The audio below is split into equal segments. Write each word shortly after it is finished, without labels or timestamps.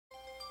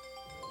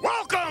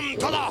Welcome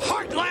to the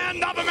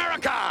heartland of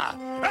America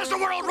as the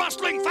World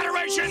Wrestling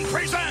Federation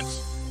presents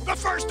the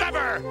first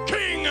ever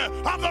King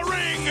of the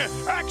Ring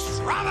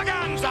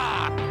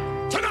extravaganza.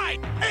 Tonight,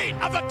 8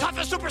 of the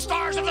toughest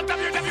superstars of the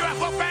WWF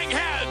will bang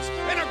heads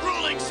in a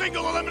grueling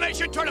single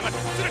elimination tournament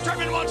to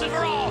determine once and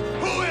for all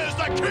who is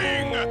the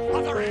King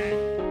of the Ring.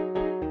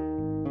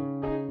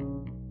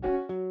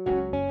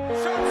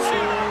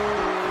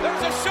 Sharpshooter!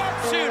 There's a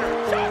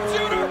sharpshooter!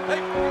 Sharpshooter!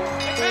 Hey,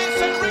 man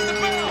said ring the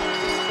bell!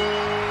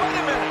 Wait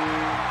a minute!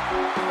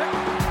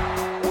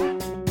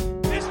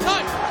 This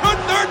time, could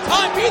third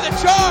time be the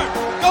charm?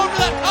 Go to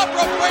that top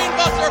rope brain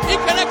buster. If he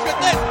connects with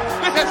this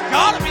has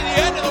got to be the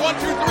end of the 1,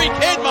 2, 3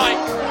 kid,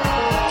 Mike.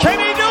 Can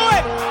he do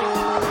it?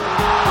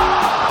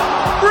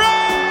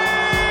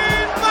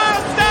 Brain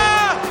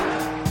buster!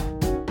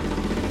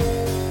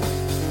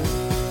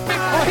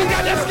 Oh, he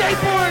got that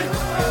skateboard!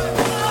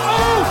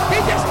 Oh, he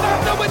just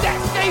knocked him with that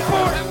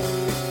skateboard!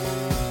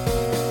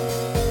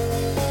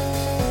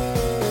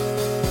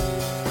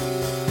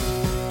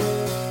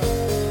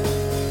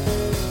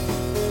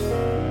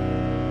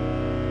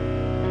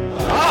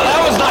 Oh, that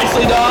was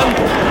nicely done.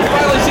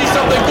 Finally see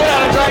something good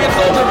out of Dragon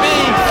Soldier B.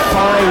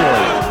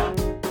 Finally.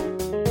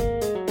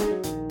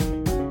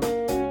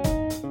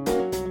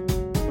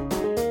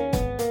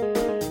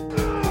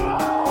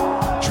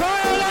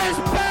 Trying his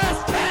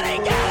best, can he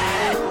get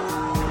it?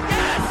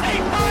 Yes, he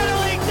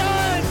finally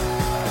does!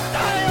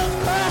 Styles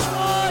Clash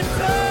 1,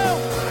 2,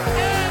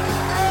 and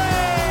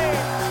 3.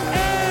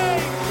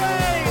 AJ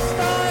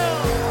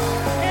Styles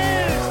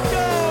is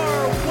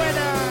your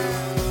winner.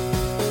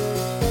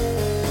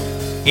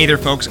 Hey there,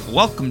 folks.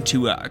 Welcome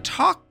to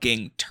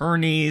Talking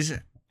Tourneys,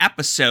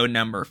 episode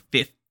number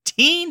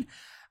 15.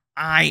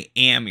 I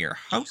am your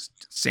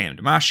host, Sam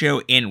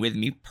Damasio, and with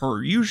me,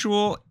 per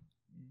usual,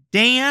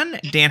 Dan.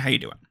 Dan, how you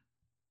doing?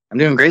 I'm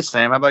doing great,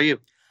 Sam. How about you?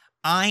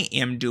 I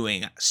am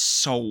doing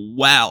so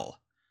well.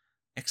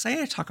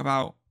 Excited to talk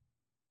about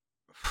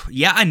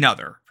yet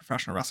another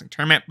professional wrestling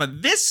tournament,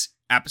 but this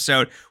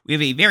episode, we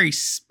have a very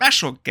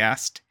special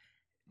guest,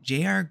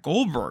 JR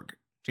Goldberg.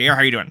 JR,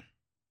 how you doing?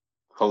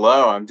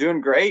 Hello, I'm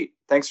doing great.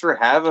 Thanks for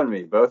having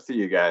me, both of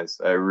you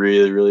guys. I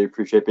really, really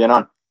appreciate being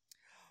on.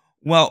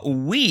 Well,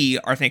 we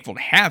are thankful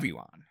to have you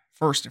on,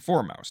 first and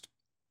foremost.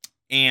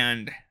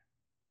 And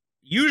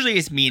usually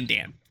it's me and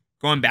Dan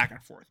going back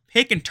and forth,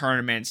 picking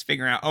tournaments,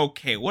 figuring out,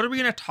 okay, what are we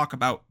going to talk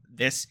about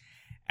this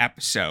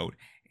episode?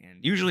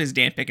 And usually it's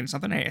Dan picking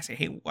something, I say,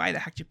 hey, why the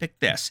heck did you pick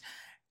this?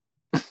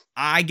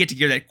 I get to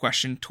gear that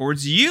question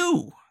towards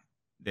you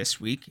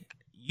this week.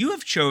 You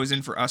have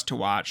chosen for us to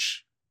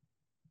watch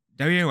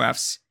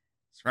WWF's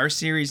Survivor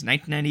Series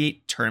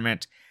 1998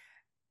 tournament,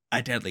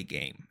 A Deadly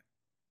Game.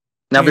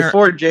 Now,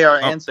 before JR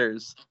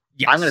answers,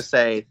 yes. I'm going to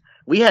say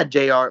we had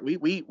JR.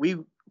 We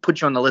put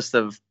you on the list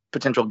of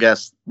potential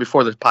guests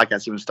before the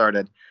podcast even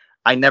started.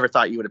 I never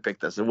thought you would have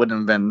picked this. It wouldn't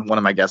have been one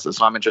of my guesses,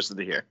 so I'm interested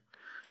to hear.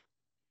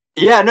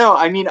 Yeah, no,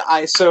 I mean,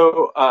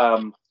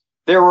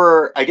 there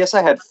were, I guess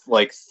I had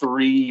like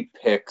 3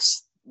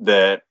 picks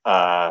that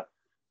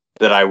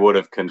I would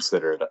have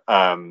considered,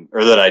 or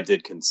that I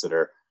did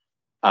consider.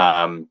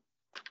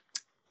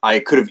 I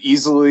could have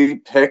easily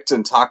picked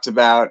and talked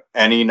about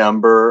any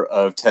number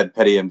of Ted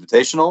Petty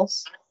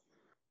Invitationals.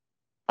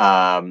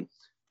 I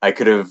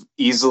could have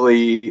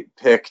easily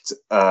picked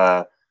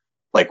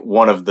like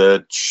one of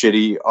the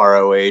shitty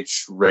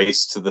ROH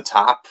Race to the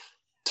Top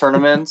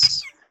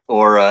tournaments,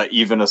 or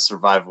even a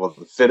Survival of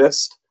the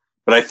Fittest.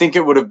 But I think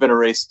it would have been a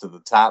Race to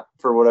the Top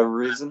for whatever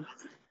reason.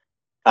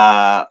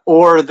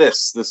 Or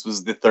this. This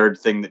was the third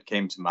thing that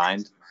came to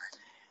mind.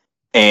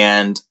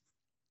 And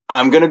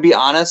I'm going to be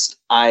honest,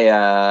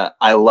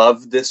 I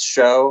love this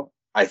show.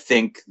 I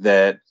think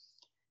that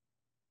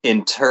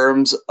in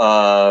terms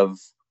of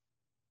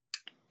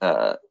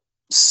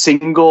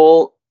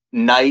single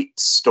night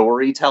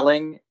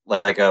storytelling,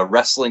 like a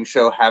wrestling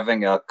show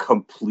having a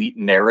complete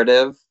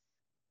narrative,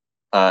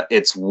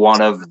 it's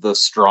one of the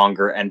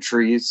stronger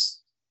entries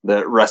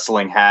that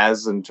wrestling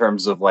has in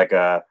terms of like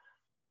the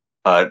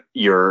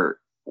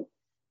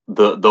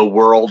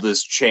world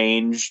is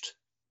changed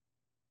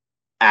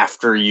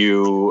after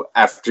you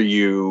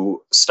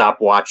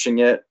stop watching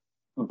it,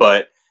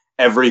 but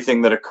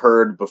everything that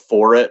occurred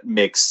before it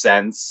makes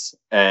sense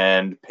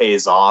and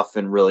pays off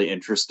in really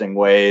interesting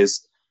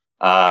ways.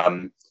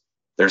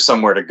 There's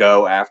somewhere to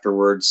go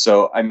afterwards.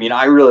 So, I mean,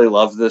 I really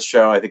love this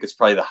show. I think it's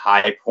probably the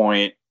high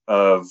point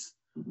of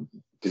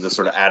the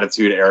sort of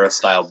Attitude Era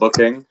style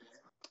booking.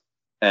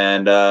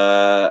 And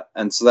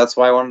so that's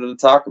why I wanted to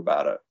talk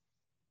about it.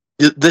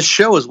 This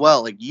show as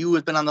well, like you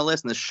have been on the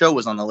list, and the show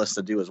was on the list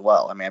to do as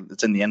well. I mean,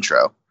 it's in the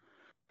intro,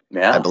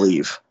 yeah, I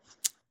believe.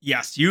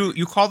 Yes,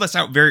 you called us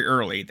out very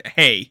early that,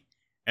 hey,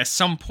 at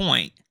some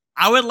point,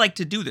 I would like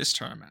to do this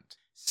tournament.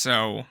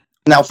 So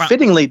now,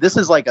 fittingly, this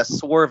is like a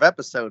swerve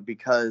episode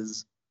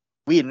because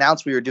we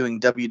announced we were doing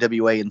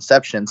WWA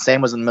Inception.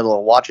 Sam was in the middle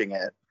of watching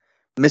it.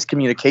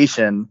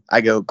 Miscommunication. I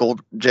go,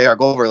 JR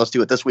Goldberg, let's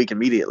do it this week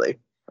immediately.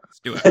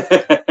 Let's do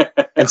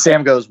it. And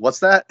Sam goes, "What's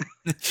that?"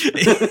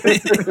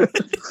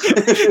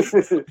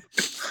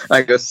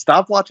 I go,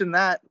 "Stop watching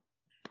that,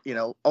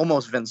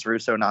 almost Vince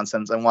Russo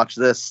nonsense, and watch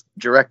this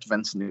direct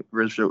Vince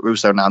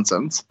Russo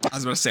nonsense." I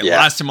was going to say, a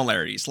lot of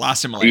similarities.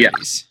 Yeah.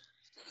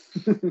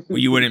 Well,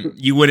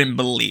 you wouldn't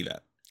believe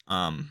it.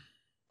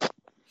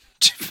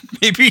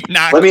 Maybe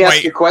not. Let me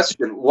ask you a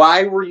question.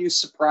 Why were you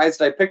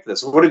surprised I picked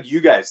this? What did you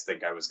guys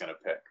think I was going to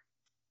pick?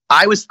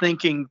 I was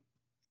thinking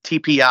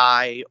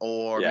TPI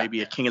or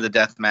maybe a King of the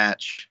Death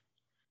match.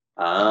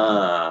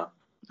 I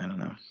don't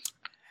know.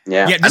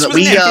 Yeah. This was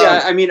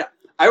TPI, I mean,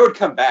 I would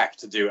come back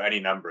to do any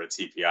number of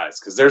TPIs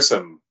because there's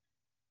some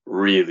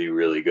really,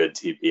 really good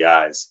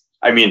TPIs.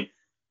 I mean,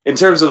 in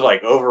terms of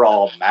like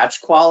overall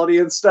match quality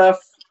and stuff,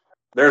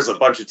 there's a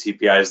bunch of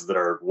TPIs that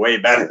are way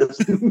better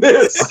than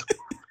this.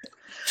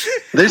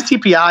 There's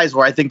TPIs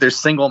where I think there's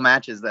single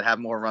matches that have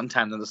more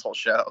runtime than this whole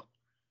show.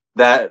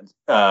 That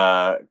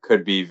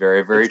could be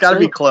very, very. It's got to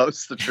be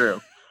close to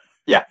true.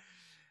 Yeah.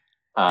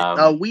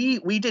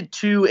 We did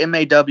 2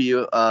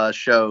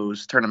 MAW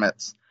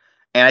tournaments,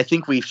 and I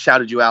think we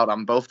shouted you out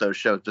on both those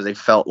shows because they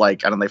felt like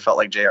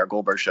J.R.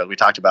 Goldberg shows. We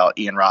talked about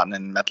Ian Rotten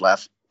and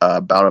Metlef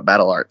about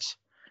Battle Arts.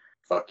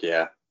 Fuck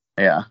yeah.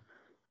 Yeah,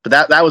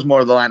 but that was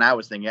more of the line I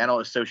was thinking. I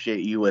don't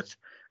associate you with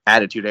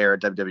Attitude Era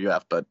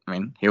WWF, but I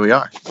mean, here we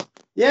are.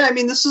 Yeah, I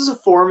mean, this is a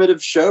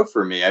formative show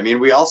for me. I mean,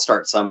 we all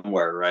start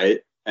somewhere,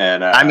 right?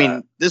 And I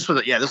mean, this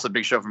was a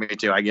big show for me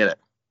too. I get it.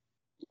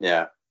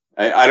 Yeah,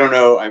 I don't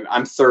know.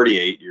 I'm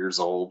 38 years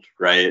old,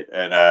 right?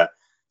 And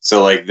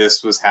so like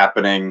this was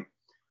happening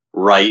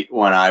right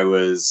when I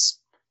was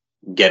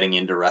getting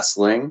into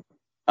wrestling.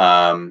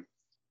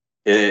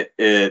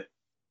 It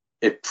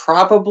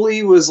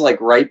probably was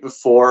like right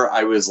before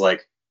I was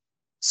like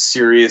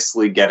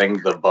seriously getting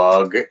the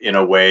bug in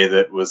a way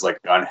that was like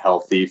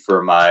unhealthy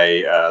for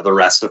my the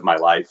rest of my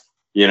life,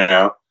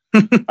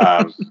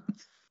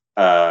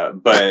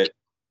 but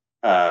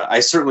I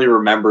certainly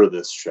remember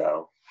this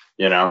show,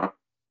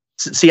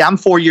 See, I'm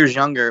 4 years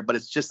younger, but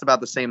it's just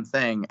about the same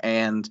thing.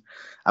 And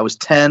I was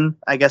 10,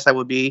 I guess I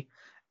would be.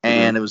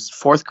 And it was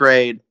 4th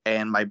grade.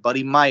 And my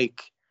buddy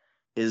Mike,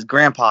 his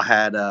grandpa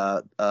had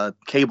a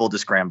cable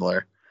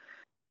descrambler.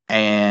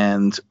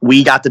 And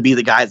we got to be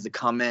the guys that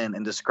come in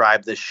and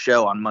describe this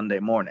show on Monday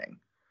morning.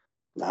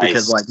 Nice.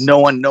 Because like no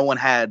one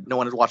had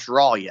watched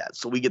Raw yet.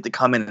 So we get to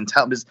come in and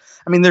tell them.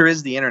 I mean, there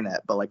is the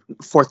internet, but like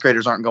 4th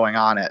graders aren't going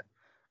on at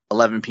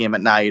 11 p.m.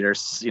 at night or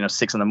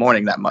 6 in the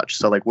morning that much.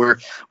 So like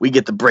we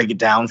get to break it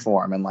down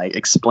for them and like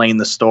explain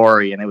the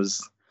story. And it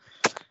was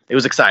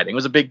exciting. It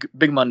was a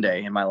big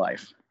Monday in my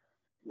life.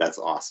 That's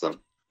awesome.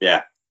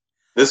 Yeah,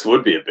 this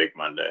would be a big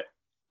Monday.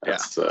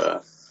 That's,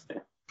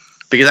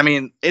 Because I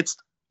mean, it's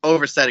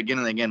oversaid again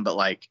and again, but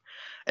like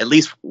at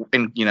least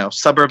in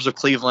suburbs of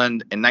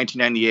Cleveland in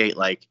 1998,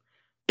 like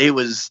it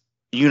was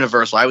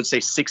universal. I would say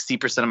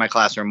 60% of my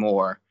class or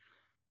more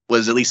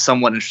was at least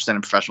somewhat interested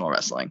in professional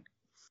wrestling.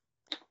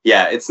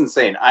 Yeah, it's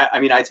insane. I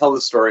mean, I tell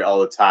this story all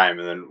the time,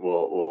 and then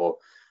we'll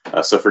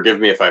so forgive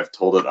me if I've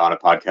told it on a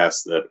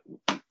podcast that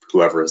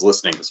whoever is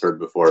listening has heard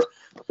before.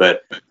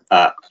 But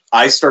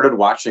I started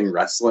watching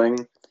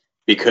wrestling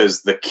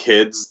because the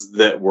kids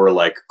that were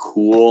like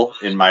cool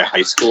in my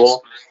high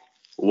school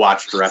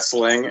watched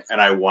wrestling,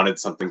 and I wanted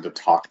something to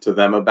talk to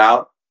them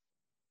about.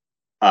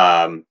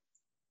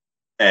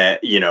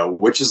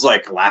 Which is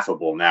like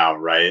laughable now,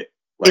 right?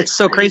 Like, it's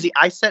so crazy.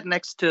 I sat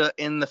next to,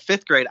 in the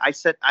 5th grade,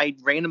 I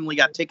randomly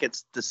got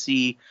tickets to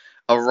see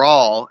a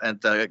Raw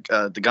at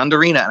the Gund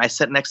Arena, and I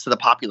sat next to the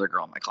popular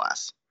girl in my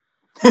class.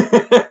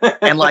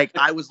 And like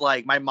I was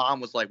like, my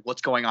mom was like,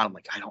 "What's going on?" I'm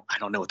like, I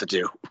don't know what to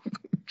do.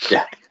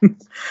 Yeah.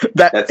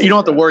 That you don't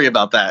have to worry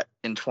about that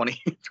in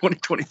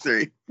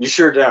 2023. You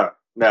sure don't.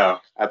 No,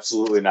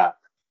 absolutely not.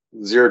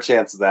 Zero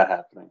chance of that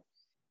happening.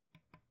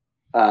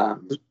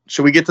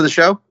 Should we get to the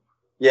show?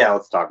 Yeah,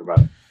 let's talk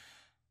about it.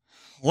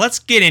 Let's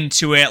get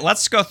into it.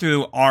 Let's go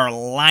through our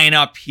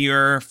lineup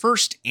here.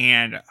 First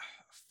and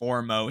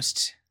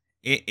foremost,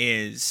 it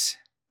is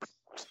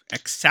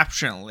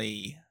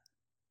exceptionally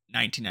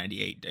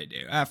 1998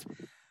 WWF.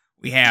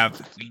 We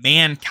have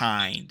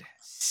Mankind,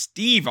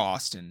 Steve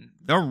Austin,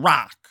 The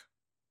Rock,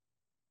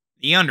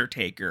 The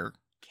Undertaker,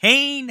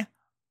 Kane,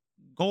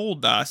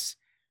 Goldust,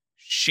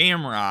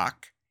 Ken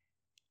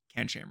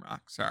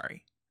Shamrock,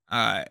 sorry.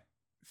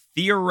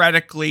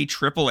 Theoretically,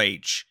 Triple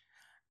H,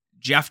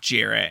 Jeff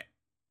Jarrett,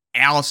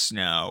 Al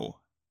Snow,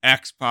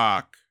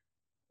 X-Pac,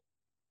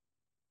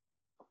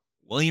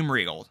 William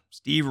Regal,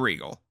 Steve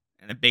Regal,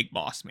 and the Big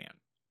Boss Man.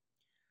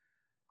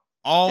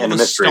 All the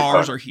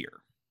stars are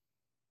here.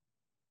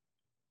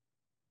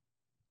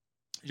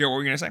 Joe, what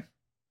were you going to say?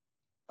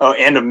 Oh,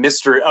 and a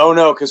mystery. Oh,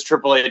 no, because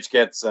Triple H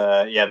gets...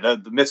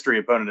 the mystery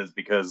opponent is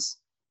because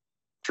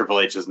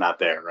Triple H is not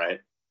there, right?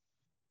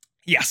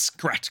 Yes,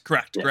 correct.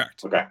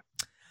 Okay.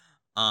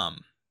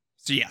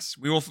 So yes,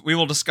 we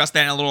will discuss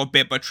that in a little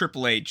bit, but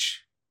Triple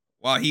H,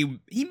 well, he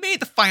made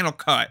the final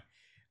cut,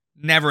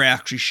 never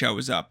actually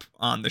shows up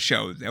on the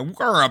show that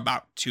we're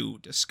about to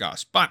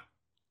discuss. But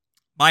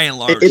by and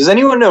large. Does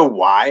anyone know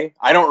why?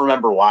 I don't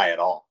remember why at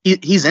all.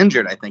 He's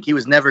injured, I think. He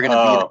was never going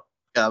to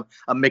be a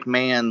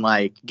McMahon,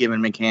 like,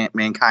 giving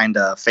Mankind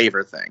a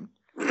favor thing.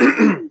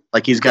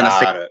 Like, he's going to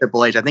fix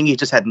Triple H. I think he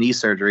just had knee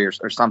surgery or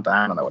something.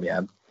 I don't know what he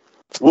had.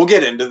 We'll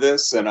get into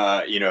this, and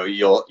you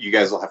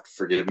guys will have to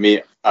forgive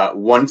me.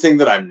 One thing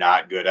that I'm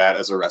not good at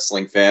as a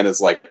wrestling fan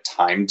is like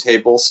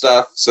timetable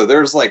stuff. So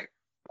there's like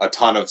a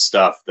ton of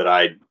stuff that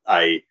I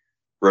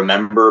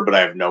remember, but I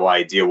have no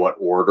idea what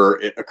order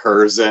it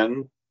occurs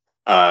in.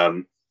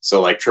 So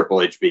like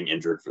Triple H being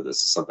injured for this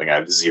is something I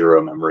have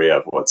zero memory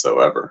of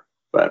whatsoever.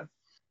 But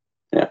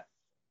yeah,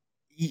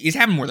 he's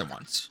happened more than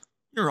once.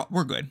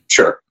 We're good.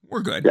 Sure,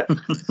 we're good.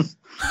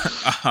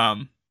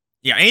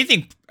 Yeah.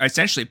 Anything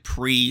essentially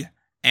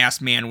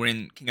pre-Ass Man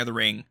winning King of the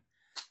Ring,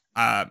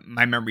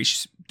 my memory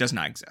does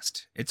not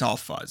exist. It's all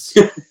fuzz.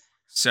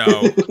 So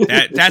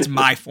that's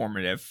my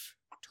formative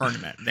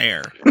tournament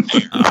there.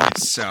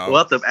 So we'll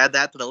have to add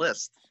that to the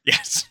list.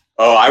 Yes.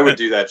 Oh, I would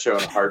do that show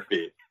in a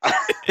heartbeat.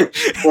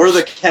 Or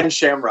the Ken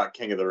Shamrock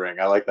King of the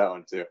Ring. I like that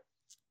one too.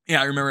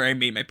 Yeah, I remember I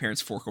made my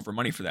parents fork over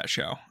money for that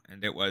show,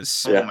 and it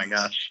was oh my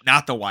gosh,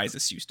 not the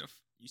wisest use of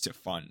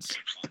funds.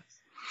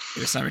 It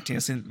was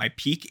simultaneously my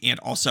peak and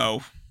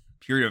also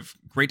period of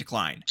great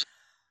decline.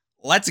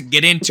 Let's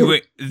get into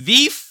it.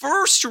 The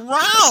first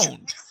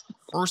round.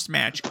 First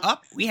match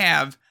up, we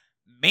have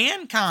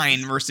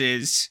Mankind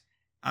versus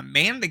a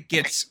man that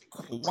gets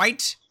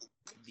quite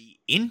the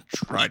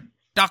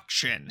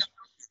introduction.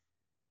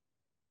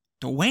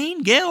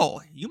 Dwayne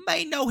Gill. You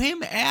may know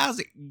him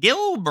as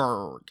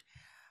Goldberg.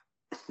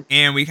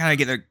 And we kind of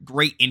get a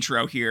great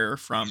intro here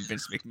from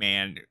Vince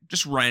McMahon,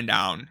 just running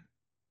down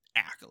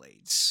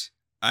accolades.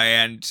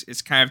 And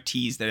it's kind of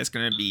teased that it's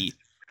going to be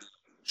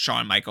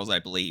Shawn Michaels, I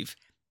believe.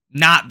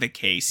 Not the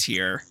case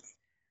here.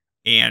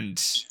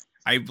 And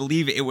I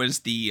believe it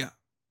was it's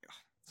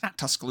not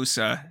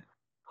Tuscaloosa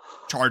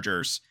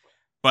Chargers,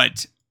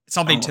 but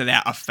something to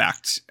that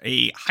effect.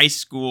 A high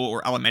school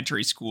or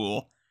elementary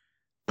school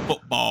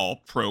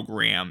football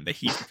program that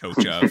he's the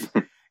coach of.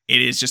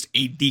 It is just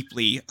a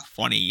deeply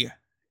funny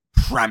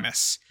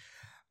premise.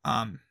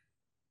 Ben,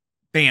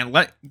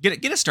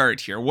 get us started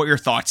here. What are your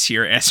thoughts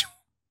here as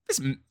this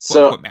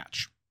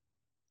match?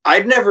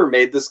 I'd never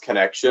made this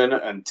connection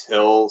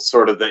until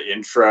sort of the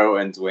intro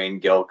and Dwayne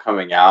Gill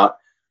coming out,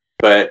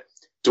 but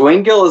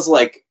Dwayne Gill is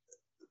like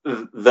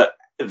the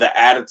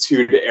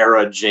Attitude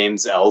Era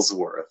James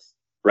Ellsworth,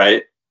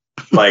 right?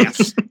 Like,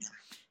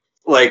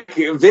 like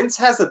Vince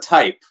has a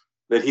type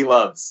that he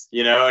loves,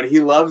 and he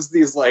loves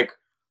these like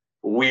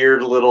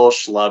weird little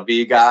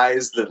schlubby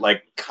guys that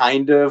like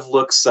kind of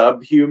look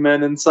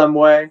subhuman in some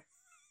way.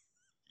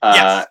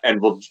 Yes.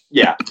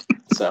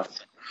 So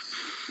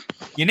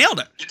you nailed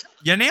it.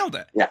 Yeah.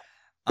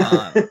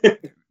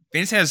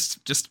 Vince has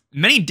just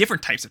many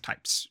different types of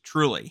types,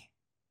 truly.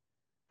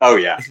 Oh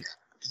yeah.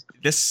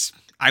 This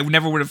I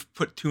never would have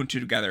put two and two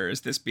together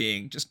as this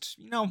being just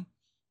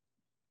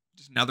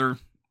another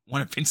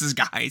one of Vince's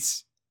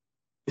guys.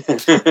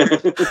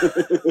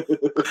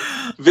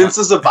 Vince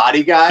is a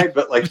body guy,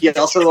 but like he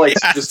also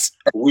likes just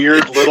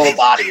weird little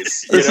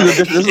bodies. This is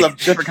a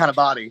different kind of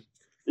body.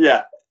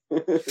 Yeah. He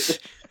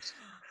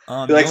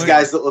likes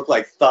guys that look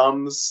like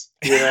thumbs,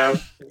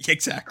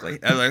 Exactly.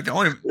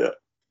 The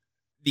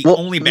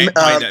only bad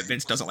guy that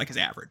Vince doesn't like is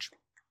average.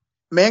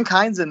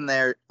 Mankind's in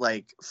there,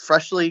 like,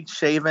 freshly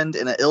shaven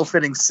in an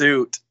ill-fitting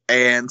suit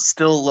and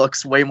still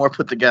looks way more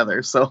put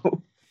together, so...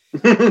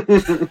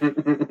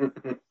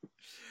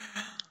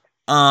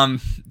 Dan,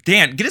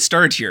 get us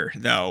started here,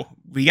 though.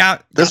 We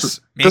got... This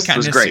was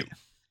great.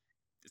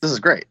 This is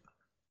great.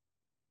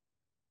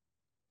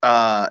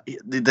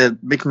 The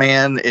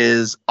McMahon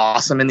is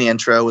awesome in the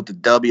intro with the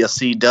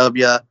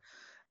WCW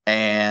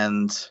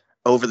and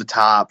over the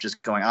top,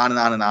 just going on and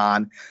on and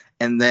on.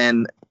 And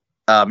then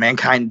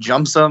Mankind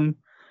jumps him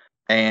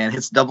and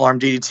hits double arm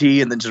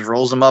DDT and then just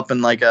rolls him up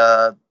in like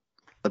a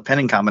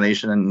pinning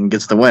combination and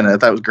gets the win. I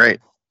thought it was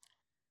great.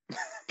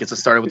 Gets us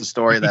started with the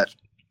story that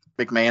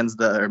Mankind's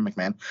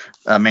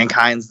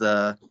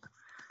the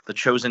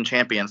chosen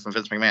champion from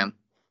Vince McMahon.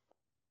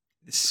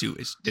 This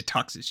suit the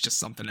tux is just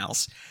something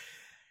else.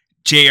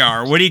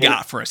 JR, what do you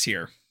got for us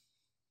here?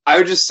 I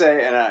would just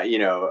say, and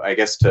I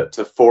guess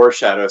to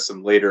foreshadow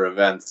some later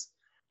events,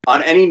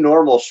 on any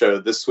normal show,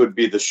 this would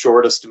be the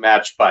shortest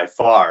match by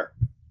far,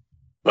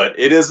 but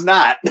it is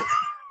not.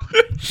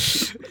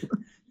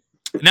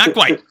 Not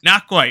quite.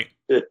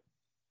 But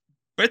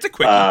it's a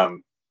quick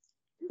one.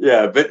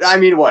 Yeah, but I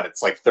mean, what?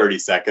 It's like 30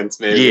 seconds,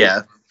 maybe.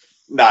 Yeah,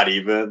 not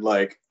even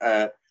like.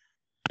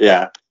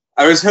 Yeah,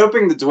 I was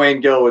hoping that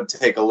Dwayne Gill would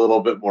take a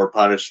little bit more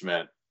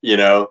punishment.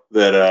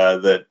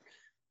 That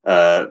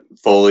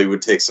Foley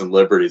would take some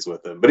liberties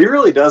with him, but he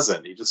really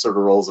doesn't. He just sort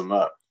of rolls him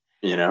up.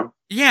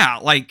 Yeah,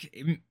 like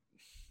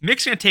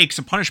Mick's gonna take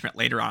some punishment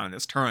later on in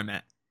this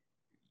tournament.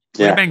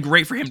 It would have been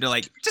great for him to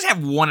like just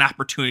have one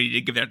opportunity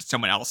to give that to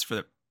someone else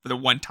for the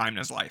one time in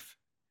his life.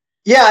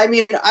 Yeah, I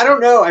mean, I don't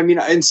know. I mean,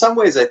 in some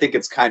ways, I think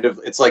it's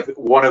like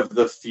one of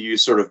the few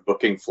sort of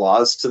booking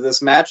flaws to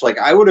this match. Like,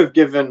 I would have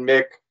given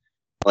Mick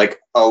like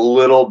a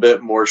little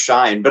bit more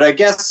shine. But I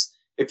guess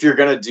if you're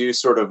gonna do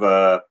sort of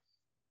a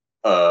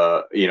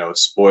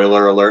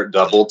spoiler alert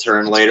double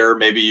turn later,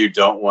 maybe you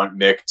don't want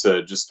Mick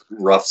to just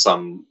rough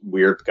some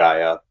weird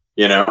guy up,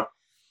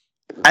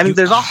 I mean,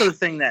 there's also the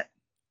thing that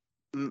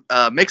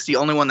Mick's the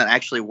only one that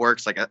actually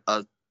works like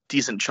a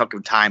decent chunk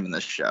of time in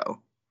this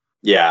show.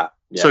 Yeah.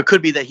 So it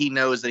could be that he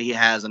knows that he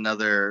has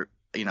another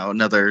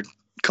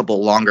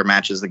couple longer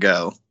matches to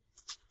go.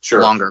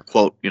 Sure. Longer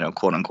quote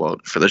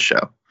unquote for this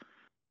show.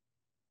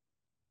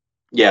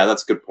 Yeah,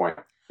 that's a good point.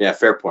 Yeah,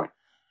 fair point.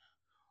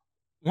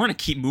 We're going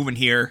to keep moving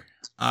here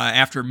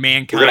after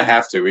Mankind. We're going to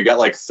have to. We got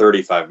like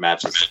 35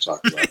 matches to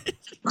talk about.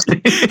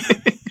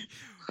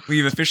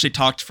 We've officially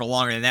talked for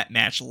longer than that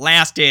match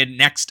lasted.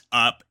 Next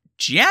up,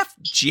 Jeff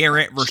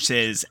Jarrett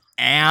versus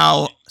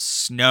Al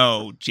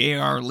Snow.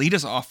 JR, lead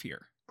us off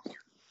here.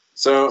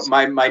 So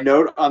my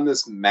note on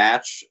this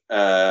match,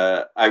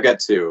 I've got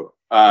two.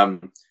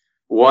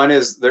 One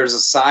is there's a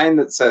sign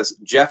that says,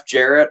 Jeff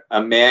Jarrett,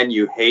 a man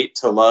you hate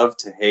to love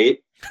to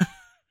hate.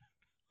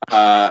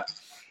 I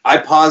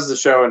paused the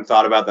show and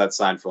thought about that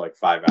sign for like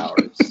 5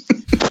 hours.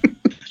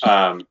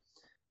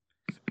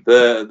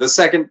 The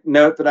second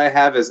note that I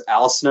have is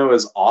Al Snow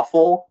is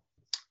awful.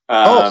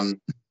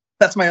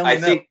 That's my only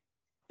note.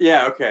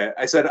 Yeah, okay.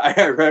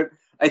 I wrote,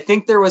 I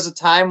think there was a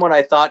time when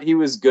I thought he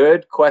was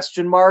good, ?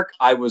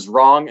 I was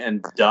wrong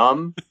and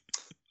dumb.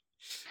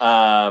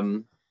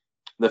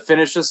 The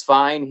finish is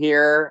fine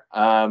here,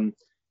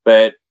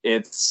 but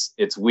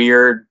it's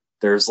weird.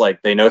 There's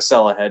like, they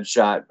no-sell a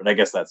headshot, but I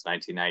guess that's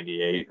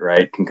 1998,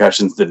 right?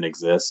 Concussions didn't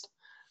exist.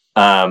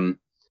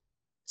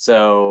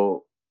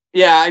 So,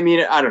 yeah, I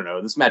mean, I don't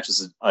know. This match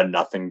is a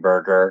nothing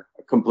burger,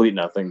 a complete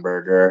nothing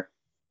burger.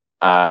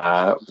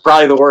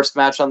 Probably the worst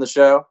match on the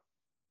show,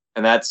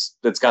 and that's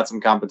got some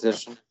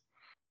competition.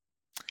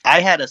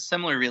 I had a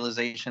similar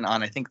realization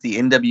on, I think, the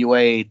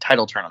NWA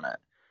title tournament,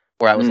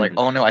 where I was like,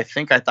 oh no, I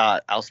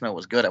thought Al Snow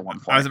was good at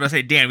one point. I was about to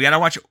say, Dan, we got to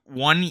watch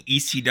one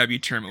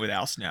ECW tournament with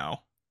Al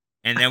Snow,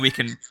 and then we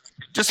can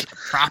just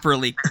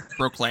properly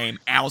proclaim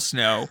Al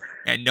Snow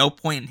at no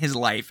point in his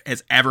life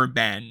has ever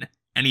been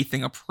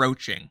anything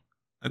approaching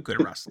a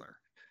good wrestler.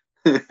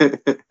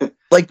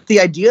 Like, the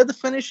idea of the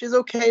finish is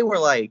okay, where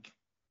like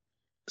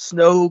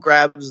Snow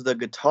grabs the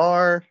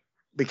guitar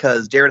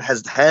because Jarrett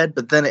has the head,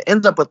 but then it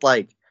ends up with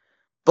like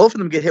both of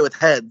them get hit with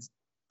head,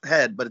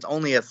 but it's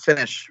only a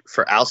finish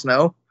for Al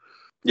Snow.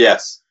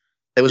 Yes.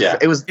 It was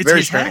It's very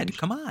his strange. head.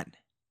 Come on.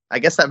 I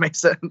guess that makes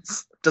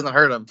sense. Doesn't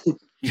hurt him.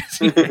 He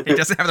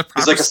doesn't have the proper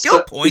He's like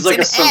skill points. He's like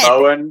in a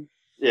Samoan.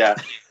 Yeah.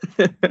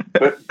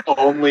 But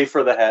only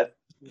for the head.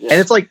 Yeah.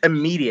 And it's like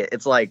immediate.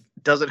 It's like,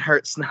 doesn't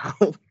hurt Snow,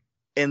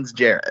 ends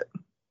Jarrett.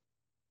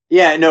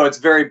 Yeah, no, it's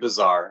very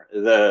bizarre.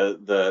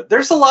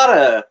 There's a lot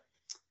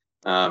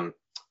of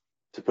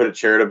to put it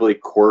charitably,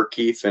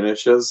 quirky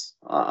finishes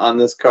on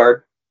this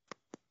card.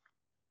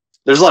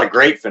 There's a lot of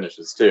great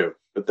finishes too,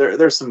 but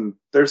there's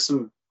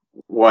some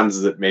ones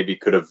that maybe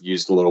could have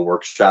used a little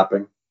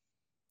workshopping.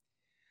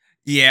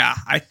 Yeah,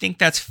 I think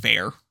that's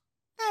fair.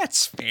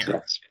 That's fair.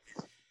 Yes.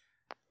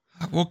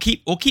 We'll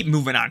keep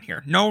moving on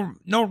here.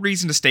 No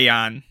reason to stay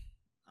on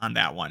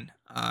that one.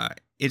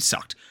 It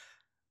sucked.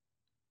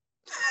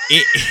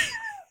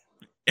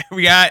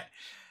 We got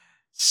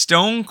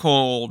Stone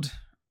Cold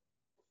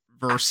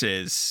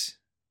versus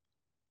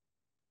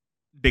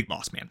Big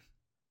Boss Man.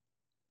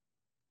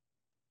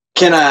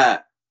 Can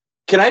I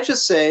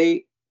just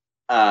say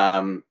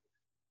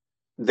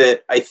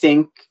that I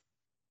think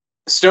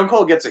Stone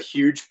Cold gets a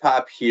huge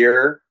pop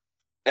here,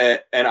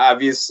 and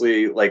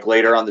obviously, like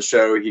later on the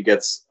show, he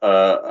gets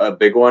a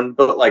big one.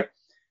 But like,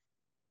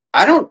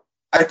 I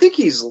think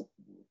he's.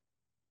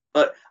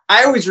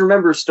 I always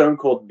remember Stone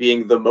Cold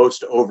being the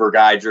most over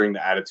guy during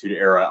the Attitude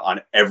Era on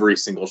every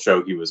single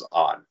show he was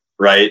on,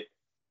 right?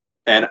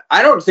 And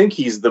I don't think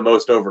he's the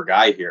most over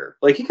guy here.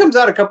 Like, he comes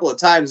out a couple of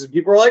times and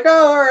people are like,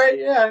 oh, all right,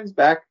 yeah, he's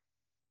back.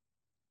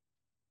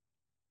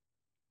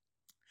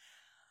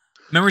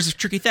 Memories is a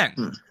tricky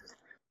thing.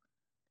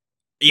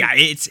 Yeah,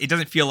 it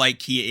doesn't feel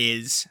like he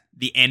is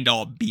the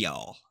end-all,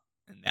 be-all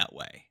in that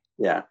way.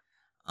 Yeah.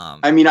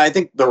 I mean, I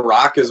think The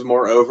Rock is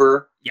more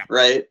over, yeah.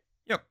 Right?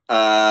 Yep.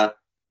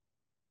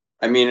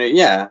 I mean,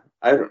 yeah,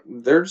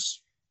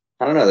 there's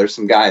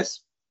some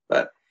guys,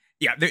 but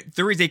yeah,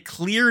 there is a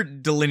clear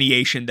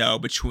delineation though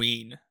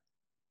between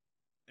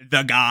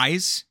the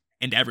guys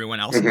and everyone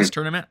else in this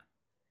tournament.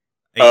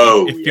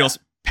 It feels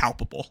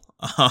palpable.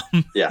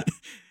 Yeah,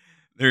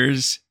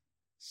 there's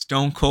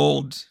Stone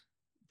Cold,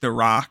 The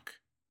Rock,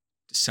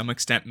 to some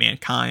extent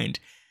Mankind.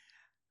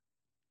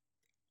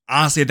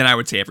 Honestly, then I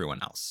would say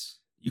everyone else.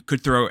 You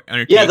could throw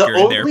Undertaker in there.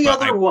 Yeah, the only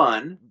other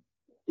one.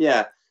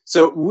 Yeah.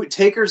 So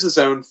Taker's his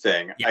own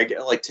thing. Yeah. I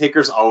get like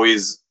Taker's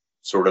always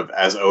sort of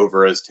as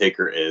over as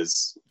Taker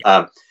is.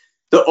 Yeah.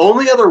 The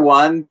only other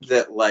one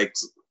that like,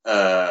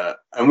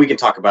 and we can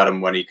talk about him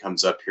when he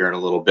comes up here in a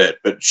little bit,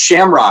 but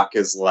Shamrock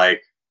is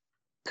like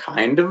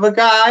kind of a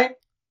guy.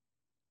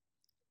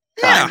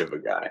 Kind of a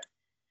guy.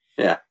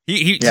 Yeah.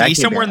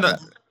 He's somewhere in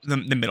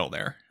the middle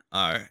there.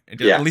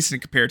 At least in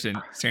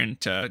comparison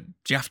to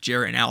Jeff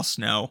Jarrett and Al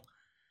Snow.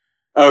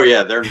 Oh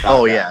yeah, they're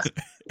not yeah.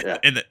 Yeah.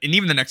 And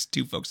even the next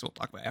two folks we'll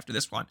talk about after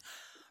this one.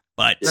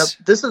 But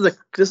this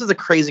is a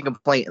crazy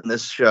complaint in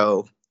this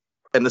show,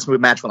 and this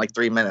match went like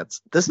 3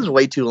 minutes. This is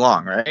way too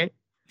long, right?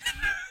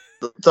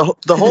 The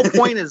whole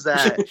point is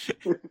that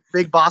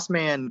Big Boss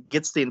Man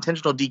gets the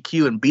intentional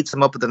DQ and beats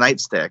him up with the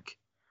nightstick.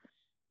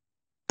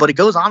 But it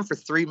goes on for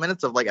 3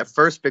 minutes of like, at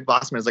first Big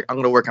Boss Man is like, I'm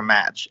going to work a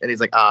match. And he's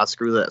like,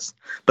 screw this.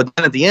 But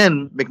then at the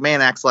end,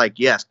 McMahon acts like,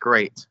 yes,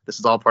 great. This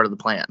is all part of the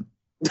plan.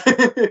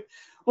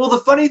 Well,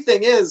 the funny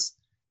thing is,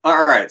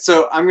 all right,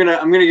 so I'm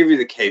gonna give you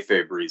the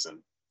kayfabe reason.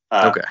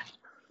 Okay.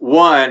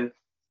 One,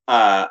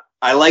 I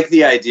like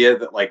the idea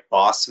that like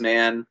Boss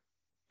Man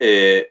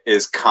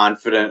is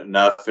confident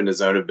enough in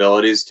his own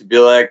abilities to be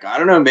like, I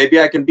don't know,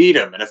 maybe I can beat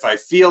him. And if I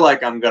feel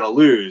like I'm going to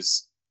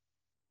lose,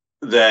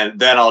 then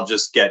I'll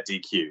just get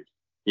DQ'd,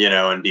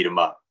 and beat him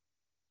up.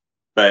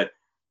 But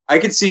I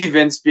could see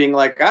Vince being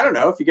like, I don't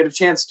know, if you get a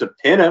chance to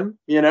pin him,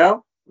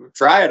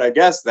 try it, I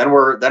guess. Then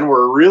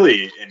we're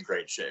really in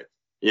great shape,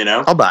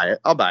 I'll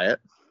buy it.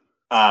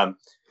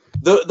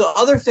 The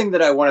other thing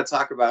that I want to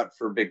talk about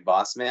for Big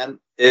Boss Man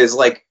is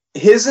like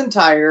his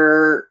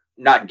entire,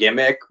 not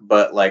gimmick,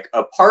 but like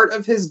a part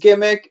of his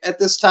gimmick at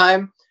this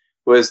time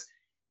was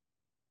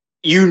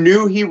you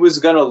knew he was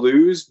going to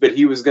lose, but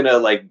he was going to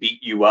like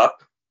beat you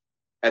up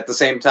at the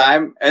same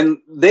time. And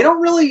they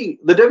don't really,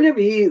 the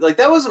WWE, like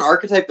that was an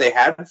archetype they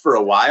had for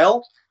a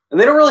while, and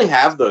they don't really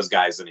have those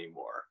guys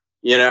anymore,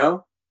 Yeah,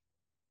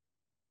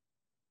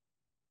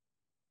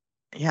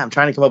 I'm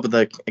trying to come up with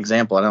an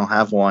example. I don't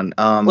have one.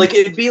 Like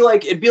it'd be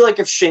like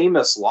if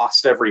Sheamus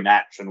lost every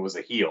match and was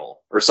a heel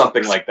or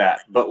something like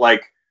that. But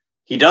like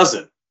he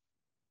doesn't.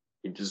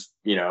 He just,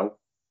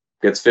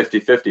 gets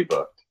 50-50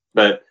 booked.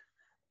 But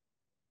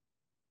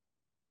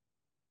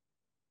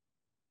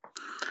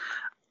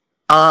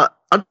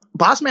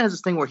Boss Man has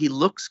this thing where he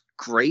looks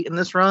great in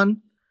this run,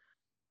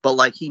 but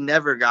like he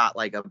never got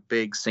like a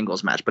big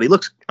singles match. But he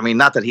looks,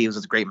 not that he was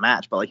a great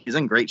match, but like he's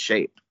in great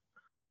shape.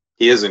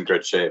 He is in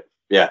good shape.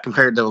 Yeah.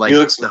 Compared to like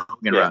the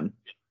Hogan run.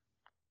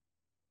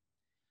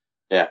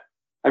 Yeah.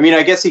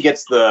 I guess he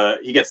gets the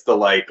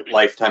like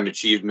lifetime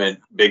achievement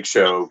Big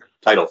Show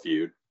title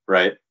feud,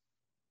 right?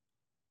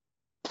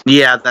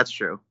 Yeah, that's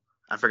true.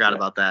 I forgot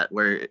about that.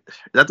 Is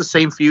that the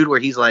same feud where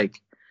he's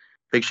like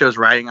Big Show's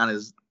riding on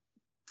his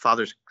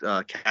father's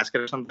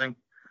casket or something?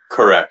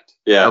 Correct.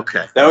 Yeah.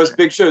 Okay. That was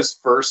Big Show's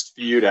first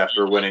feud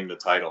after winning the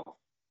title.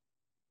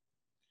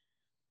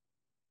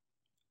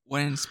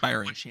 What an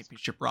inspiring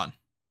championship run.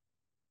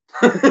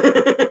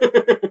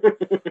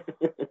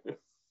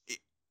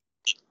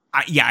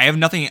 I have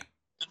nothing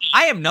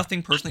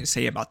personally to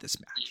say about this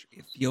match.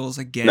 It feels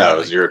again. No, it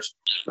was yours.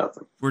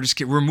 Nothing.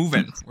 We're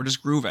moving. We're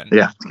just grooving.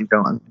 Yeah, let's keep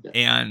going.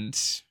 And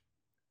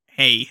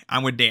hey,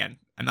 I'm with Dan.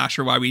 I'm not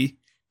sure why we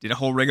did a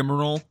whole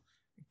rigmarole.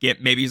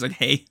 Maybe he's like,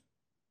 hey,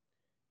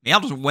 maybe I'll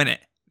just win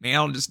it. Maybe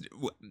I'll just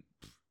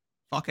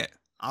fuck it.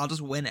 I'll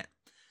just win it.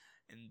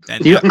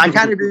 And then I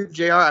kind of agree with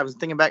JR. I was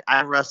thinking back.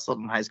 I wrestled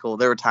in high school.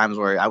 There were times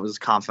where I was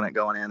confident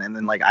going in, and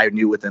then like I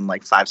knew within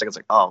like 5 seconds,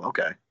 like, oh,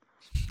 okay.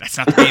 That's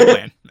not the game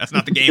plan. That's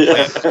not the game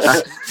plan.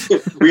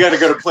 We got to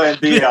go to plan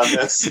B on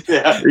this.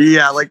 Yeah.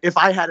 Yeah, like if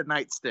I had a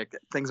nightstick,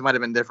 things might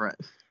have been different.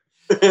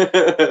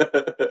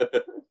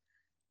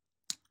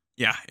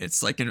 Yeah,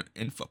 it's like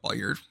in football,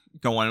 you're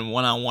going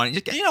one-on-one.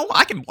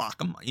 I can block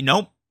them.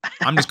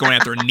 I'm just going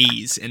after their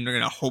knees, and they're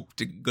going to hope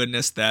to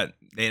goodness that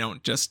they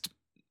don't just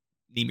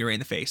knee me right in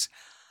the face.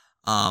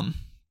 But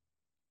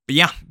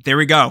yeah, there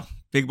we go.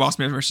 Big Boss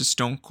Man versus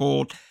Stone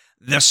Cold.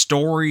 The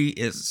story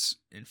is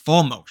in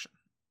full motion.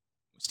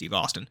 Steve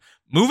Austin.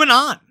 Moving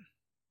on.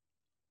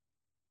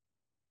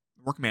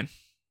 Workman.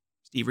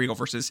 Steve Regal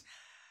versus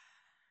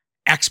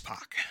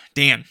X-Pac.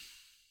 Dan,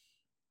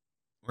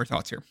 what are your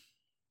thoughts here?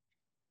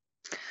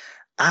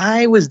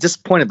 I was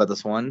disappointed about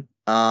this one.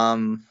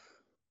 I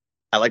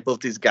like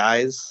both these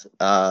guys.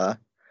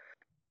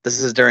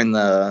 This is during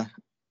the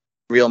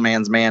Real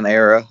Man's Man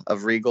era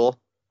of Regal,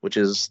 which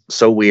is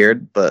so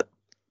weird, but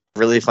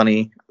really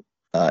funny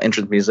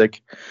entrance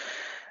music.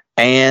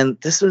 And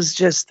this was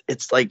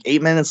it's like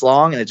 8 minutes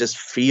long, and it just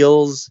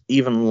feels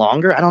even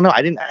longer. I don't know.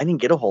 I didn't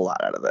get a whole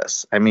lot out of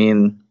this.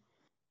 The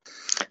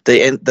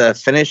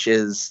finish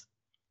is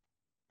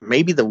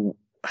maybe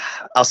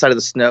outside of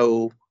the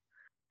Snow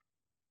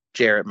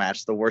Jarrett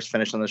match, the worst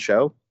finish on the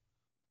show.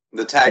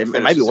 The tag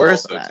finish might be is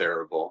worse also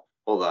terrible.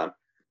 Hold on.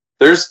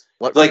 There's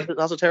what like is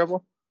also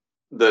terrible?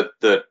 The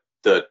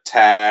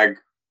tag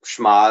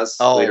schmaz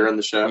later in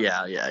the show.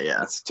 Yeah.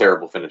 That's a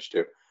terrible finish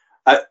too.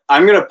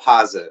 I'm going to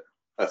posit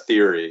a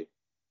theory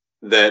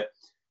that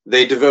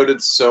they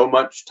devoted so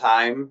much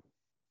time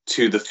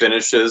to the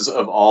finishes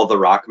of all the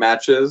Rock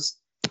matches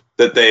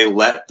that they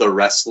let the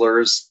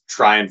wrestlers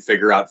try and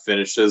figure out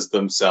finishes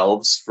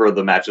themselves for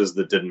the matches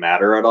that didn't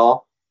matter at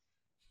all.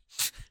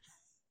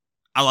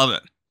 I love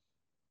it.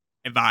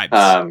 It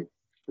vibes.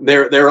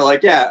 They were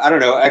like, yeah, I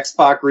don't know,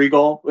 X-Pac,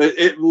 Regal.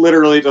 It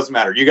literally doesn't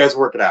matter. You guys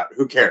work it out.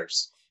 Who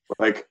cares?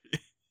 Like,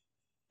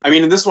 I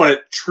mean, in this one,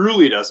 it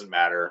truly doesn't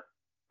matter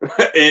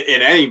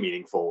in any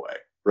meaningful way,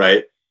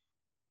 right?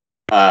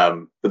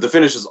 But the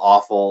finish is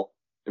awful.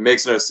 It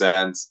makes no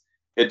sense.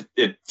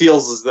 It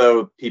feels as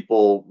though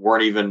people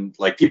weren't even,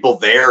 like, people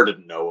there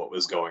didn't know what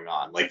was going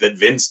on. Like, that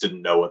Vince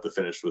didn't know what the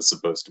finish was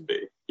supposed to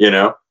be, you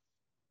know?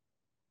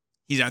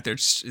 He's out there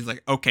just, he's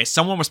like, okay,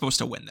 someone was supposed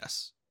to win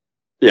this.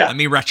 Yeah. Let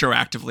me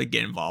retroactively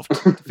get involved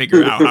to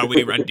figure out how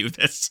we do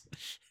this.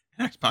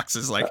 Xbox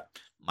is like,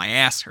 my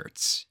ass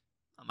hurts.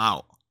 I'm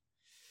out.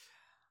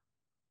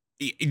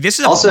 This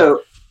is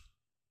also,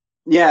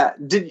 yeah.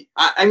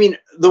 I mean,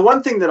 the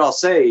one thing that I'll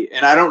say,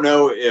 and I don't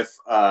know if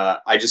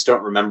I just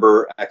don't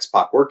remember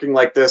X-Pac working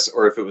like this,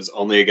 or if it was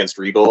only against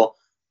Regal,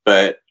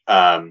 but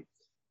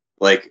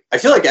like, I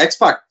feel like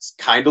X-Pac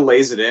kind of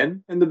lays it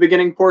in the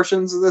beginning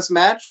portions of this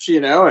match, you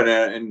know,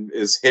 and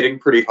is hitting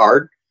pretty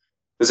hard.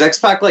 Was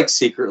X-Pac like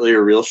secretly a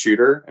real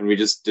shooter, and we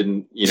just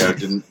didn't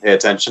pay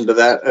attention to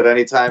that at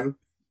any time?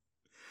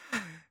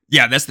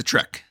 Yeah, that's the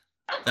trick.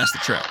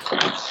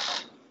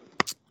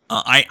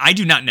 I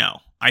do not know.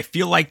 I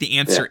feel like the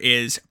answer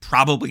is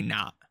probably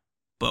not.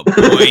 But boy,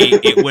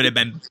 it would have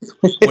been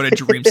what a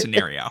dream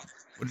scenario.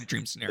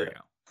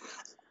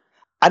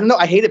 I don't know.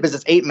 I hate it because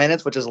it's 8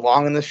 minutes, which is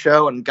long in the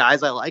show, and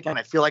guys I like, and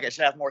I feel like I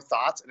should have more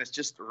thoughts, and it's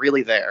just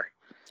really there.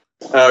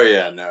 Oh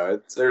yeah, no,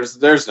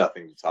 there's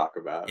nothing to talk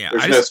about. Yeah,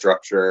 there's no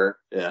structure.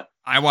 Yeah,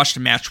 I watched a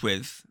match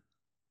with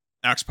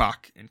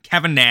X-Pac and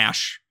Kevin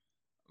Nash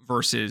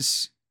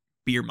versus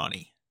Beer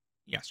Money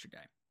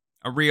yesterday.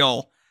 A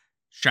real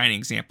shining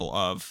example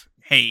of,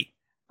 hey,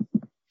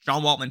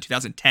 Sean Waltman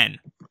 2010,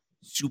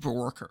 super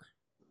worker.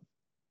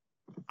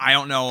 I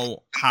don't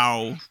know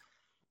how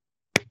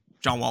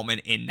John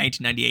Waltman in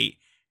 1998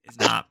 is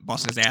not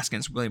busting his ass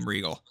against William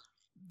Regal.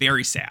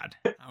 Very sad.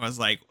 I was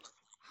like,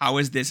 how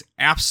is this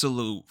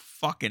absolute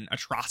fucking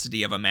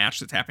atrocity of a match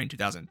that's happening in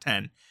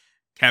 2010?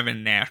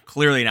 Kevin Nash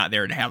clearly not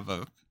there to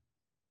have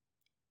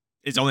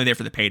it's only there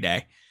for the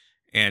payday.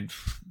 And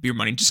Beer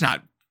Money just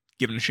not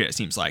giving a shit, it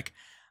seems like.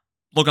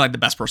 Looking like the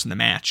best person in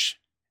the match.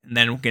 And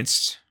then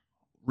against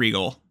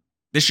Regal,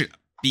 this should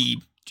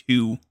be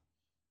 2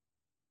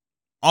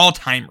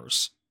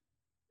 all-timers.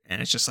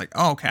 And it's just like,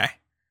 oh, okay.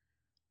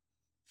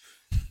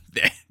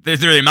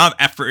 The amount of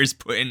effort is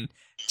put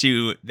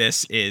into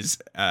this is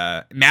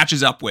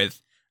matches up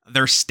with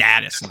their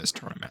status in this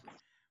tournament,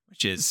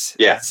 which is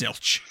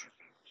zilch.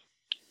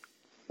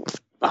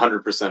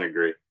 100%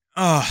 agree.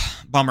 Oh,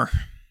 bummer.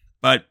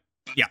 But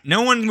yeah,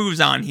 no one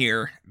moves on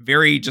here.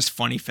 Very just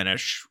funny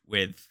finish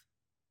with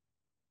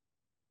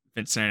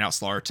Vincent and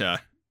Outslaw to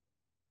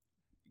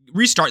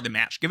restart the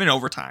match, given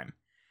overtime.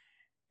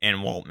 And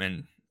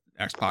Waltman,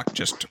 X-Pac,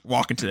 just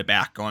walk into the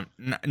back going,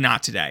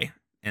 not today.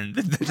 And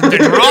the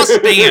draw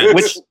stands.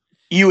 Which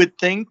you would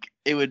think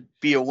it would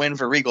be a win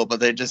for Regal, but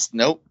they just,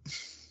 nope.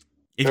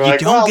 If you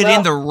don't get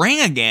in the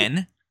ring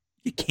again,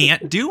 you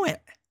can't do it.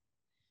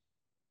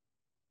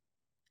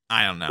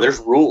 I don't know. There's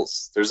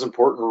rules. There's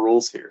important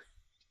rules here.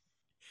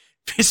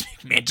 Vince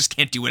McMahon just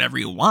can't do whatever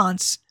he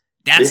wants.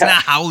 That's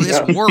not how this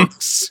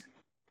works.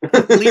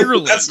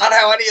 Clearly. That's not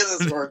how any of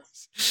this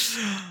works.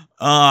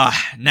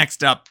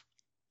 Next up,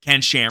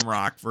 Ken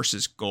Shamrock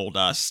versus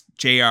Goldust.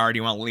 JR, do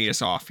you want to lead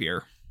us off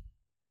here?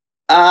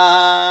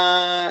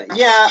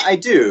 Yeah, I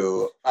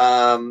do.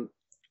 Well,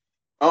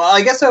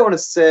 I guess I want to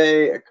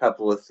say a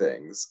couple of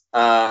things.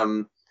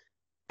 I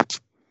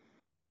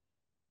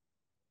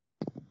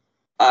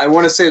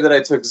want to say that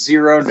I took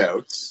 0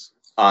 notes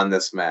on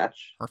this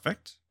match.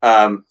 Perfect.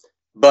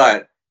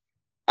 But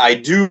I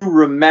do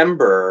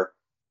remember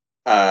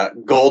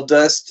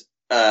Goldust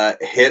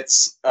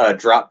hits a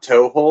drop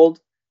toe hold,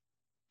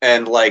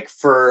 and like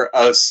for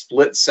a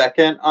split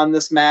second on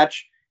this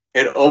match,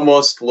 it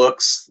almost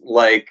looks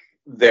like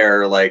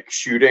they're like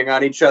shooting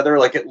on each other.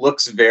 Like it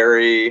looks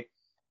very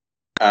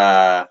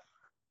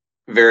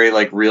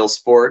like real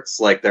sports.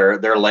 Like they're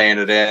laying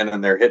it in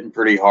and they're hitting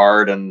pretty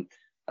hard, and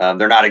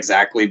they're not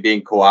exactly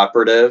being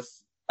cooperative.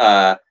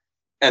 And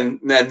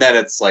then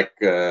it's like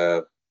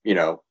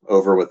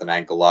over with an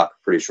ankle lock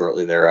pretty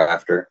shortly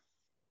thereafter.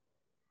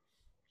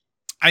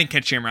 I think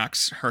Ken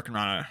Shamrock's Hurricane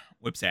Rana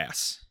whips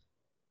ass.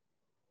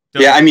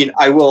 Yeah, I mean,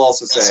 I will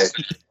also say,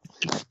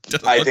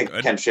 I think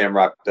good. Ken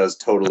Shamrock does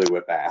totally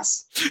whip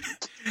ass.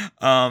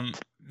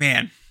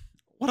 Man,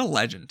 what a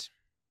legend.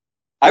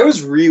 I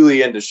was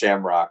really into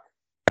Shamrock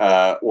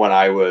when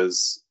I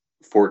was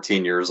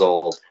 14 years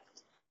old.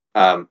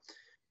 And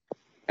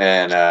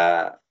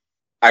I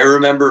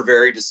remember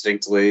very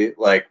distinctly,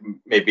 like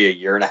maybe a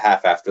year and a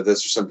half after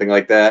this or something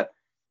like that,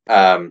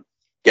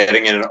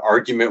 getting in an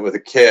argument with a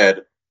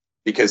kid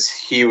because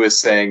he was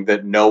saying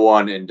that no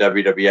one in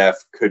WWF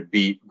could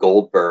beat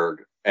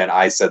Goldberg. And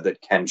I said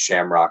that Ken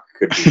Shamrock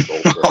could beat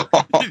Goldberg.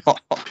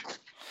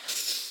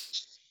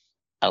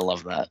 I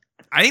love that.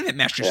 I think that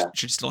match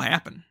should still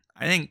happen.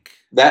 I think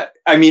that,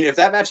 I mean, if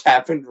that match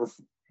happened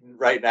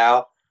right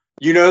now,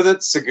 you know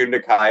that Segunda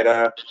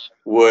Kaida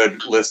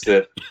would list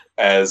it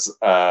as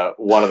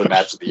one of the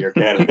match of the year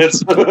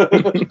candidates. It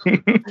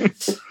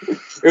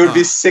would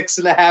be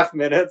 6.5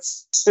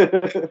 minutes.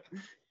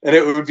 and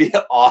it would be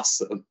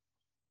awesome.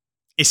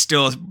 It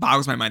still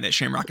boggles my mind that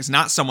Shamrock is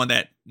not someone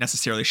that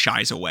necessarily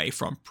shies away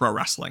from pro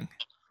wrestling,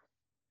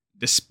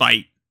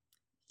 despite,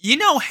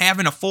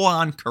 having a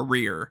full-on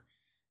career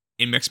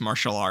in mixed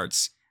martial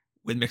arts,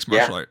 with mixed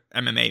martial art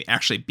MMA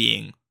actually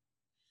being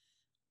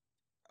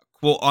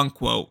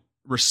quote-unquote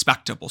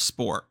respectable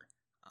sport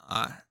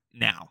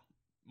now,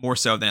 more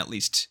so than at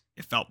least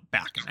it felt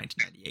back in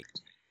 1998.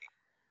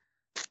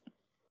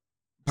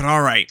 But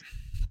all right,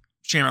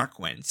 Shamrock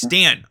wins.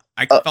 Dan,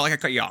 I felt like I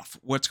cut you off.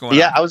 What's going on?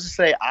 Yeah, I was just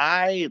say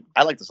I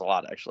like this a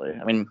lot, actually.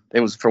 I mean, it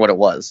was for what it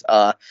was.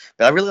 But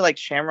I really like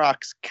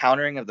Shamrock's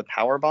countering of the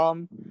power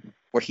bomb,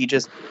 where he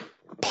just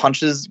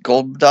punches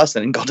Goldust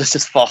and Goldust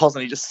just falls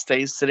and he just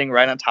stays sitting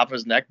right on top of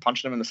his neck,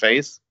 punching him in the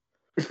face.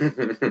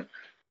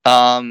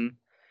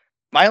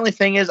 My only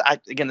thing is,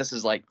 again, this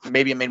is like,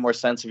 maybe it made more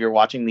sense if you're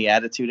watching the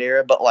Attitude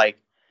Era, but like,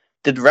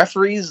 did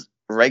referees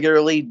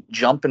regularly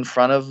jump in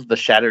front of the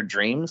Shattered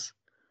Dreams?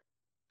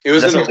 It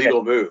was an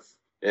illegal move.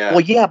 Yeah.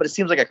 Well, yeah, but it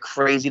seems like a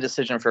crazy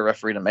decision for a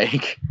referee to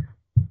make.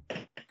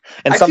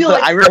 And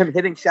I remember him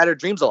hitting Shattered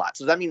Dreams a lot.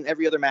 So does that mean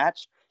every other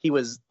match he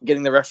was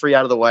getting the referee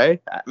out of the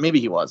way? Maybe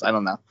he was. I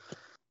don't know.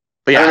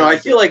 But yeah, I don't know. I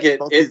feel like it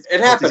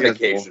happened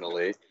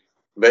occasionally.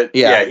 But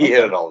yeah, he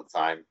hit it all the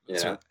time. Yeah.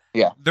 So,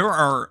 yeah. There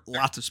are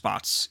lots of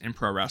spots in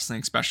pro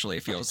wrestling, especially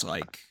it feels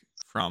like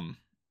from,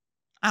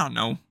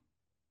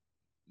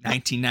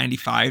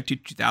 1995 to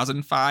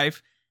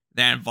 2005,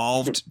 that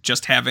involved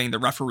just having the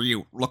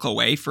referee look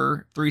away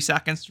for 3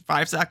 seconds,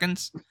 5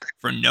 seconds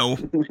for no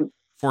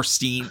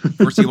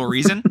foreseeable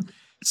reason.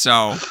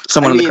 So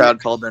someone in the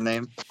crowd called their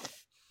name.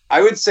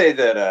 I would say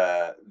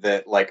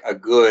that like a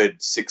good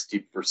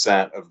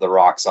 60% of The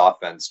Rock's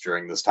offense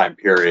during this time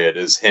period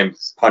is him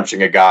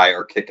punching a guy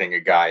or kicking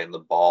a guy in the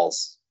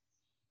balls.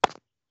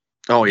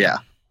 Oh yeah.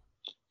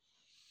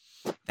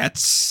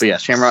 But yeah,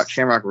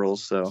 Shamrock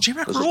rules. So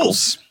Shamrock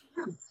rules.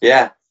 Cool.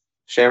 Yeah.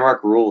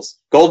 Shamrock rules.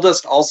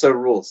 Goldust also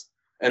rules.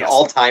 An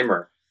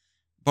all-timer.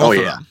 Both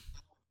of them.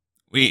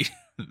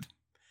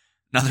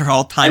 Another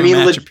all-time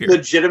match appeared.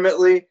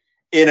 Legitimately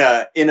in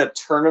a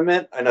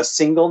tournament, in a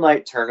single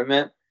night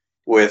tournament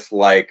with 2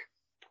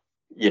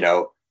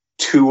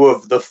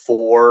 of the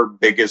 4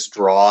 biggest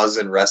draws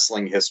in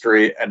wrestling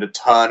history and a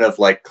ton of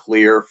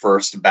clear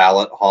first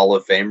ballot Hall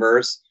of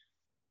Famers.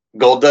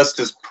 Goldust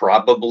is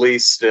probably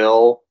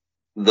still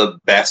the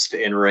best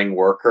in-ring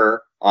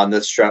worker on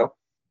this show.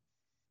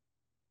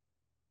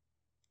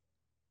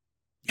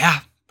 Yeah,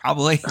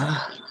 probably.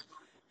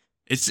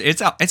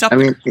 It's up. I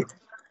mean,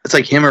 it's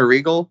like him or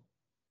Regal.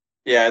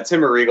 Yeah, it's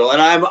him or Regal,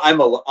 and I'm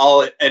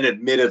an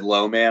admitted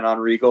low man on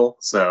Regal.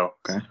 So,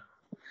 okay.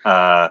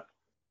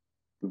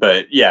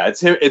 But yeah,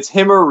 it's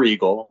him or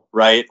Regal,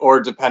 right? Or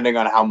depending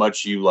on how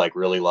much you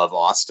really love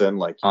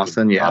Austin,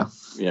 Austin, yeah,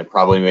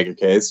 probably make a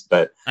case.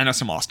 But I know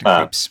some Austin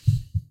creeps.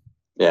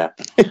 Yeah,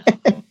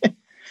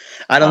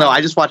 I don't know.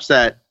 I just watched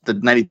the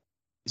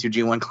 '92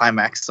 G1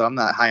 climax, so I'm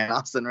not high on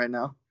Austin right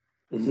now.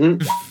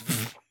 Mm-hmm.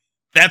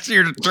 That's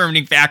your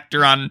determining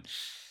factor on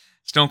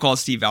Stone Cold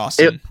Steve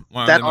Austin.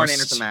 That Arn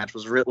Anderson match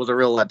was a real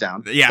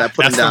letdown. Yeah, that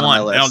put that's him down the one.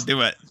 On my list. That'll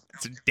do it.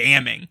 It's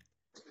damning.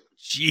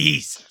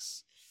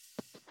 Jesus.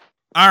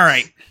 All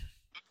right.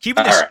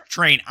 Keeping this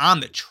train on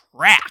the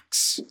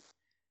tracks.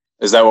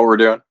 Is that what we're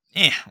doing?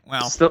 Yeah,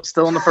 well.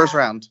 Still in the first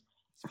round.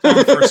 Still in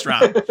the first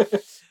round.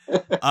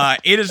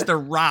 It is The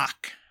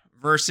Rock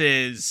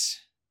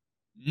versus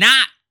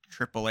not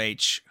Triple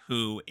H,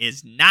 who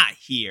is not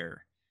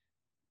here.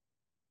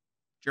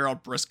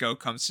 Gerald Briscoe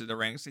comes to the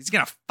ring. So he's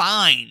going to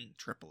fine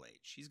Triple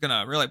H. He's going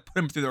to really put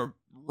him through the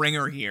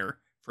ringer here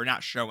for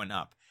not showing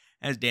up.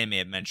 As Dan may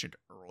have mentioned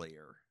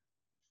earlier.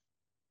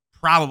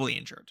 Probably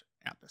injured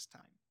at this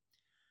time.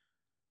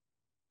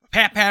 But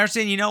Pat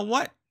Patterson, you know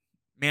what?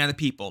 Man of the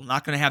people.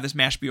 Not going to have this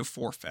match be a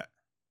forfeit.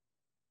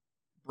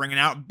 Bringing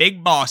out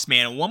Big Boss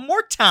Man one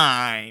more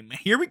time.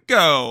 Here we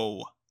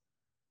go.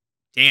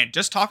 Dan,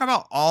 just talk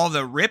about all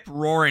the rip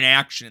roaring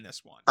action in this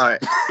one. All right.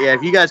 Yeah,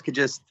 if you guys could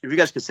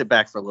sit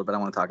back for a little bit, I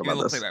want to talk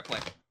about this. Play by play.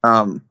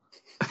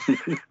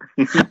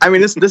 I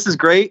mean, this is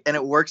great and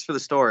it works for the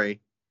story,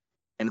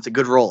 and it's a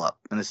good roll up,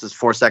 and this is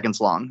 4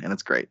 seconds long, and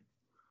it's great.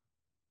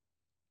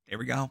 There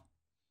we go.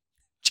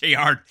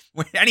 JR,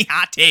 with any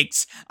hot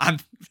takes on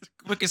the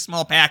quickest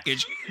small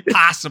package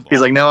possible.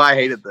 He's like, no, I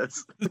hated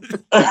this.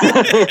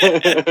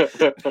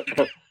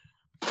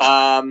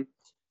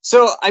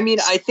 So, I mean,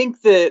 I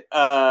think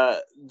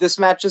that this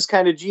match is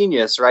kind of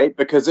genius, right?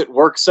 Because it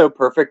works so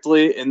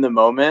perfectly in the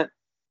moment,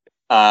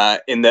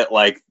 in that,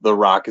 The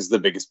Rock is the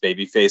biggest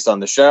babyface on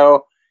the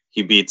show.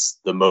 He beats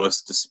the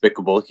most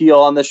despicable heel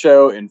on the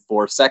show in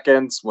 4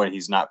 seconds when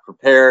he's not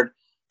prepared.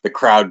 The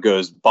crowd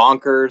goes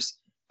bonkers.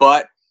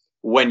 But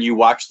when you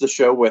watch the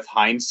show with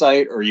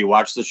hindsight, or you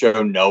watch the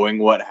show knowing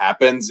what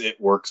happens,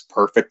 it works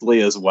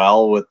perfectly as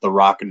well with The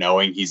Rock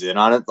knowing he's in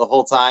on it the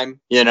whole time,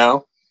 It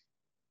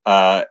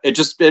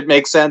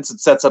makes sense. It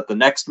sets up the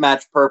next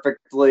match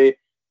perfectly.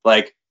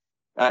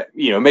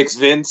 Makes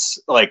Vince,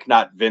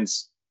 not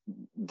Vince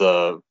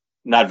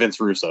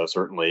Russo,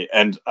 certainly.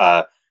 And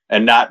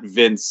not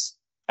Vince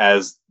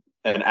as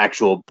an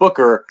actual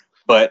booker,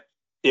 but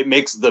it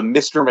makes the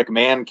Mr.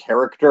 McMahon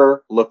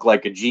character look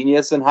like a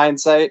genius in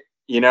hindsight,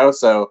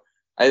 so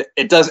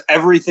it does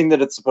everything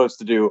that it's supposed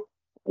to do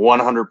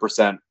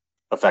 100%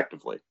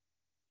 effectively.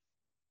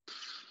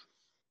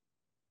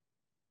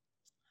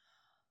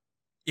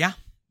 Yeah,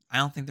 I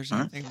don't think there's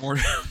anything more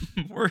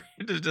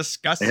to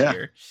discuss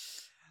here.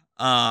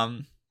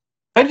 I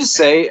just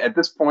say at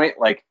this point,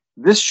 like,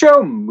 this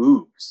show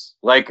moves.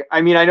 Like,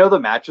 I mean, I know the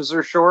matches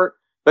are short,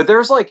 but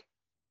there's like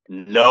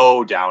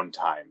no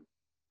downtime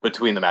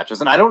between the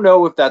matches. And I don't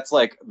know if that's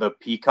like the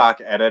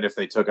Peacock edit, if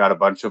they took out a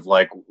bunch of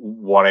like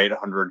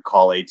 1-800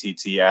 call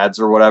ATT ads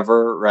or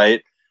whatever,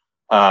 right?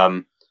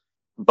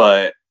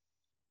 But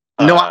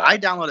no, I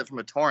download it from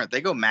a torrent.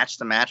 They go match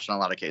to match in a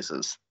lot of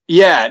cases.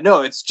 Yeah,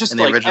 no, it's just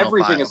like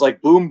everything file. Is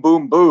like boom,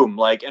 boom, boom.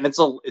 Like, and it's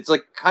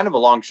like kind of a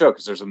long show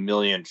because there's a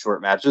million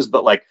short matches,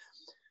 but like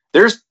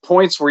there's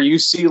points where you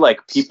see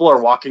like people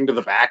are walking to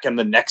the back and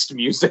the next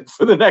music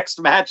for the next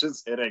match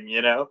is hitting,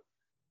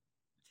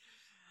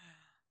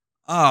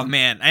 Oh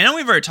man, I know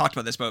we've already talked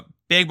about this, but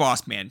Big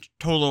Boss Man,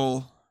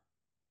 total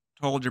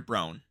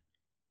jabron.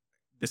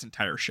 This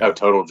entire show. Oh,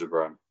 total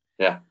jabron.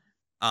 Yeah.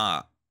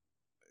 Now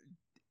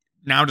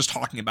just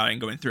talking about it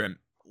and going through it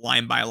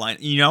line by line.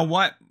 You know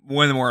what?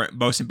 One of the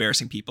most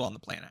embarrassing people on the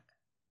planet.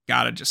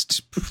 Gotta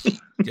just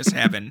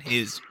having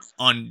his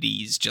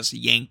undies just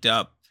yanked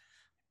up,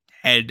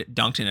 head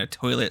dunked in a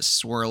toilet,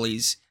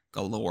 swirlies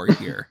galore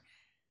here.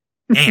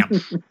 Damn.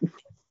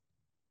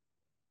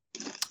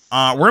 We're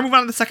gonna move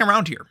on to the second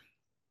round here.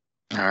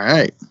 All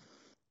right.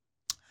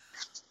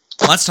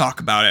 Let's talk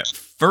about it.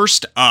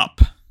 First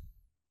up,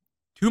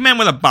 2 men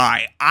with a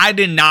bye. I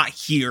did not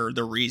hear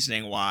the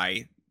reasoning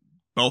why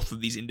both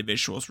of these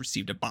individuals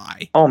received a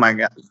bye. Oh my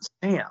god.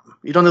 Damn.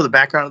 You don't know the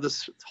background of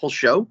this whole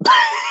show?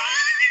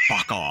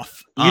 Fuck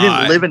off. You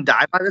didn't live and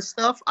die by this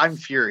stuff? I'm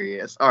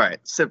furious. All right,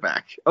 sit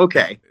back.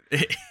 Okay.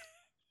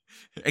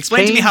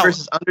 Explain Kane to me how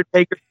versus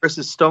Undertaker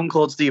versus Stone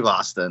Cold Steve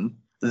Austin.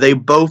 They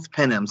both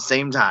pin him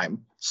same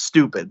time.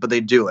 Stupid, but they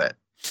do it.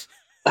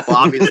 Well,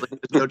 obviously,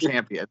 there's no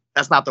champion.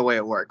 That's not the way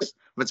it works.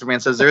 Vince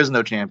McMahon says there is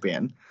no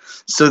champion.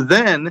 So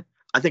then,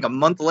 I think a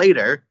month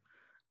later,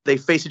 they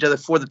face each other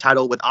for the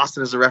title with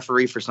Austin as a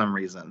referee for some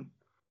reason.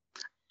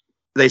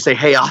 They say,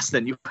 hey,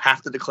 Austin, you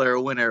have to declare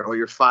a winner or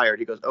you're fired.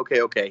 He goes,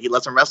 okay. He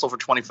lets him wrestle for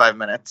 25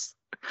 minutes,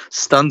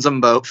 stuns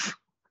them both,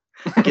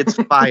 gets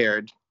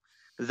fired.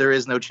 There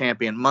is no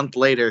champion. Month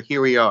later,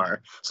 here we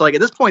are. So, like,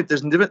 at this point,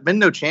 there's been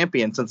no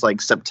champion since, like,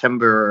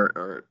 September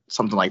or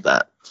something like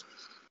that.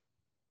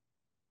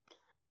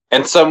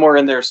 And somewhere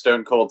in there,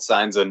 Stone Cold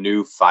signs a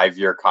new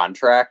 5-year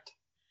contract.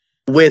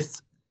 With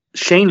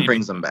Shane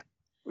brings him back.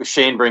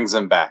 Shane brings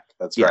him back.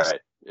 That's Yes. right.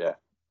 Yeah.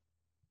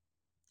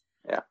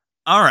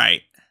 All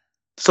right.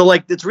 So,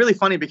 like, it's really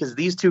funny because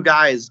these two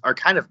guys are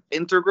kind of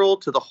integral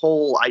to the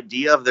whole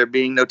idea of there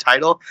being no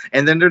title.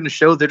 And then during the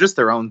show, they're just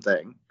their own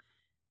thing.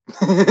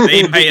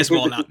 They may as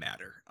well not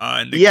matter.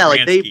 In the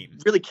Like, they scheme.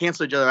 really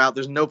cancel each other out.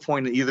 There's no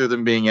point in either of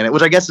them being in it,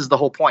 which I guess is the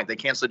whole point. They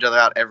cancel each other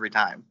out every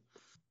time.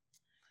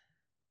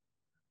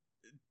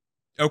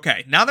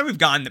 Okay, now that we've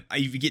gotten,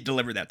 you get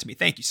delivered that to me.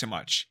 Thank you so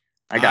much.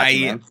 I got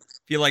you, man.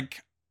 Feel like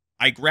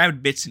I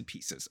grabbed bits and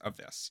pieces of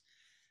this,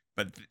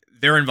 but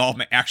their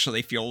involvement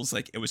actually feels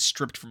like it was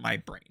stripped from my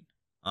brain.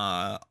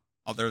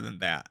 Other than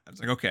that, I was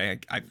like, okay,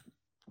 I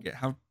get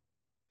how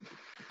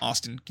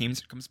Austin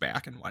comes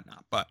back and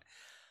whatnot, but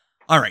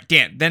all right,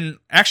 Dan. Then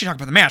actually talk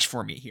about the match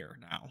for me here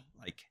now.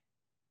 Like,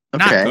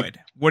 not good.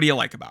 What do you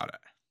like about it?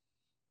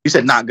 You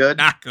said not good?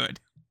 Not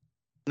good.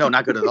 No,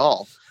 not good at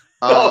all.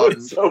 Oh,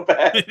 it's so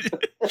bad.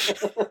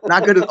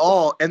 Not good at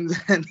all. And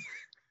then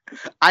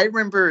I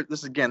remember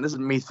this is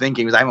me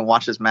thinking, because I haven't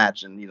watched this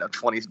match in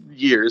 20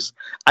 years.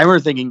 I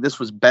remember thinking this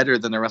was better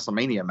than the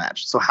WrestleMania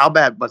match. So how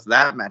bad must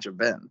that match have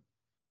been?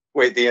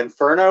 Wait, the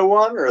Inferno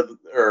one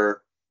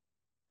or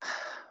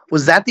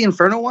was that the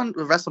Inferno one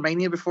with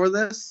WrestleMania before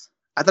this?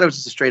 I thought it was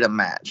just a straight up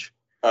match.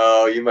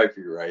 Oh, you might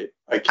be right.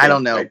 I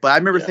don't know, but I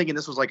remember thinking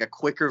this was like a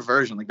quicker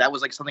version. Like that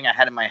was like something I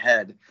had in my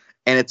head,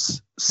 and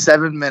it's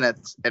 7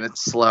 minutes and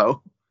it's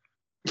slow.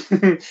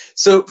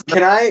 So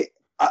can I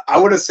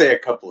want to say a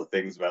couple of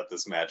things about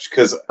this match,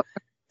 because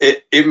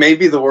it may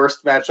be the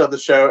worst match on the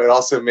show. It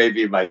also may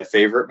be my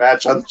favorite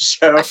match on the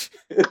show.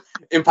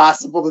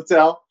 Impossible to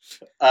tell.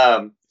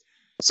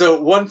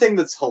 So one thing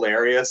that's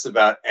hilarious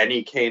about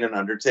any Kane and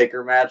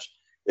Undertaker match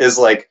is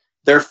like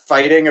they're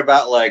fighting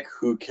about like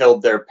who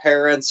killed their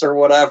parents or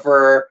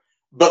whatever,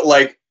 but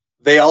like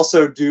they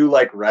also do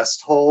like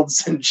rest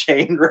holds and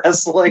chain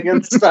wrestling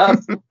and stuff.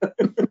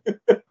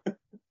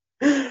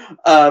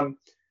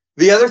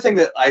 The other thing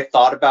that I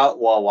thought about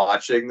while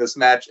watching this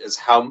match is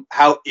how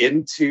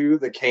into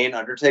the Kane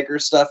Undertaker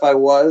stuff I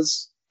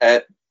was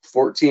at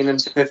 14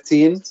 and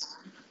 15.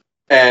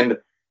 And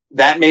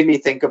that made me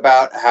think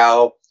about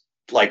how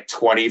like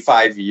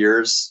 25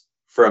 years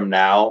from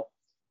now,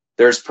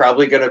 there's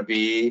probably going to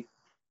be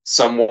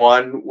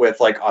someone with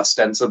like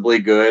ostensibly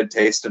good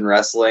taste in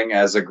wrestling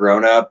as a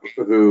grown-up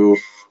who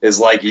is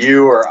like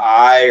you or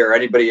I or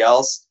anybody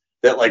else,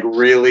 that like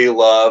really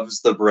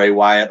loves the Bray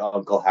Wyatt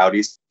Uncle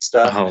Howdy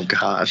stuff. Oh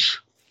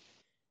gosh.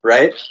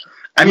 Right?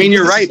 I mean,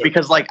 you're right,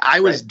 because like I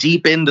was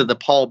deep into the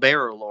Paul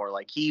Bearer lore.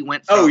 Like he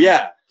went from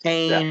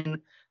Kane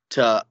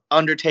to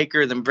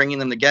Undertaker, then bringing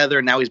them together,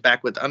 and now he's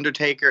back with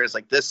Undertaker. It's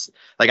like this.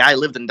 Like I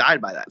lived and died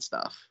by that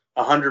stuff.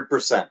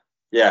 100%.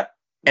 Yeah.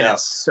 And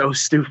it's so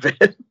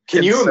stupid.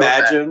 Can you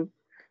imagine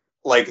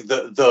like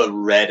the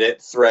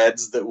Reddit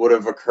threads that would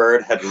have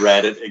occurred had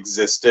Reddit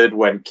existed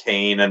when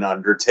Kane and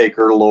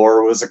Undertaker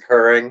lore was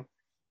occurring?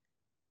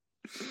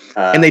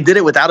 And they did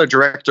it without a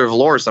director of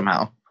lore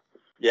somehow.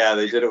 Yeah,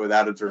 they did it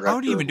without a director. How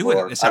do you even do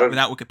lore. it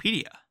without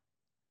Wikipedia?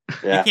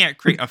 Yeah. You can't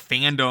create a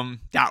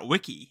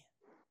fandom.wiki.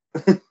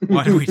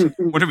 What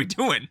are we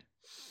doing?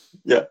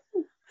 Yeah.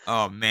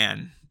 Oh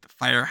man, the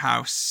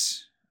Firefly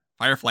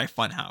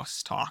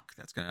Funhouse talk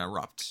that's going to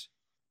erupt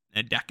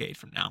in a decade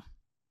from now.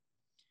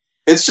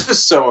 It's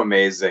just so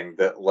amazing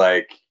that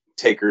like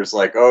Taker's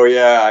like, oh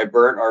yeah, I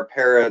burnt our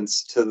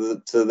parents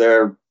to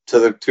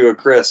a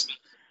crisp.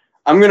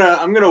 I'm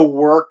gonna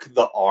work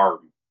the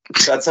arm.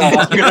 That's how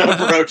I'm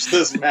gonna approach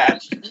this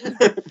match.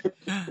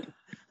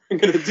 I'm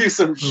gonna do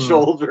some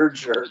shoulder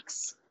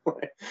jerks.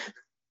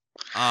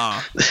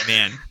 Oh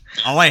man,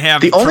 all I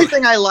have. The only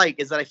thing I like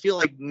is that I feel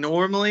like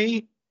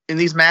normally in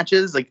these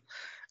matches, like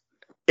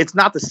it's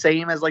not the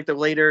same as like the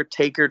later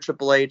Taker,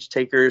 Triple H,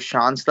 Taker,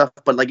 Shawn stuff,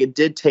 but like it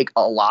did take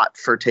a lot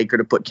for Taker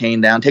to put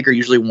Kane down. Taker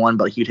usually won,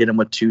 but he'd hit him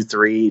with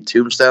 2-3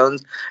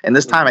 tombstones, and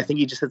this time I think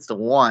he just hits the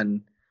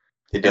one.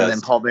 And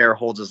then Paul Bearer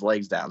holds his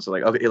legs down. So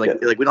like, okay,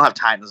 like we don't have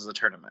time. This is a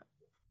tournament.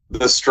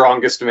 The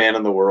strongest man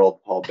in the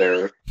world, Paul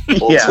Bearer,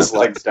 holds his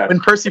legs down.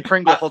 When Percy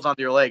Pringle holds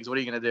onto your legs, what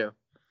are you gonna do?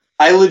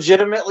 I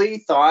legitimately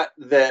thought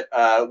that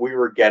we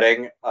were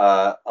getting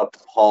a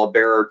Paul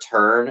Bearer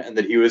turn, and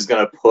that he was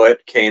gonna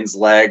put Kane's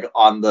leg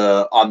on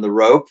the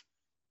rope,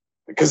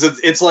 because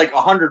it's like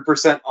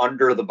 100%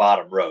 under the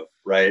bottom rope,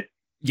 right?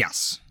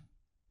 Yes.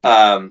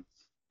 But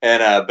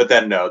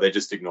then no, they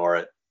just ignore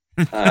it.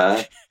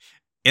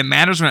 It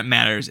matters when it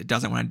matters. It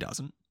doesn't when it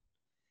doesn't.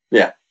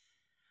 Yeah.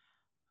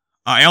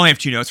 I only have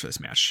 2 notes for this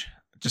match.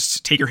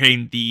 Just Taker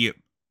hitting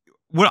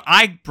what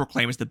I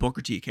proclaim is the Booker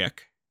T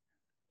kick.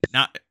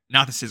 Not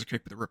the scissor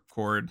kick, but the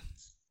ripcord,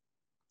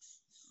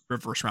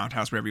 reverse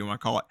roundhouse, whatever you want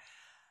to call it.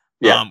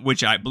 Yeah.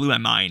 Which I blew my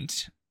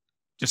mind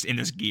just in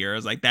this gear. I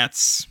was like,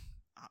 this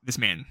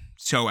man,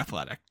 so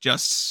athletic.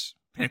 Just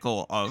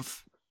pinnacle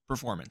of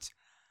performance.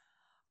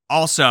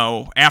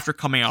 Also, after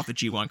coming off the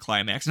G1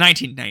 Climax,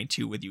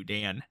 1992 with you,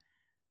 Dan,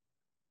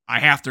 I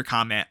have to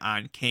comment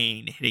on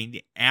Kane hitting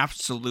the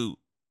absolute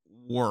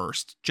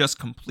worst, just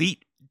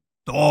complete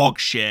dog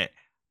shit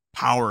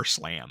power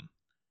slam.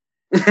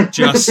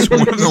 Just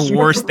one of the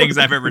worst things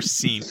I've ever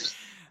seen.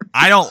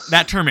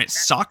 That tournament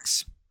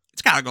sucks.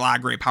 It's got a lot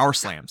of great power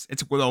slams.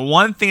 It's the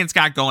one thing it's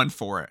got going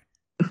for it.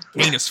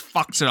 Kane just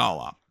fucks it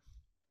all up.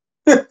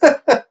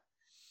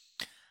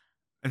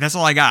 And that's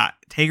all I got.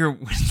 Taker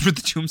wins with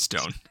the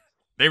tombstone.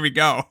 There we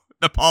go.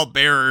 The Paul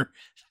Bearer,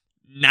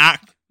 not,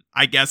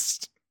 I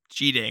guess,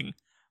 cheating,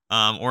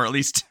 or at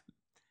least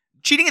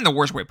cheating in the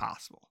worst way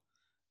possible,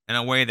 in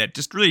a way that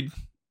just really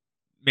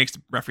makes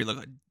the referee look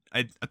like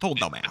a total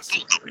dumbass.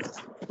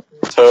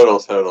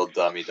 Total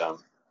dummy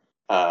dumb.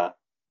 Paul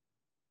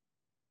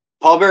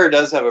Bearer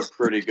does have a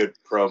pretty good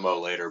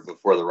promo later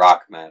before the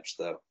Rock match,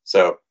 though.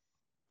 So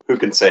who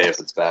can say if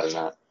it's bad or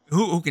not?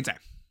 Who can say?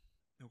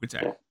 Who can say?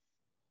 Yeah.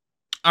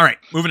 All right,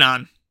 moving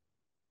on.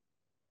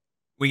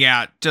 We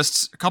got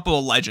just a couple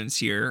of legends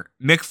here.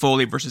 Mick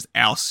Foley versus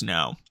Al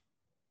Snow.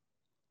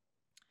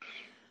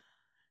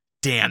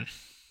 Dan.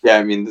 Yeah,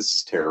 I mean, this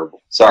is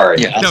terrible. Sorry.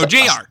 Yeah, no,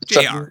 JR,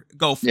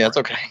 go for it. Yeah, it's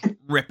okay.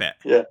 Rip it.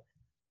 Yeah.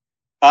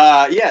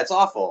 Yeah, it's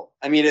awful.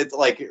 I mean, it's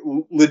like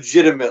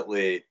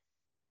legitimately.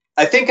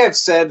 I think I've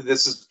said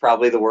this is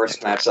probably the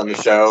worst match on the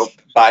show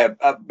by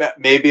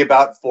maybe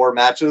about 4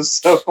 matches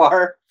so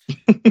far.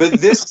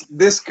 But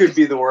this could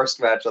be the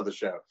worst match on the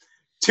show.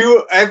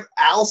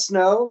 Al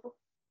Snow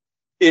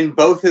in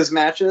both his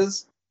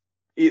matches,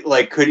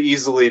 could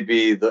easily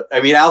be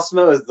Al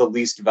Snow is the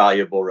least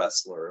valuable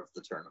wrestler of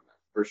the tournament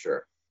for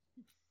sure.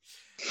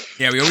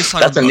 Yeah, we always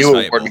talk that's about a new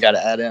valuable. award we got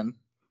to add in.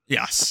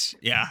 Yes,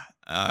 yeah.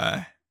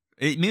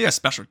 Maybe a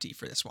specialty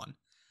for this one.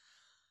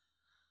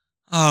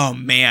 Oh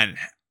man,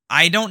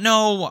 I don't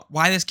know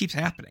why this keeps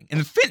happening.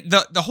 And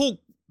the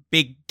whole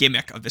big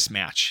gimmick of this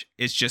match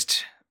is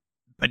just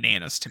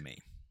bananas to me.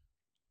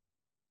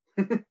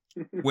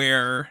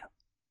 Where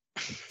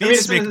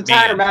it's an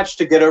entire match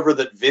to get over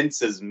that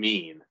Vince is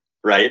mean,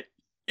 right?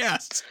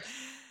 Yes,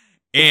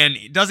 and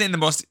it does it in the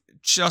most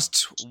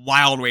just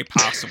wild way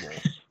possible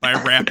by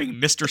wrapping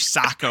Mr.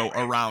 Sacco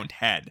around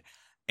head.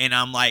 And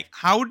I'm like,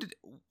 I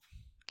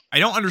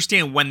don't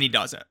understand when he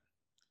does it.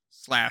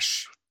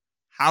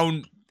 /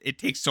 how it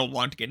takes so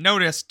long to get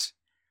noticed.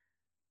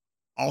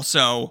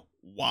 Also,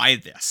 why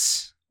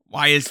this?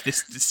 Why is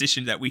this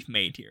decision that we've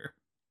made here?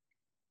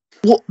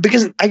 Well,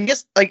 because I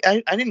guess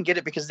I didn't get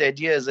it because the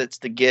idea is it's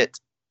to get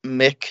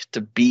Mick to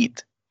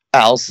beat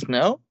Al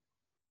Snow.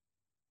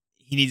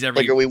 He needs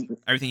everything.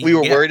 We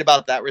were worried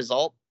about that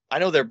result. I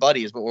know they're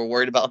buddies, but we're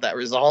worried about that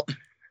result.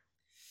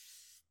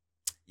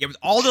 Yeah, with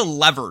all the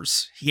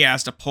levers he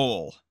has to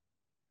pull,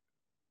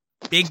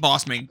 Big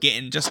Boss Man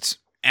getting just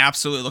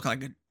absolutely looking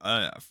like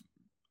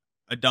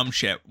a dumb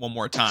shit one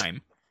more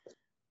time.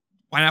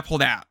 Why not pull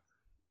that?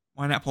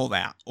 Why not pull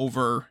that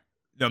over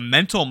the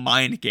mental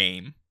mind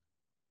game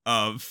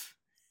of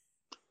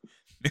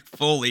Mick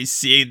Foley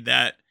seeing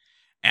that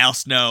Al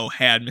Snow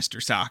had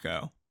Mr.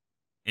 Sacco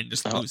and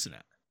just losing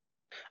it?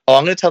 Oh,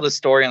 I'm going to tell this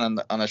story on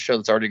a show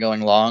that's already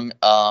going long.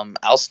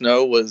 Al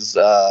Snow was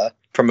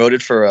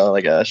promoted for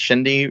a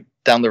shindy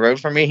down the road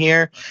from me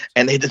here,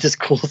 and they did this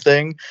cool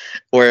thing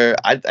where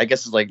I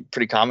guess it's like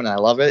pretty common, and I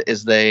love it,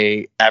 is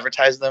they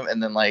advertise them,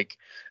 and then like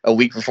a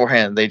week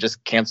beforehand, they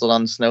just canceled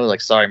on Snow.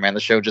 Like, sorry, man, the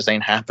show just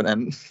ain't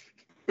happening.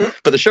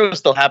 But the show is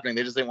still happening.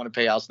 They just didn't want to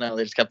pay Al Snow.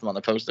 They just kept them on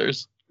the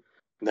posters.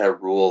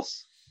 That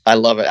rules. I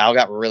love it. Al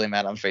got really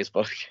mad on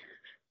Facebook.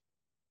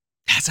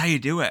 That's how you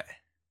do it.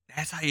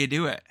 That's how you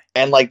do it.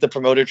 And like the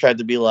promoter tried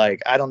to be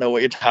like, I don't know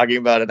what you're talking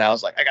about. And I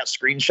was like, I got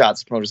screenshots.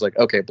 The promoter's like,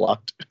 okay,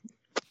 blocked.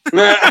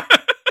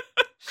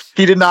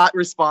 He did not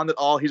respond at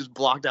all. He just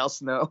blocked Al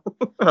Snow.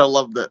 I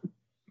loved it.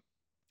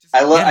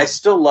 I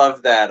still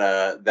love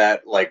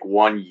that like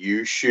one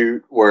U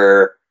shoot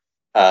where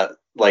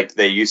like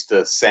they used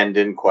to send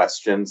in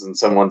questions, and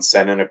someone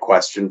sent in a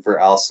question for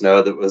Al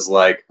Snow that was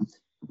like,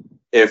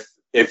 if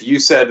you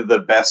said the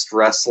best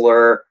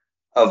wrestler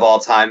of all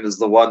time is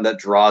the one that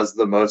draws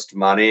the most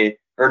money,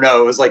 or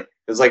no, it was like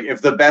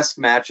if the best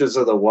matches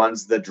are the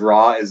ones that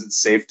draw, is it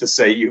safe to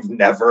say you've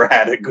never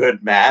had a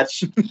good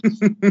match?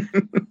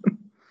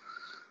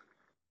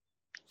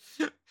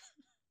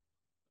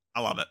 I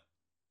love it.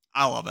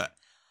 I love it.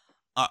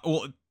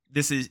 Well,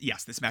 this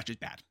match is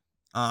bad.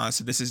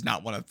 So this is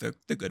not one of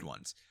the good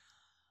ones.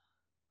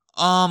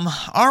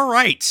 All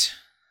right.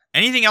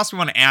 Anything else we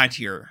want to add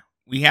here?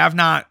 We have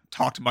not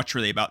talked much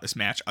really about this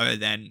match other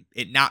than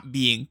it not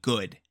being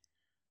good.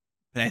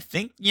 But I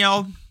think,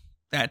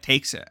 that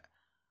takes it.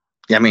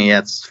 Yeah, I mean,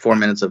 it's 4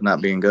 minutes of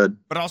not being good.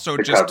 But also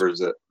it just covers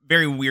it.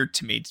 Very weird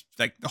to me. It's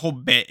like the whole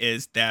bit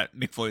is that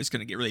Mick Foley is going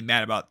to get really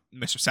mad about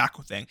Mr.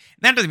 Sacco thing.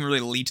 And that doesn't even really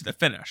lead to the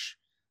finish.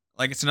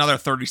 Like, it's another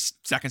 30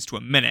 seconds to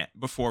a minute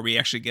before we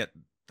actually get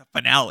the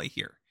finale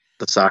here.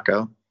 The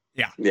Sacco.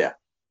 Yeah.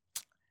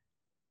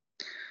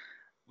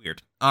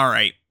 Weird. All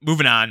right,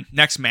 moving on.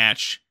 Next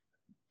match.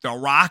 The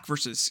Rock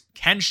versus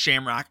Ken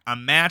Shamrock. A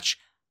match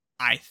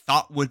I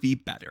thought would be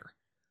better.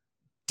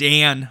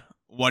 Dan,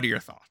 what are your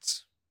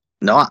thoughts?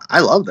 No, I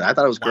love that. I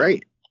thought it was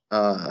great.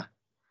 I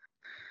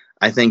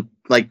think,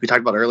 like we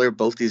talked about earlier,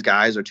 both these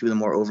guys are two of the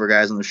more over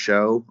guys on the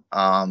show.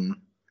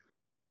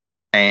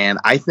 And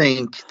I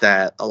think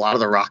that a lot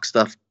of the Rock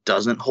stuff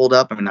doesn't hold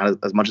up. I mean, not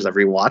as much as I've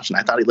rewatched, and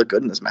I thought he looked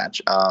good in this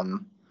match.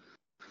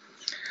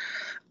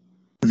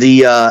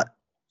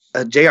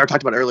 JR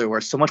talked about earlier where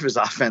so much of his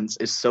offense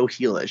is so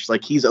heelish.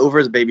 Like, he's over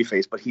as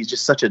babyface, but he's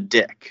just such a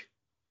dick.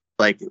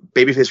 Like,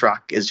 babyface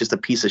Rock is just a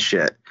piece of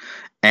shit.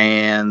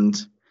 And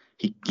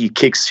he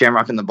kicks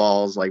Shamrock in the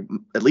balls like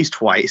at least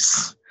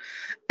twice.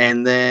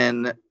 And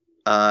then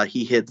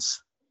he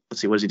hits,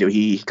 let's see, what does he do?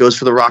 He goes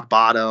for the rock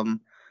bottom,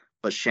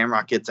 but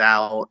Shamrock gets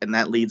out, and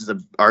that leads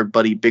to our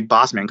buddy Big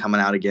Boss Man coming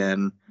out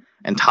again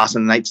and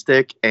tossing the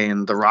nightstick.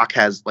 And the Rock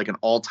has like an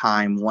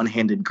all-time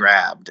one-handed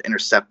grab to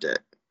intercept it,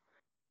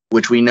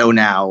 which we know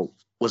now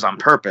was on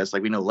purpose.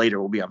 Like, we know later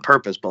will be on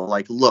purpose, but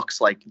like looks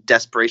like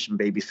desperation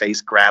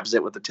babyface grabs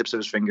it with the tips of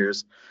his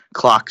fingers.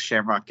 Clock,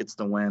 Shamrock gets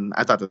the win.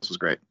 I thought this was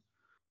great.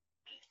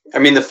 I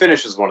mean, the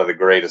finish is one of the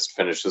greatest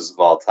finishes of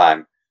all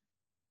time.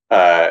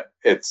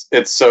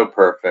 It's so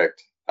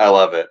perfect. I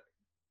love it.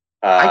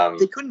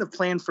 They couldn't have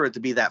planned for it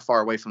to be that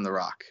far away from the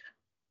Rock.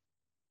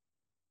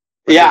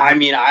 Yeah, I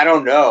mean, I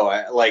don't know.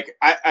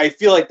 I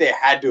feel like they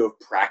had to have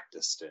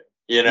practiced it.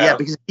 Yeah,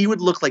 because he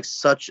would look like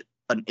such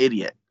an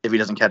idiot if he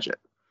doesn't catch it.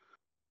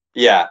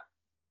 Yeah.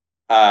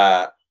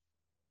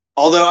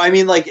 Although, I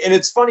mean, like, and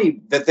it's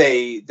funny that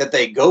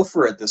they go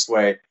for it this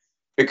way,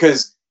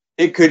 because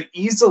it could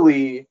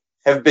easily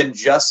have been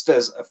just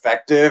as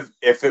effective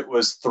if it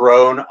was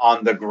thrown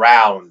on the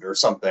ground or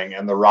something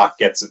and the Rock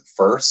gets it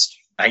first,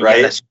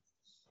 right?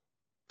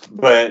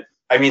 But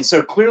I mean,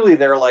 so clearly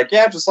they're like,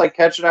 yeah, just like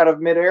catch it out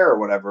of midair or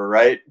whatever,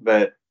 right?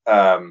 But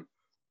I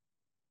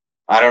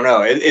don't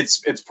know.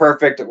 It's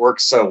perfect. It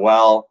works so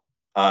well.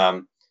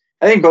 I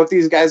think both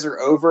these guys are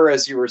over,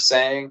 as you were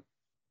saying.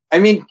 I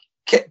mean,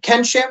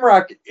 Ken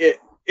Shamrock,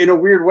 in a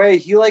weird way,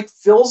 he like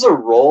fills a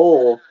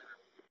role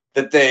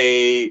that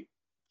they,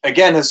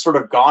 again, has sort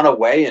of gone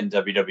away in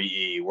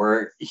WWE,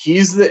 where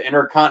he's the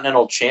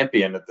Intercontinental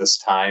Champion at this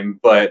time,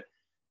 but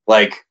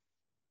like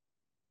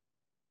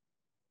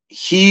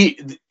he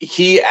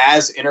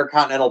as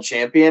Intercontinental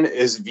Champion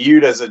is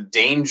viewed as a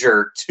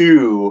danger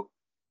to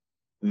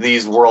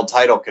these world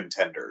title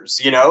contenders,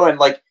 and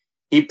like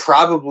he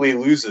probably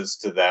loses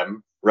to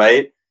them,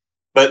 right?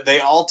 But they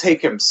all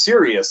take him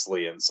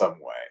seriously in some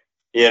way,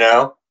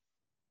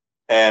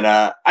 And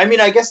I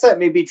mean, I guess that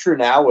may be true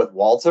now with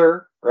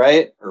Walter,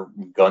 right? Or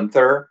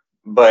Gunther.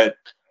 But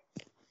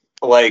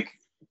like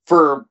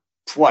for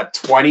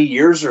 20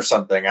 years or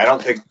something. I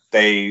don't think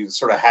they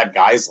sort of had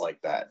guys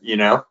like that, you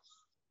know?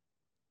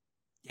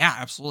 Yeah,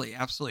 absolutely.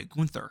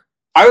 Gunther.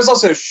 I was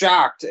also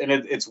shocked, and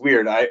it's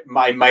weird.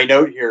 My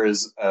note here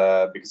is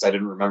because I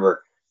didn't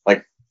remember.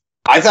 Like,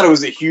 I thought it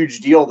was a huge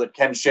deal that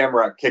Ken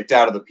Shamrock kicked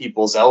out of the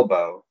People's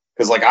Elbow,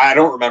 because like I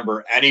don't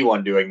remember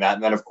anyone doing that.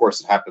 And then of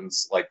course it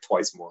happens like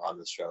twice more on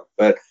this show,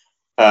 but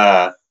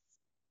kind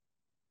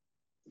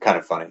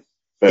of funny.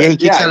 But, yeah, he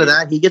kicks out of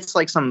that. He gets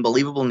like some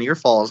believable near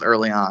falls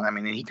early on. I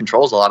mean, he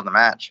controls a lot of the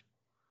match.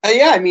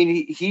 Yeah, I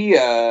mean he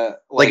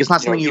like it's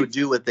not something you would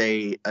do with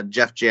a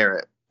Jeff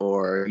Jarrett.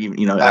 Or,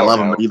 I love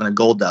him, but even a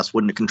Goldust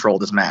wouldn't control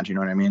this match. You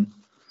know what I mean?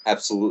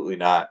 Absolutely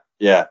not.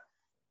 Yeah.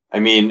 I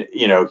mean,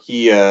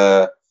 he,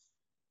 for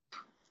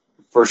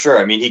sure.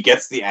 I mean, he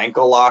gets the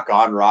ankle lock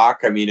on Rock.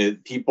 I mean,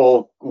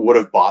 people would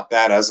have bought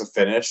that as a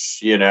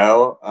finish,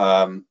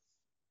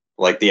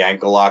 like the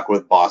ankle lock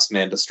with boss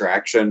man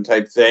distraction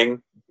type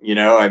thing.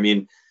 I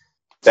mean,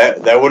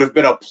 that would have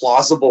been a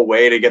plausible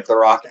way to get the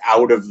Rock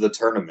out of the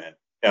tournament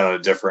on a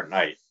different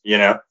night,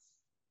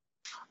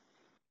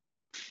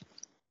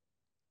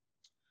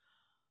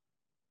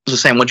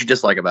 Just saying, what'd you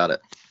dislike about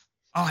it?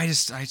 Oh, I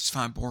just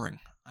found it boring.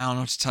 I don't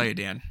know what to tell you,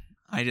 Dan.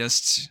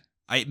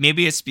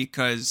 Maybe it's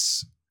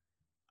because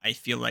I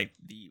feel like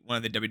one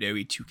of the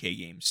WWE 2K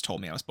games told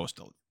me I was supposed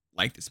to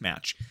like this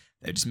match.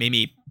 That just made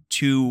me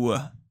too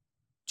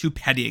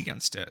petty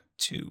against it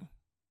to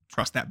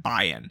trust that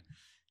buy-in.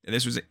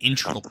 This was an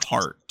integral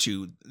part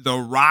to The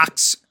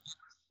Rock's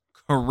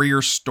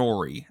career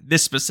story.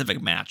 This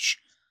specific match,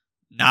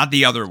 not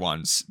the other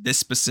ones. This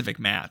specific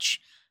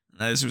match.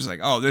 This was like,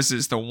 oh, this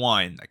is the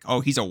one. Like, oh,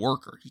 he's a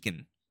worker. He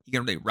can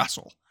really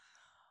wrestle.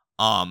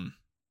 So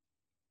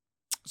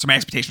my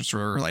expectations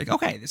were like,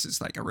 okay, this is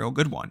like a real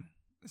good one.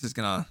 This is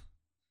gonna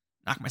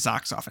knock my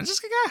socks off. And it's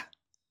just like,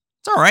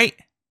 it's all right.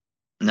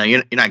 No,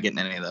 you're not getting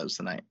any of those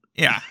tonight.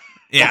 Yeah.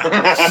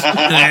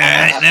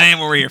 that ain't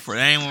what we're here for.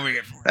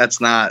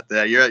 That's not.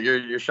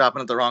 You're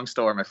shopping at the wrong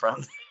store, my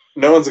friend.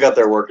 No one's got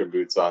their working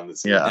boots on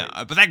this.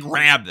 Yeah, but that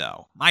grab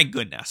though, my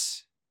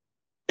goodness.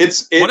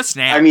 What a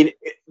snap. I mean,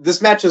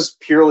 this match is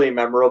purely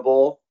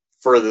memorable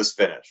for this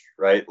finish,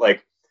 right?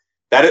 Like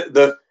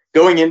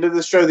going into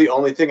the show, the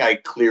only thing I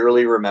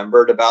clearly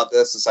remembered about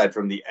this, aside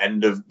from the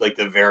end of like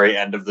the very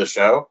end of the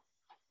show,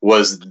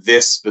 was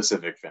this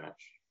specific finish.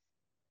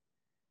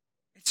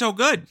 It's so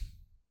good.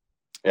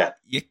 Yeah.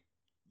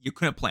 You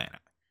couldn't plan it.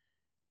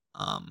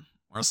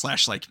 Or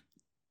slash like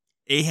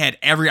it had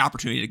every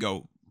opportunity to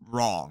go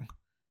wrong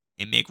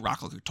and make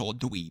Rock look like a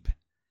total dweeb.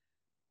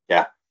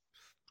 Yeah.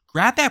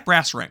 Grab that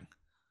brass ring.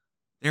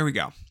 There we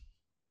go.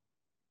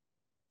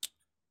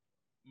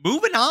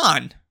 Moving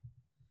on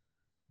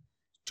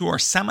to our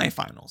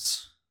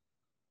semifinals.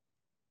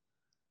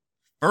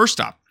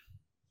 First up,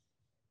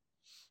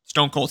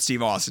 Stone Cold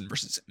Steve Austin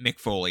versus Mick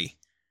Foley.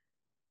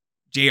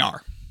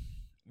 JR,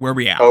 where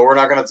we at? Oh, we're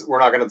not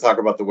gonna talk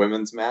about the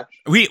women's match.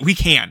 We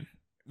can.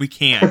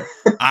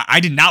 I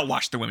did not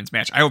watch the women's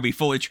match. I will be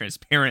fully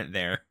transparent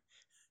there.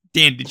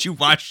 Dan, did you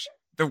watch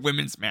the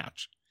women's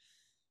match?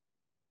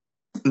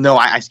 No,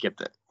 I skipped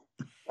it.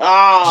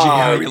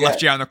 Oh, we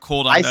left you on the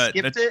cold on I the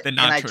skipped it, and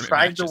I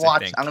tried to matches,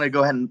 watch. I'm going to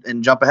go ahead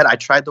and jump ahead. I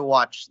tried to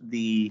watch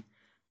the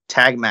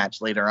tag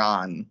match later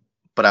on,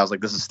 but I was like,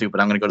 "This is stupid.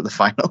 I'm going to go to the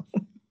final."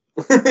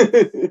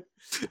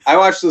 I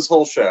watched this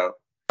whole show.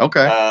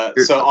 Okay,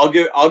 so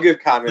I'll give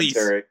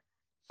commentary.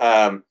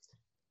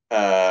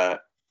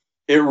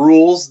 It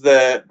rules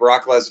that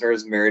Brock Lesnar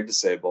is married to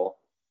Sable.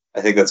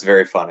 I think that's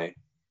very funny.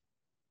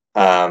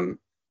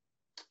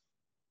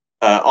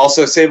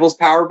 Also, Sable's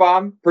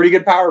powerbomb, pretty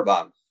good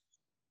powerbomb.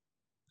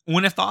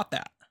 Wouldn't have thought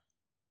that.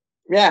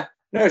 Yeah,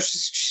 no,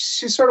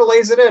 she sort of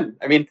lays it in.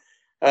 I mean,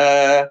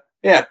 yeah,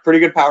 pretty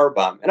good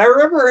powerbomb. And I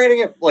remember her hitting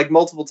it like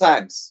multiple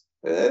times.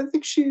 I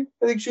think she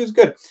was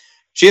good.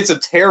 She hits a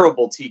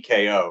terrible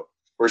TKO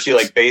where she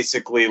like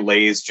basically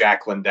lays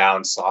Jacqueline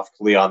down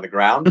softly on the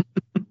ground.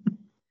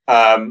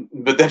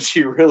 But then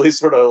she really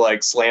sort of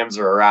like slams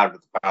her around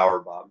with the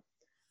powerbomb.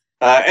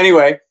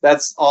 Anyway,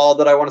 that's all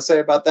that I want to say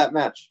about that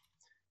match.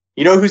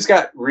 You know who's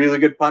got really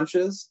good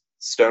punches?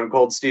 Stone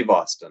Cold Steve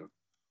Austin.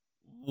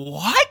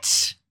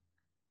 What?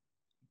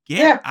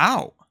 Get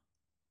out.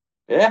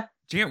 Yeah.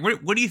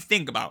 What do you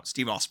think about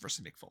Steve Austin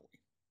versus Mick Foley?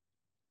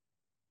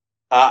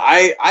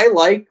 I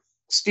like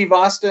Steve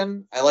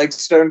Austin. I like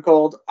Stone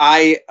Cold.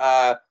 I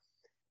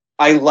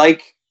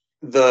like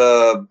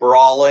the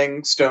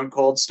brawling Stone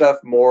Cold stuff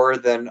more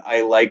than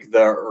I like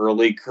the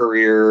early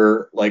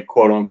career, like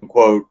quote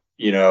unquote,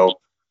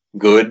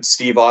 good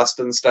Steve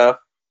Austin stuff.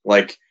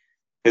 Like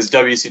his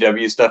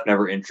WCW stuff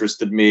never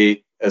interested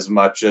me as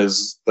much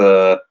as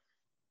the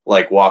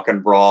like walk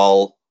and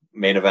brawl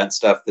main event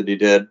stuff that he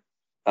did.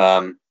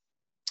 Yeah,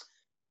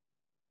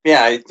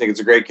 I think it's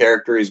a great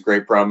character. He's a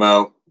great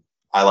promo.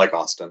 I like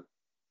Austin.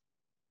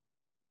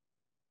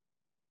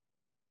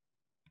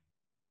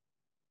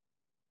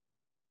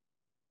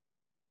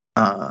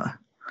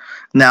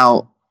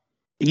 Now,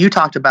 you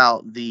talked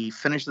about the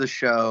finish of the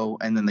show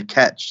and then the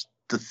catch.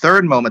 The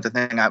third moment, the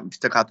thing that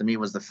stuck out to me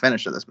was the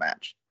finish of this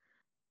match.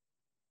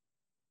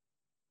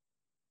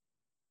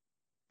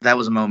 that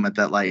was a moment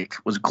that like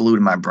was glued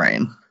in my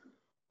brain.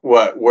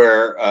 What?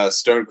 Where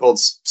Stone Cold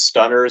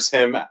stunners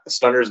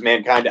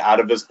Mankind out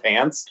of his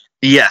pants?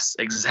 Yes,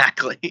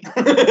 exactly.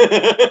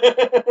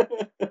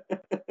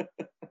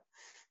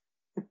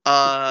 No,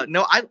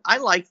 I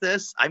like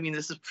this. I mean,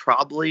 this is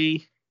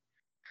probably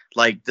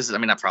this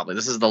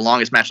is the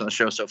longest match on the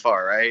show so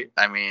far, right?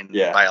 I mean,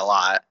 by a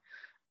lot.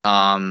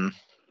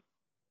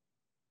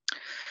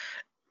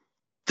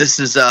 This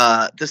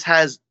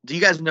has, do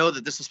you guys know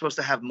that this is supposed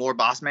to have more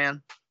Boss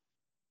Man?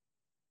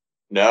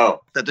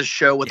 No. That the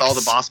show with all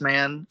the Boss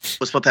Man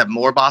was supposed to have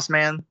more Boss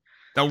Man?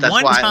 That's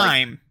one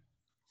time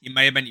it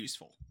might have been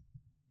useful.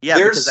 Yeah,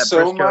 there's because that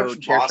so Briscoe much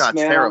chair Boss shot's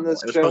Man terrible. on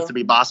this It was show. supposed to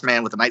be Boss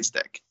Man with a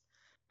nightstick.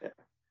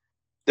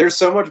 There's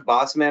so much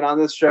Boss Man on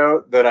this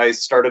show that I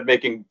started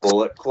making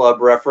Bullet Club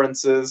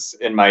references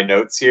in my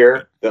notes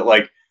here. That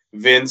like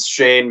Vince,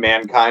 Shane,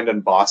 Mankind,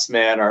 and Boss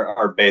Man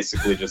are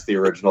basically just the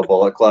original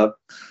Bullet Club.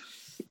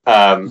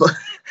 But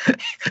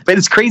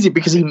it's crazy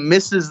because he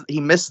missed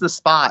the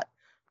spot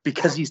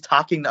because he's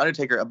talking to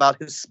Undertaker about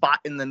his spot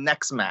in the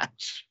next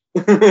match.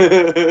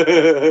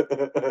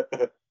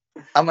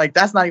 I'm like,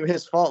 that's not even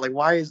his fault. Like,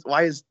 why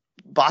is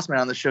Boss Man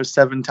on the show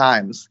 7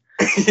 times?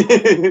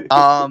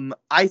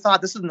 I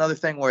thought this is another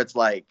thing where it's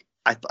like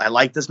I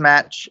like this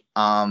match.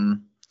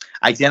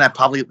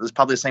 It was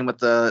probably the same with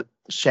the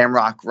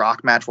Shamrock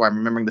Rock match where I'm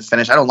remembering the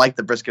finish. I don't like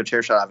the Briscoe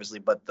chair shot, obviously,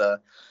 but the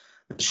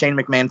Shane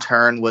McMahon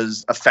turn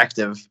was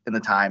effective in the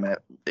time, and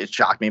it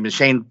shocked me. But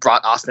Shane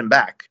brought Austin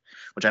back,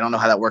 which I don't know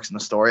how that works in the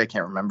story. I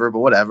can't remember, but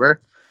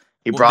whatever.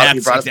 He brought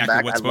us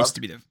back. What's supposed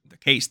to be the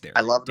case there.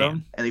 I loved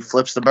him, and he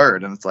flips the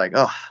bird, and it's like,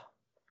 oh.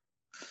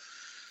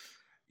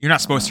 You're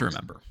not supposed to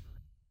remember.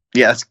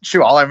 Yeah, that's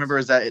true. All I remember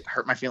is that it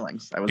hurt my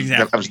feelings. I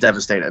was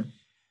devastated.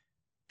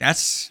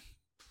 That's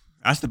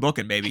the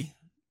booking, baby.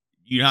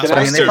 You're not I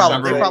supposed mean, to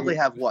remember. They probably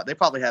have what? They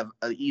probably have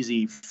an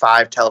easy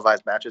 5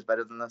 televised matches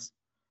better than this.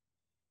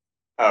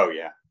 Oh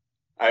yeah.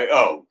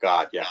 Oh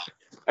god, yeah.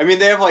 I mean,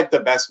 they have like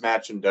the best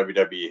match in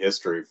WWE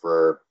history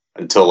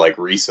until like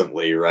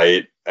recently,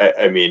 right?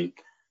 I mean,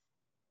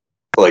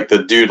 like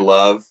the Dude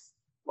Love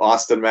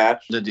Austin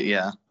match.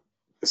 Yeah,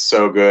 is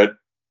so good.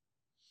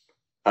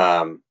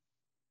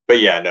 But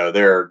yeah, no,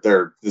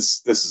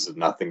 this is a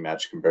nothing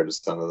match compared to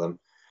some of them.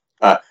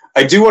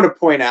 I do want to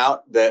point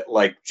out that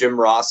like Jim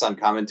Ross on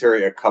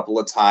commentary a couple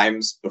of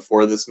times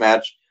before this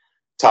match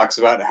talks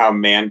about how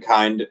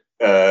Mankind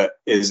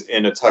is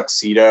in a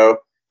tuxedo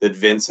that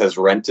Vince has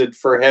rented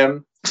for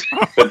him.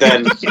 But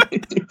then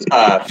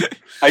I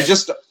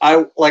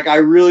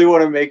really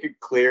want to make it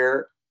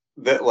clear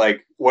that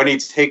like when he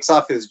takes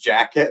off his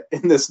jacket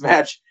in this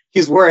match,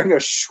 he's wearing a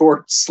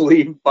short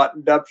sleeve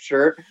buttoned up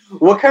shirt.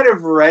 What kind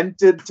of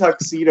rented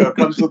tuxedo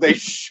comes with a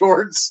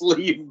short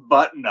sleeve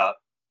button up?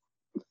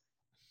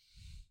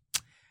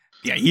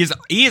 Yeah, he is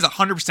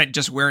 100%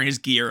 just wearing his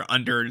gear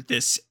under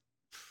this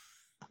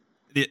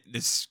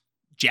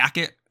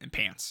jacket and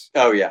pants.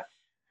 Oh yeah,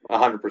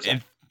 100%.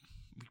 And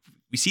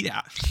we see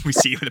that. We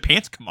see when the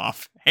pants come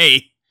off.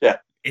 Hey, yeah,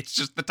 it's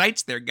just the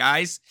tights there,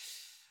 guys.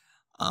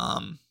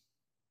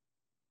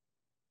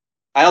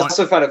 I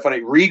also found it funny.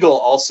 Regal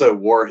also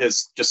wore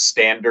his just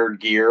standard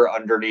gear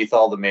underneath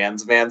all the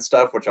man's man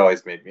stuff, which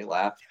always made me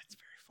laugh.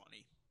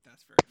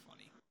 That's very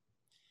funny.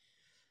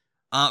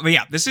 But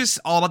yeah, this is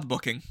all about the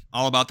booking,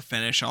 all about the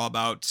finish, all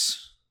about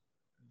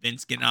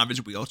Vince getting out of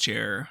his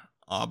wheelchair,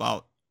 all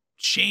about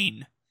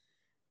Shane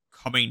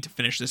coming to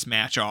finish this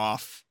match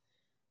off,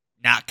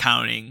 not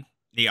counting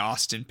the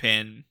Austin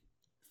pin,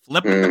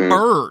 flipping the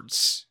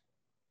birds,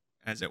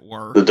 as it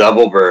were. The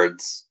double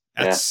birds.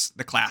 That's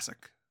the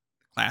classic.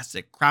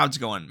 Crowd's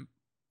going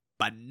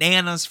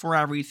bananas for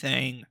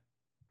everything.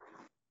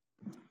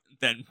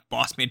 Then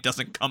Boss Man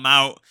doesn't come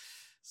out.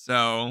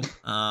 So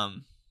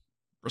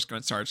Briscoe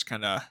and Sarge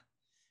kind of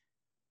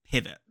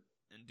pivot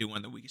and do one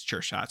of the weakest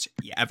chair shots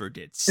you ever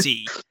did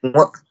see.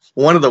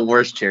 One of the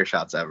worst chair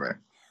shots ever.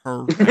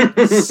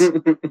 Horrendous.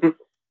 In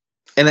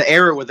an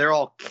era where they're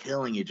all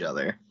killing each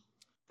other.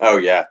 Oh,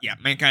 yeah. Yeah,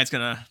 Mankind's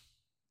going to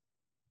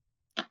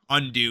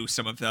undo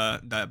some of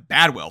the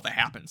bad will that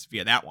happens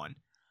via that one.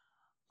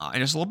 In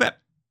just a little bit.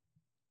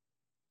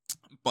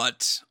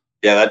 But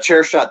yeah, that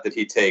chair shot that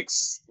he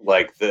takes,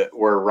 like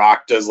where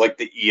Rock does like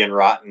the Ian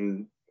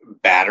Rotten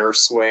batter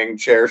swing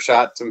chair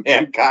shot to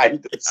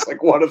Mankind. It's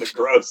like one of the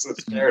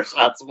grossest chair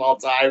shots of all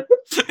time.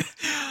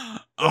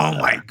 Oh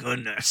my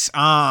goodness.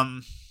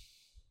 But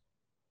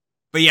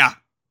yeah,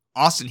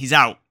 Austin, he's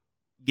out.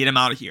 Get him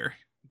out of here.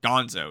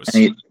 Gonzos.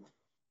 And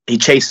he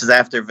chases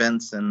after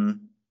Vince and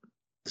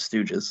the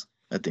Stooges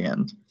at the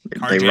end.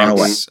 They run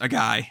away. A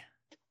guy.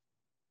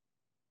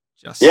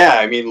 Yeah,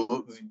 I mean,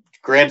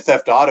 Grand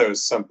Theft Auto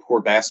is some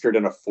poor bastard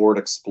in a Ford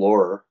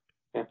Explorer.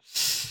 Yeah.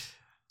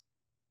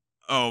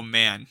 Oh,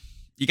 man.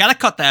 You got to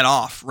cut that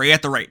off right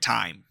at the right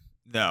time,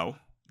 though,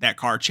 that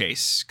car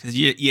chase. Because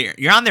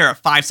you're on there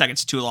 5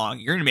 seconds too long.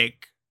 You're going to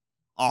make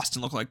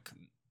Austin look like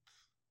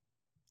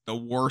the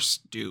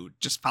worst dude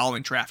just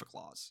following traffic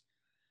laws.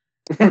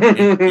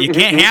 You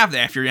can't have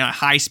that if you're in a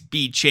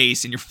high-speed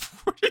chase in your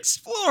Ford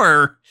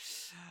Explorer.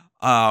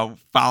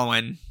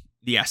 following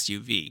the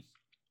SUV.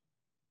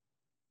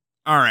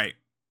 All right.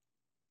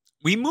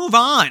 We move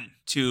on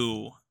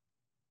to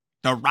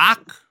The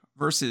Rock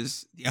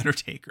versus The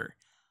Undertaker.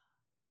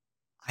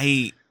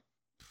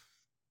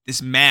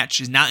 This match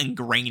is not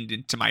ingrained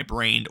into my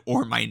brain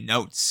or my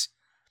notes.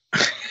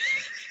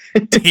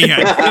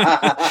 Dan,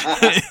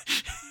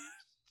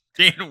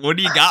 Dan, what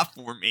do you got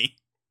for me?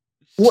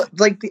 What,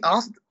 like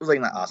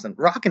not Austin,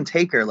 Rock and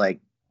Taker, like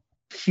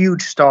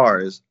huge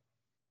stars,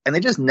 and they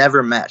just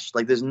never meshed.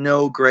 Like, there's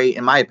no great,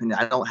 in my opinion,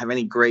 I don't have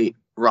any great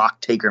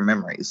Rock Taker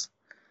memories.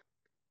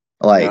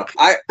 Like,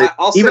 no,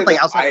 I'll even say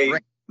like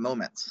outside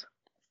moments.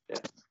 Yeah.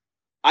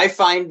 I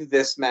find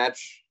this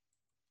match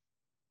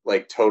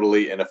like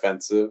totally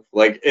inoffensive.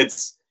 Like,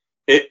 it's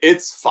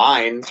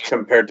fine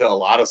compared to a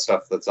lot of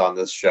stuff that's on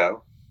this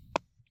show.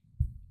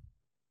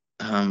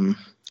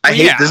 I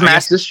hate this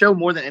match, this show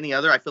more than any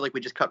other. I feel like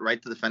we just cut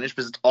right to the finish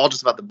because it's all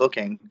just about the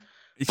booking.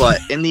 But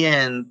in the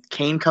end,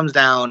 Kane comes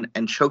down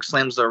and choke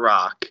slams The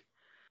Rock.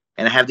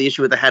 And I have the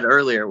issue with the head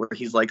earlier where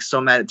he's like so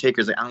mad at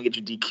Taker's like, I'm gonna get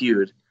you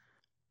DQ'd.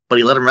 But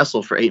he let him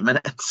wrestle for 8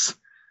 minutes.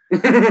 I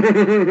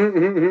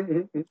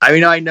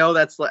mean, I know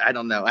that's like, I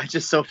don't know. It's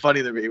just so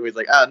funny to me. He was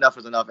like, enough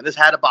is enough. And this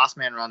had a boss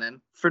man run in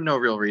for no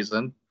real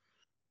reason.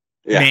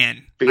 Yeah.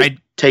 Man,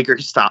 Taker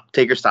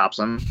stops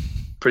him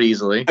pretty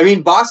easily. I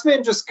mean, boss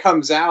man just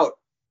comes out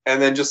and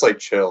then just like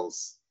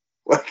chills.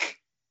 Like,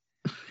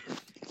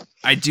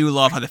 I do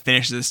love how the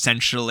finish is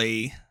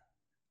essentially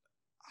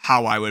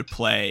how I would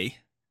play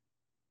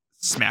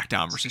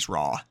SmackDown versus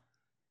Raw.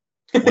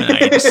 When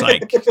I just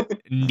like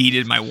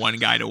needed my one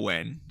guy to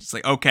win. Just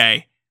like,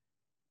 okay,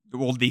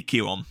 we'll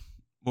DQ him.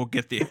 We'll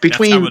get that's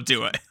how we'll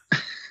do it.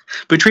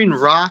 Between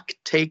Rock,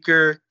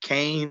 Taker,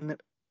 Kane,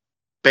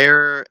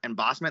 Bearer, and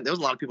Bossman, there was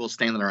a lot of people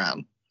standing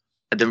around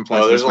at different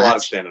points. Oh, there's a lot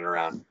of standing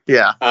around.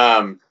 Yeah.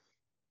 I'll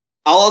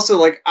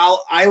also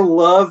I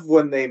love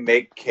when they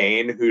make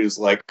Kane, who's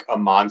like a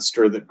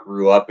monster that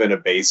grew up in a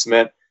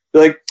basement,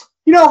 they're like,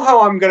 you know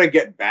how I'm gonna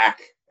get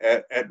back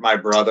at my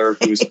brother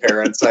whose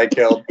parents I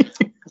killed?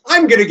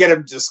 I'm going to get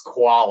him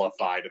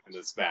disqualified in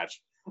this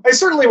match. I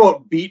certainly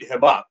won't beat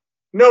him up.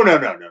 No.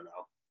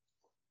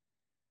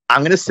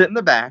 I'm going to sit in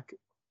the back,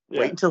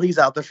 wait until he's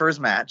out there for his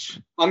match.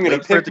 I'm going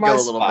to for it to go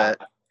a little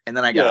bit, and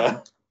then I got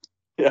him.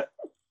 Yeah.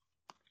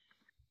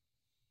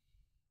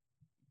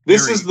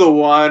 This is the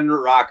one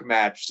Rock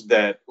match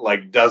that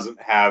like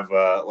doesn't have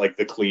like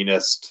the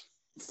cleanest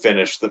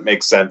finish that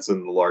makes sense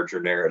in the larger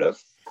narrative.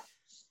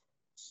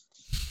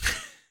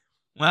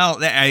 Well,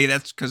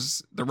 that's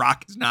because The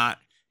Rock is not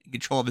in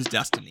control of his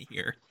destiny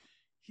here.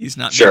 He's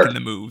not making the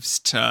moves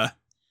to,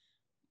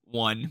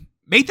 one,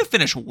 make the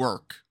finish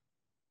work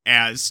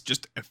as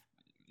just in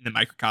the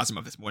microcosm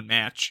of this one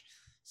match,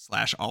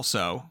 /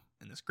 also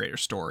in this greater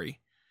story.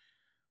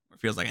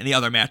 It feels like in the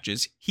other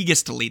matches, he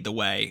gets to lead the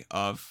way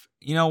of,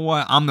 you know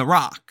what, I'm The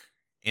Rock,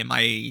 and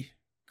my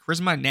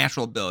charisma and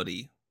natural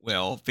ability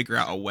will figure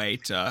out a way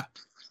to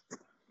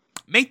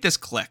make this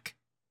click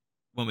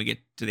when we get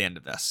to the end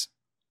of this.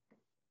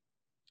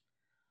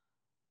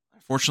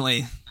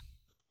 Unfortunately,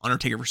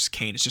 Undertaker versus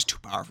Kane is just too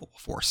powerful a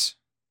force.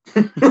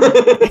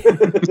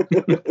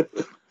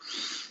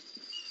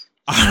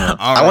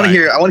 I want to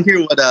hear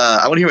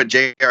what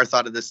JR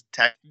thought of this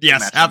tag match.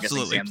 Yes,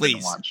 absolutely,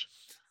 please.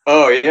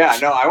 Oh yeah,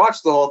 no, I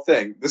watched the whole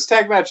thing. This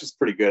tag match is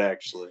pretty good,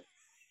 actually.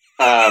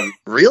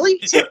 Really?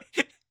 So,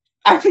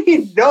 I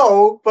mean,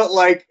 no, but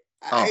like,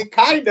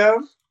 kind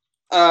of.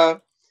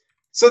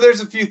 So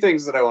there's a few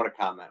things that I want to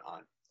comment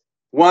on.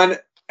 One,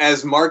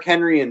 as Mark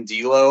Henry and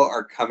D'Lo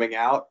are coming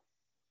out,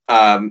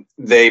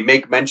 they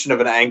make mention of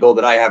an angle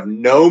that I have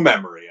no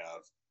memory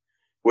of,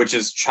 which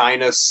is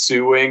China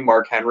suing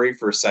Mark Henry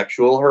for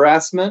sexual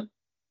harassment.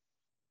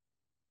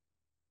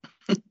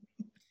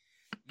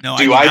 No,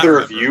 do either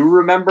of you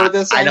remember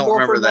this? I don't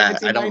remember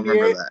that. I don't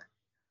remember that.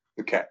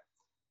 Okay,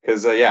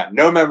 because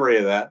no memory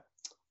of that.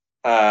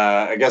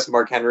 I guess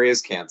Mark Henry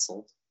is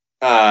canceled.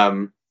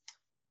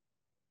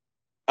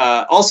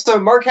 Also,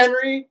 Mark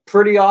Henry,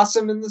 pretty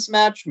awesome in this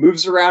match.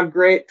 Moves around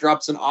great.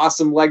 Drops an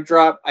awesome leg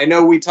drop. I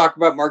know we talk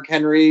about Mark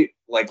Henry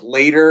like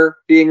later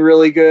being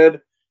really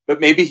good, but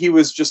maybe he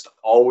was just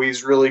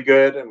always really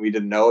good and we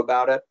didn't know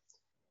about it.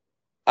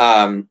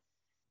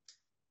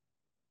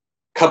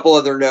 Couple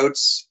other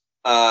notes.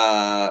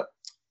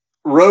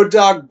 Road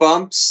Dogg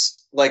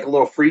bumps like a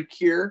little freak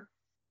here.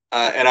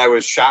 And I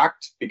was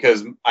shocked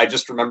because I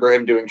just remember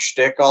him doing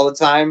shtick all the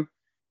time.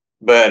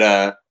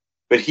 But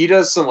he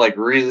does some like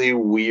really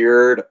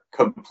weird,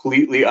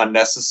 completely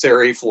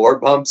unnecessary floor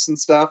bumps and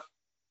stuff.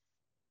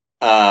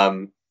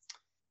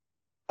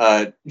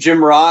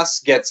 Jim Ross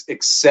gets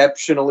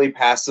exceptionally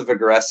passive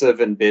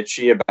aggressive and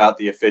bitchy about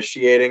the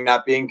officiating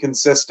not being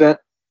consistent,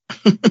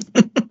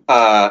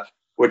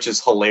 which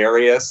is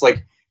hilarious.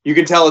 Like, you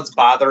can tell it's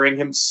bothering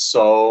him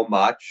so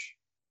much.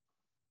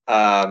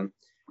 And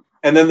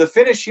then the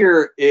finish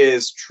here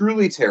is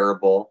truly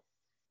terrible.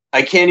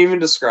 I can't even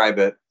describe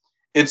it.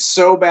 It's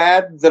so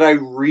bad that I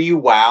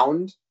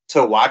rewound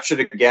to watch it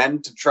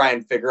again to try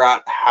and figure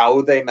out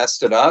how they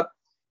messed it up.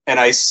 And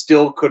I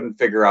still couldn't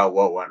figure out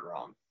what went wrong.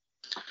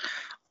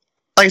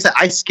 Like I said,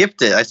 I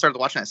skipped it. I started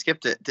watching. I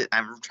skipped it.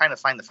 I'm trying to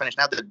find the finish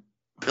now. Did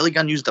Billy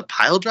Gunn use the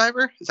pile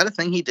driver? Is that a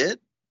thing he did?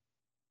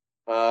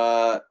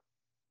 No.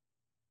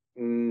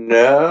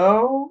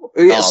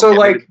 Oh, So okay,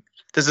 like, maybe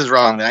this is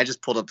wrong. Then I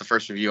just pulled up the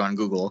first review on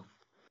Google.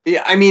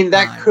 yeah, I mean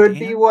that could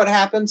be what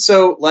happened.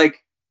 So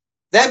like,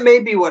 that may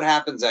be what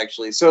happens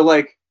actually. So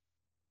like,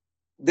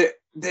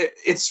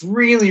 it's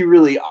really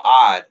really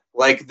odd.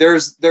 Like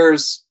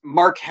there's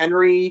Mark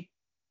Henry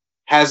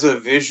has a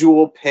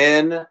visual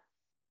pin,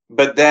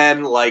 but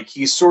then like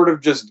he sort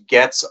of just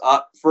gets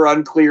up for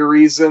unclear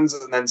reasons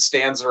and then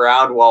stands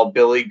around while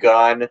Billy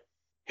Gunn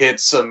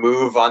hits a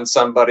move on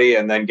somebody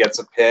and then gets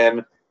a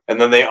pin,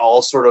 and then they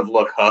all sort of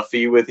look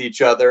huffy with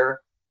each other,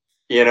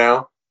 you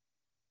know?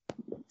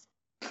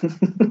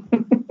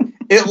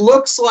 It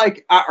looks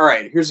like, all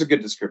right, here's a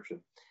good description.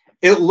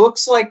 It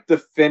looks like the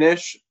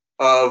finish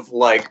of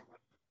like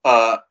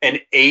an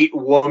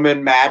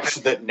 8-woman match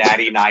that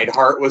Natty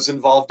Neidhart was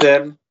involved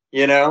in,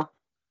 you know?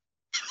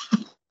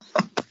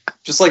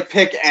 Just like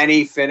pick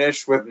any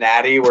finish with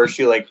Natty where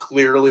she like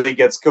clearly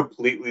gets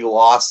completely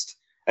lost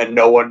and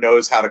no one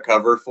knows how to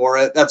cover for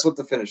it. That's what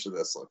the finish of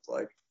this looked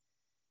like.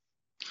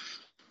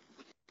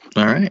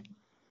 All right.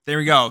 There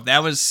we go.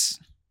 That was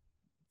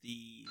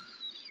the...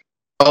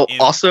 Oh,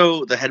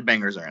 also the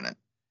Headbangers are in it.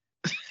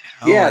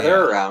 Yeah,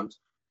 they're around.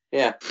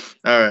 Yeah.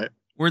 All right.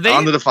 Were they...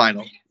 On to the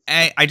final.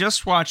 I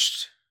just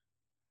watched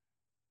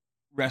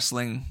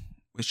Wrestling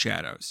with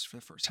Shadows for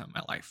the first time in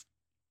my life.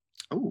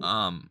 Ooh.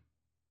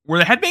 Were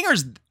the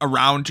Headbangers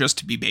around just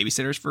to be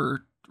babysitters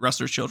for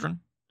wrestlers'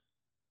 children?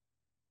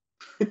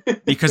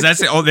 Because that's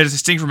the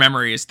distinct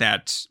memory is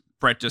that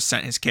Brett just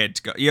sent his kid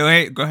to go,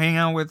 hey, go hang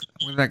out with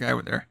that guy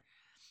over there.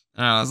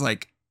 And I was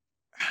like,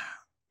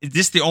 is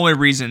this the only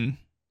reason?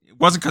 It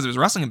wasn't because of his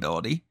wrestling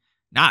ability.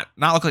 Not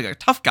look like a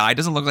tough guy. It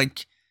doesn't look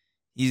like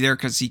he's there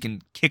because he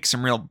can kick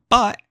some real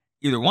butt.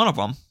 Either one of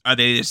them. Are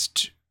they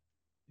just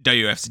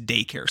WWF's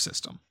daycare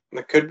system?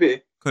 It could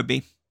be. Could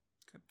be.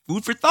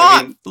 Food for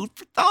thought. I mean, food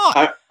for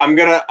thought.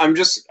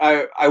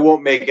 I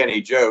won't make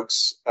any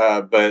jokes,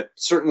 but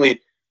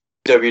certainly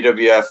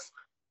WWF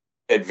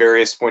at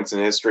various points in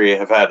history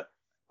have had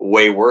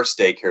way worse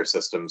daycare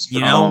systems. You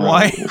know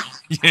what?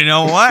 You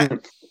know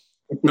what?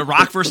 The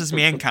Rock versus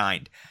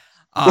Mankind.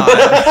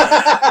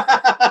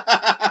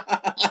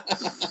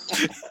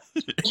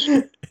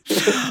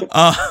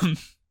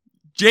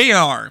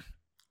 JR,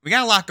 we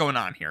got a lot going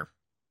on here.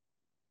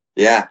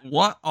 Yeah.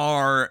 What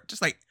are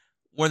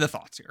the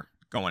thoughts here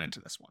going into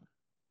this one?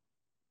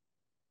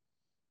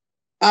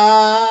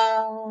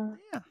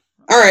 Yeah.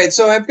 All right,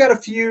 so I've got a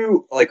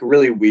few like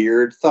really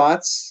weird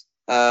thoughts.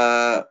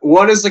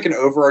 One is like an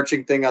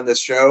overarching thing on this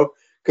show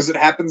because it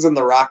happens in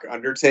The Rock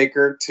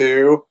Undertaker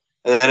too,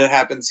 and then it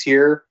happens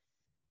here.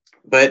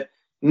 But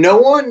no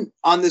one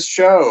on this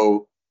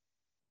show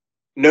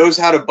knows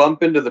how to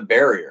bump into the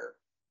barrier.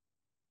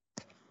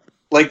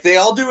 Like they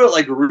all do it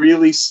like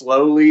really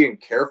slowly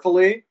and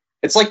carefully.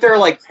 It's like they're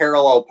like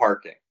parallel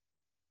parking.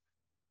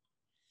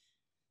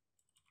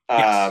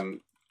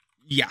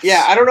 Yes.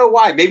 Yeah, I don't know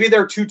why. Maybe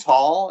they're too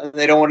tall and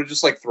they don't want to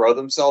just like throw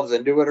themselves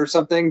into it or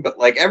something. But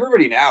like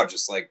everybody now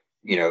just like,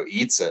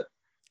 eats it.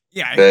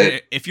 Yeah,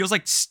 But it feels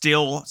like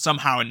still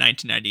somehow in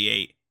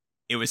 1998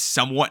 it was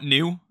somewhat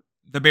new,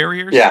 the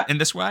barriers in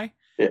this way.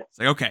 Yeah. It's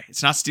like, okay,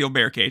 it's not steel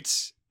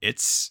barricades.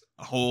 It's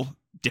a whole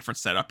different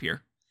setup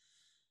here.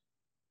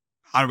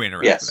 How do we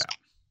interact with that?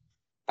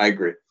 I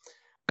agree.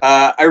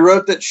 I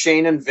wrote that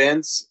Shane and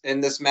Vince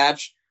in this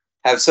match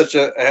have such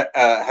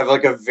have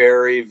like a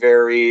very,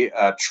 very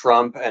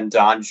Trump and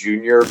Don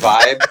Jr.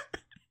 vibe.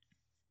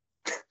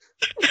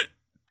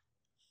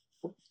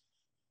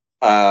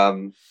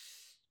 I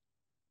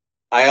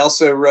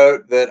also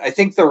wrote that I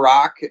think The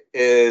Rock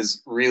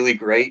is really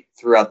great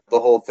throughout the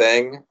whole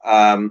thing.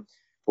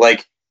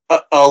 Like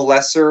a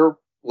lesser,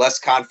 less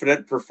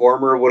confident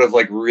performer would have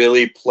like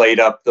really played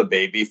up the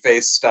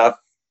babyface stuff,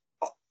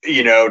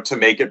 to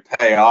make it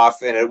pay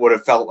off, and it would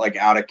have felt like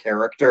out of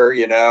character,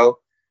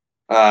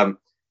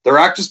 The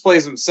Rock just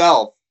plays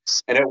himself,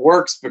 and it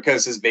works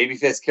because his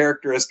babyface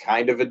character is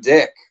kind of a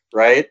dick,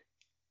 right?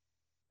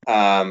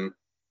 I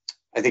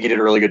think he did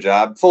a really good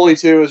job. Foley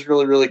too is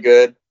really, really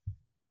good.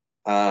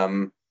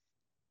 The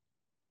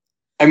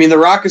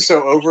Rock is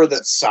so over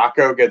that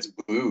Sacco gets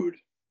booed,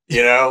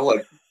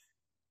 like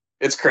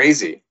it's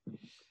crazy.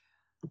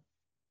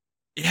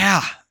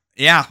 Yeah.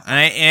 And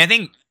I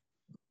think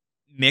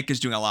Mick is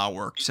doing a lot of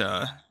work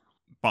to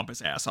bump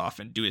his ass off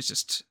and do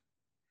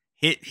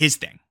hit his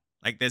thing.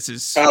 Like this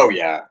is. Oh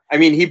yeah.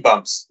 He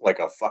bumps like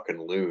a fucking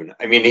loon.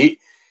 He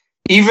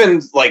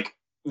even like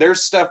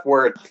there's stuff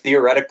where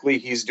theoretically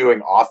he's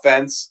doing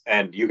offense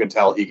and you can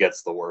tell he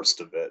gets the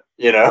worst of it,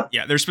 Yeah,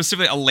 there's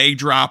specifically a leg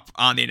drop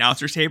on the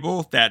announcer's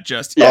table that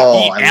just he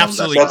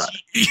absolutely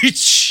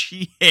eats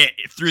shit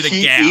through the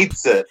gap. He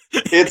eats it.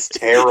 It's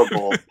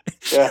terrible.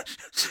 Yeah.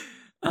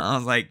 I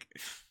was like,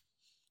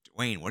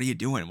 Dwayne, what are you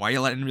doing? Why are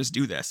you letting him just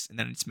do this? And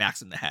then it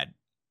smacks him in the head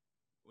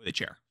with a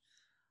chair.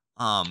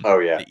 Oh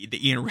yeah.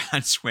 The Ian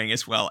Round swing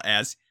as well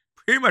as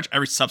pretty much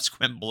every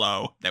subsequent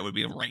blow that would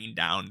be rained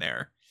down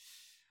there.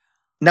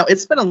 Now,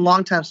 it's been a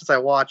long time since I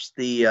watched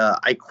the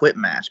I Quit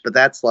match, but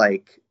that's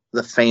like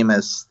the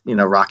famous,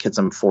 Rock hits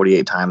him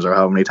 48 times or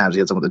how many times he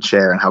hits him with a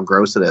chair and how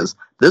gross it is.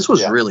 This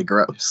was really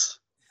gross.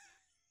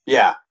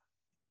 Yeah.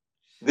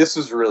 This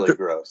was really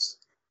gross.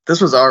 This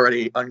was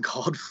already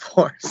uncalled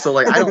for. So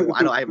like, I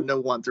have no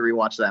want to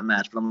rewatch that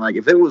match, but I'm like,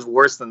 if it was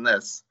worse than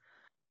this,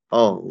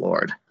 oh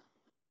Lord.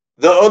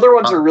 The other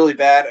ones are really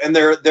bad, and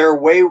they're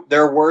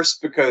worse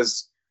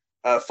because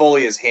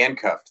Foley is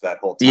handcuffed that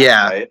whole time.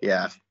 Yeah, right?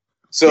 yeah.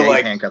 So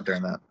he's handcuffed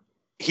during that.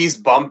 He's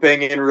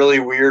bumping in really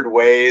weird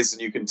ways,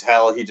 and you can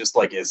tell he just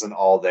like isn't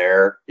all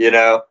there.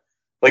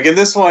 Like in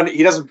this one,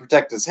 he doesn't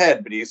protect his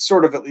head, but he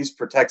sort of at least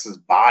protects his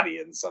body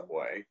in some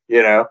way.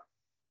 Yeah.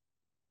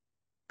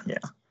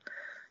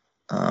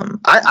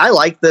 I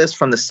like this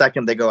from the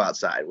second they go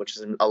outside, which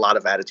is a lot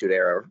of Attitude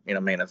Era,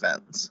 main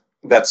events.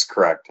 That's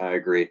correct. I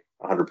agree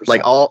 100%.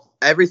 Like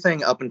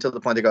everything up until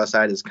the point they go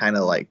outside is kind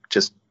of like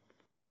just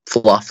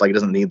fluff. Like it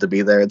doesn't need to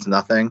be there. It's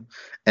nothing.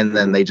 And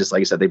then they just, like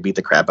you said, they beat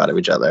the crap out of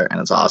each other,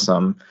 and it's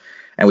awesome.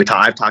 And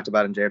I've talked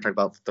about, and Jared talked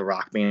about The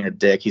Rock being a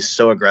dick. He's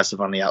so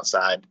aggressive on the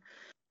outside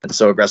and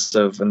so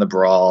aggressive in the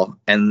brawl.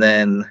 And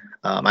then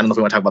I don't know if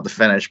we want to talk about the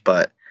finish,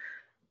 but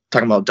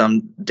talking about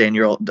dumb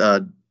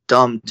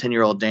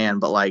 10-year-old Dan.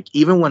 But like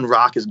even when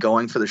Rock is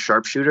going for the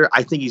sharpshooter,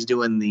 I think he's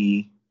doing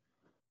the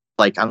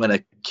like I'm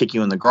gonna kick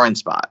you in the groin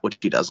spot, which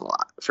he does a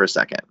lot for a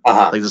second.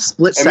 Like the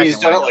split second. He's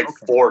done it like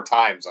 4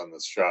 times on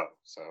this show.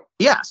 So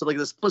yeah, so like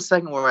the split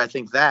second where I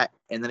think that,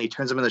 and then he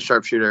turns him into the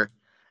sharpshooter,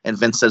 and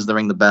Vince says to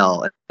ring the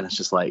bell, and it's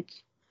just like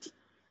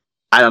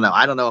I don't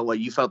know what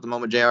you felt at the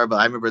moment, JR, but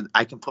I remember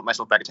I can put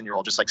myself back at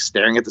 10-year-old just like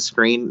staring at the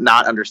screen,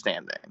 not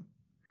understanding.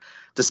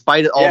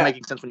 Despite it all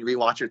making sense when you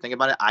rewatch it or think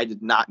about it, I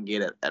did not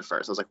get it at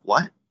first. I was like,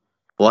 what?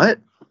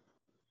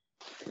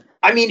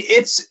 I mean,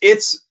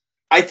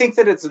 I think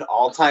that it's an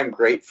all-time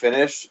great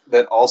finish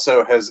that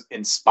also has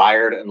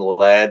inspired and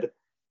led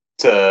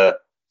to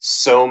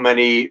so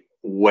many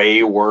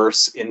way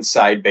worse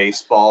inside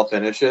baseball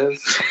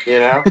finishes,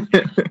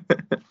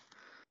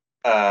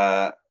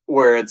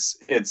 where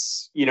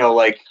it's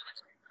like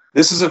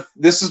this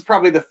is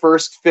probably the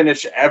first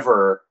finish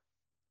ever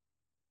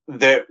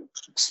that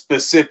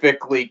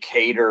specifically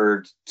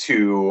catered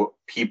to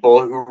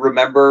people who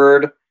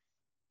remembered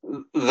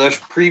the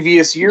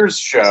previous year's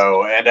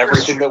show and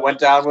everything that went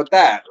down with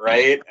that,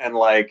 right? And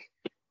like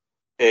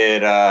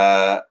it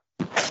I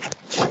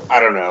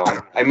don't know.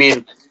 I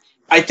mean,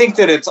 I think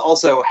that it's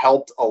also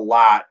helped a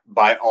lot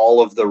by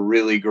all of the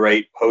really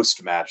great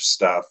post-match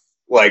stuff.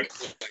 Like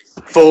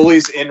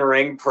Foley's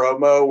in-ring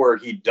promo where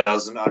he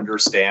doesn't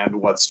understand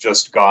what's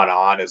just gone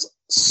on is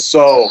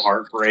so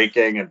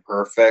heartbreaking and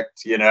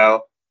perfect,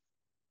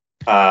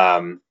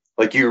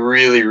 like you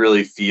really,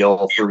 really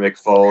feel for Mick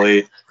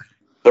Foley.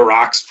 The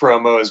Rock's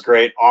promo is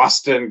great.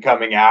 Austin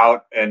coming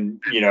out and,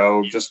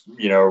 just,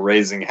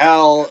 raising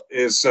hell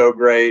is so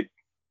great.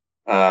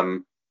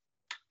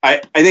 I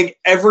think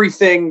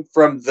everything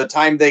from the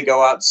time they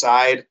go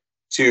outside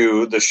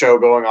to the show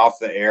going off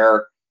the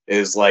air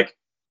is like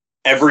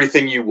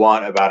everything you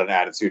want about an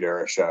Attitude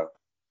Era show,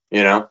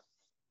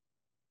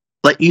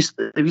 Like you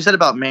said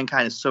about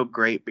Mankind is so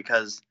great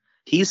because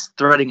he's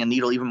threading a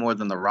needle even more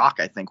than The Rock,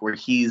 I think, where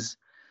he's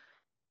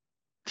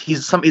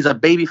a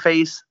baby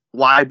face.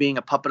 Why being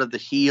a puppet of the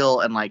heel,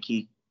 and like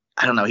he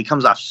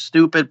comes off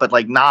stupid, but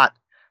like not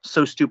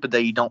so stupid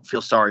that you don't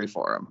feel sorry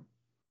for him.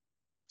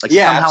 Like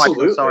somehow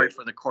absolutely. I feel sorry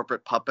for the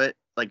corporate puppet.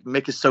 Like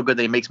Mick is so good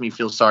that he makes me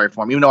feel sorry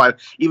for him,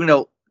 even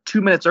though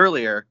 2 minutes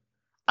earlier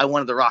I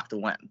wanted The Rock to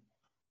win.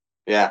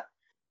 Yeah,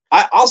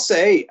 I'll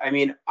say. I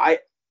mean, I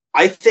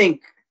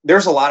think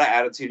there's a lot of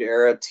Attitude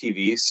Era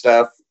TV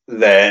stuff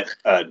that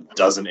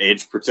doesn't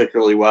age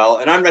particularly well,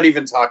 and I'm not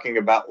even talking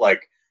about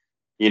like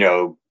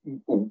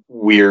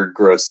weird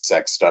gross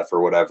sex stuff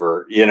or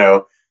whatever,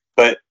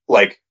 but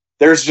like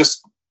there's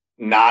just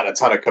not a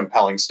ton of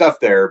compelling stuff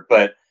there.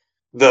 But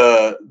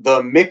the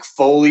Mick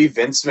Foley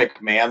Vince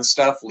McMahon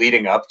stuff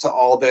leading up to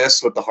all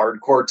this with the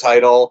hardcore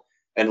title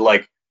and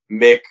like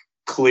Mick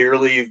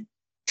clearly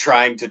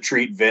trying to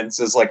treat Vince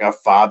as like a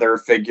father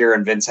figure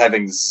and Vince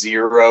having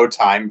zero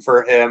time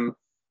for him,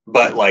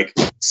 but like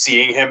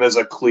seeing him as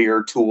a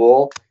clear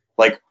tool,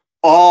 like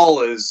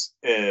all is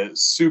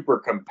super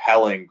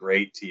compelling,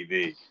 great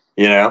TV,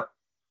 Now,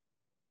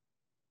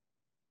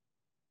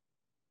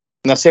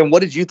 Sam, what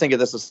did you think of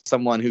this as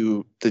someone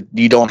who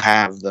you don't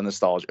have the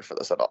nostalgia for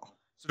this at all?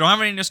 So don't have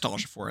any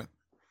nostalgia for it.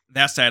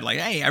 That said, like,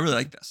 hey, I really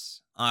like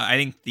this. I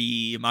think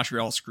the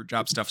Montreal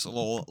Screwjob stuff's a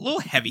little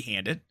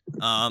heavy-handed.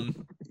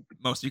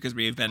 Mostly because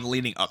we've been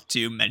leading up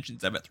to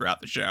mentions of it throughout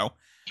the show.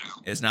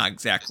 It's not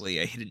exactly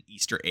a hidden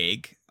Easter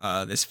egg,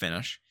 this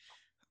finish.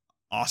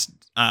 Austin,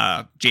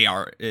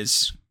 JR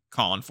is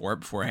calling for it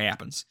before it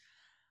happens.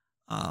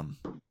 And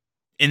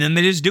then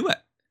they just do it.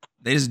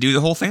 They just do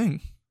the whole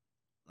thing.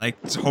 Like,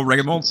 it's a whole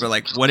regular moment, but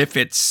like, what if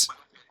it's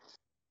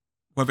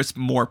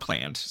more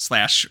planned?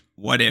 /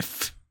 what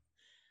if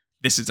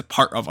this is a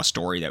part of a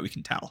story that we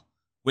can tell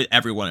with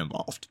everyone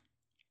involved?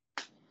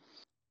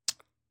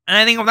 And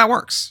I think that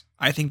works.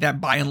 I think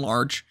that by and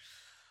large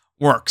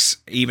works,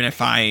 even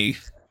if I,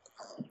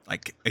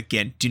 like,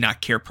 again, do not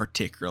care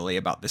particularly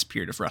about this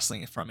period of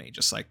wrestling from a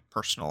just like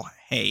personal,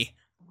 hey,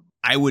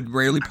 I would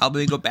rarely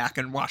probably go back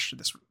and watch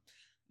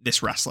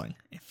this wrestling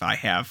if I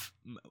have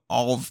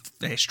all of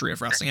the history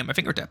of wrestling at my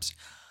fingertips.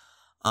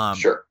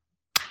 Sure.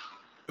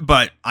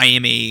 But I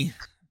am a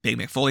big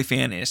Mick Foley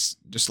fan, and it's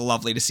just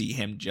lovely to see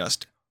him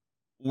just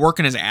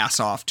working his ass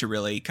off to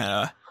really kind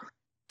of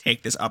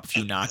take this up a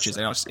few notches.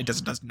 I know it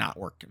does not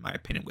work, in my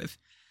opinion, with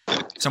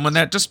someone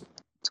that just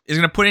is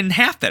going to put in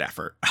half that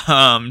effort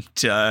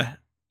to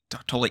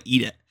totally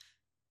eat it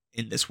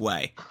in this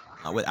way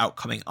without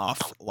coming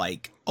off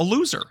like a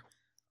loser,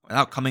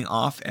 without coming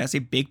off as a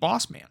big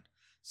boss man.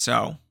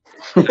 So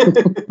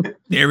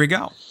there we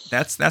go.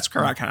 That's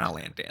where I kind of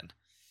land in.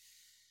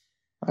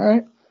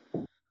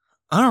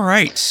 All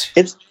right.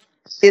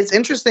 It's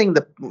interesting,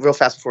 real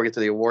fast before we get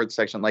to the awards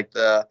section, like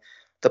the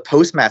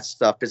post-match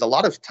stuff, because a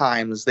lot of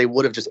times they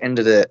would have just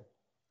ended it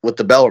with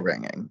the bell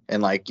ringing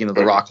and, like, you know,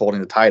 The Rock holding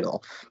the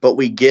title. But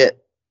we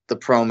get the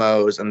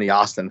promos and the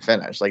Austin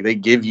finish. Like, they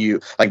give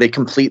you, like, they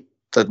complete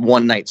the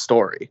one-night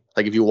story.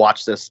 Like, if you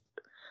watch this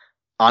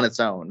on its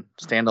own,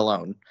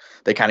 standalone,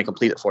 they kind of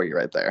complete it for you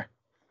right there.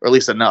 Or at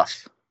least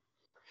enough.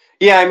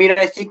 Yeah, I mean,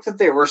 I think that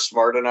they were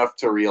smart enough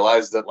to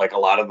realize that, like, a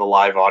lot of the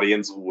live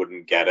audience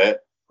wouldn't get it,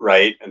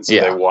 right? And so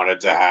they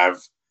wanted to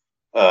have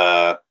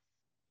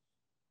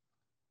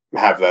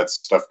that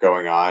stuff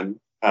going on.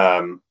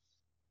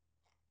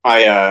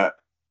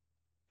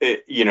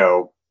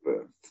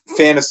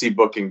 Fantasy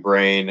booking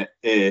brain,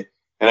 and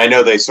I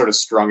know they sort of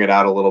strung it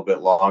out a little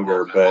bit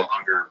longer, but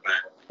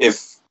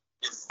if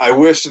I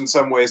wish in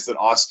some ways that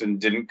Austin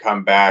didn't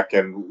come back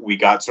and we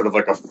got sort of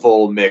like a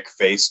full Mick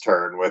face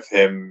turn with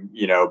him,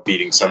 you know,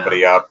 beating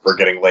somebody up or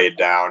getting laid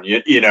down,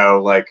 you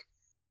know, like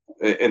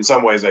in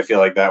some ways I feel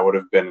like that would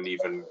have been an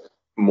even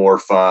more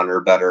fun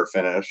or better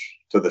finish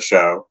to the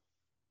show.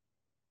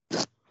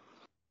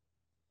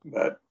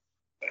 But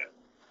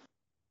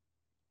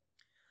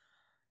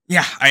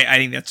yeah, I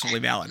think that's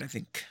totally valid. I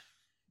think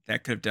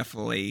that could have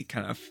definitely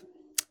kind of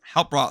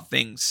helped brought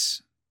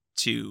things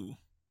to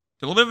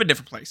a little bit of a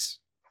different place,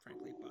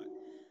 frankly. But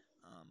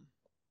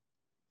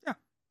yeah.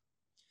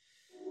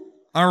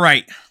 All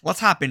right, let's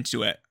hop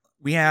into it.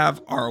 We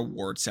have our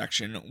award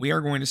section. We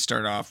are going to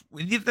start off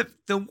with the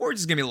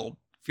awards is going to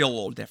feel a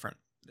little different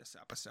this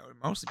episode,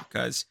 mostly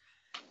because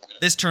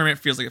this tournament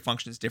feels like it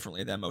functions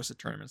differently than most of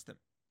the tournaments that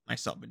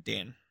myself and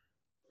Dan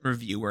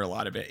review, where a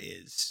lot of it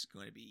is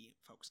going to be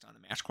focused on the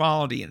match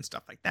quality and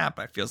stuff like that.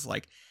 But it feels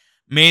like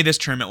maybe this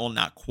tournament will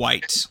not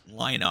quite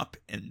line up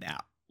in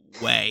that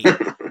way.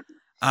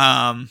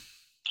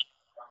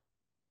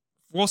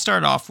 We'll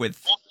start off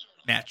with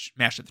match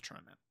of the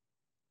tournament.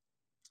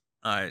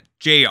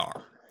 JR,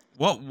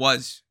 what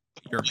was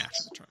your match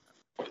of the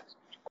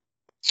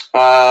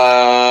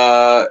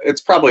tournament?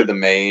 It's probably the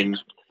main.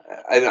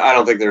 I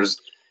don't think there's.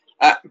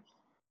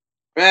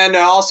 Man, no,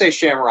 I'll say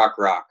Shamrock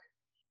Rock.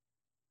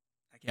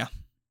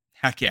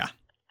 Heck yeah.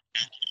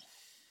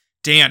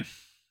 Dan,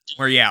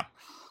 where you at?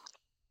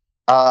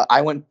 I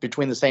went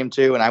between the same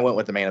two, and I went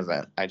with the main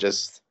event. I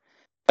just,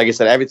 like I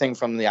said, everything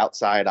from the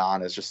outside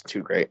on is just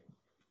too great.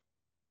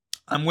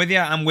 I'm with you.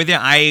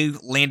 I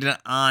landed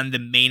on the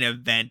main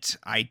event.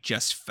 I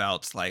just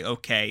felt like,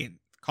 okay,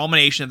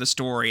 culmination of the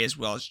story as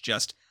well as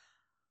just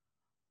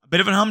a bit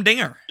of a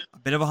humdinger,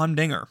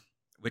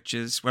 which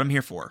is what I'm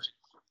here for.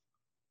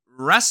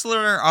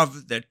 Wrestler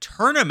of the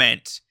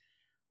tournament.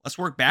 Let's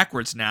work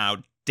backwards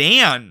now.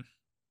 Dan,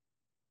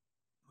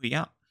 who you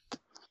got?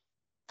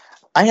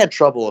 I had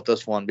trouble with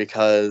this one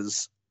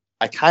because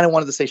I kind of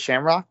wanted to say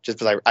Shamrock just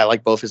because I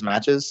like both his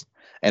matches,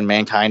 and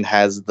Mankind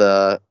has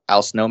the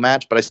Al Snow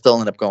match, but I still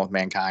ended up going with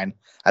Mankind.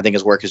 I think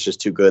his work is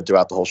just too good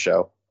throughout the whole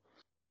show.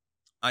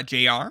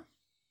 JR?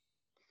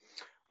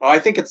 Well, I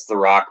think it's The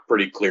Rock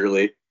pretty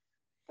clearly.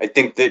 I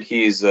think that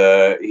he's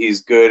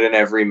good in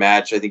every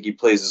match. I think he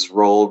plays his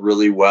role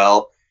really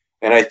well.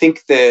 And I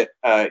think that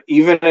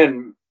even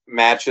in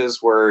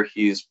matches where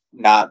he's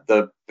not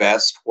the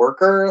best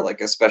worker,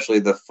 like especially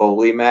the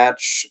Foley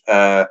match,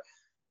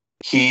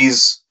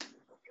 he's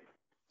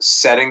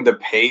setting the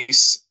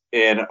pace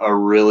in a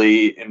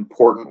really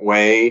important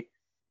way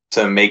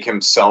to make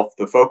himself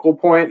the focal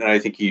point. And I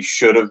think he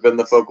should have been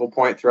the focal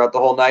point throughout the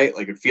whole night.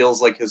 Like, it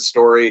feels like his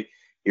story.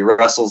 He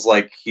wrestles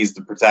like he's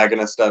the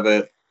protagonist of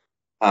it.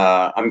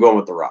 I'm going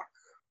with The Rock.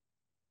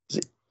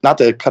 Not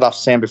to cut off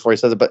Sam before he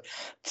says it, but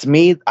to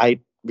me,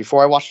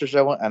 before I watched the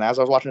show, and as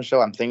I was watching the show,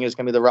 I'm thinking it's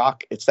going to be The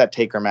Rock. It's that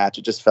Taker match.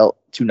 It just felt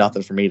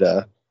 2-0 for me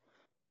to.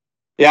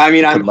 Yeah, I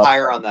mean, I'm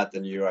higher on that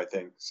than you, I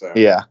think. So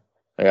yeah.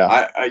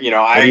 I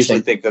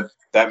actually think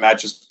that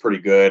match is pretty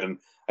good, and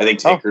I think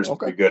Taker's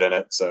pretty good in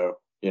it. So,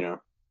 you know.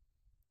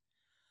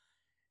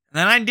 And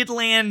then I did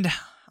land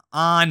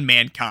on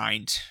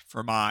Mankind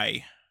for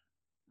my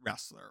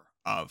wrestler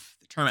of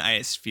the tournament. I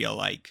just feel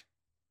like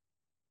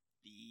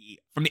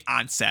from the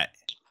onset,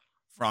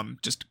 from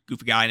just a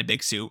goofy guy in a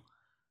big suit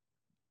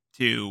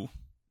to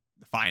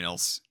the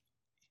finals,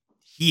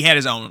 he had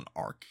his own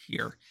arc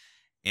here.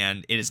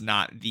 and it is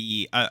not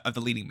the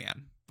leading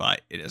man,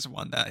 but it is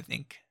one that I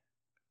think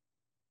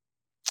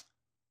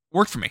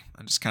worked for me.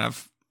 I'm just kind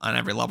of on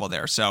every level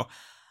there. So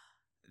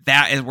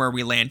that is where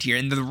we land here.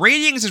 And the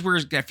ratings is where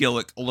it's going to feel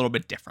like a little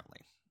bit differently.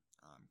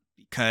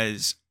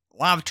 Because a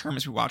lot of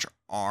tournaments we watch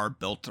are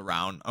built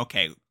around,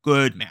 okay,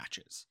 good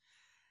matches.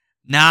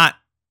 Not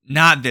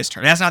this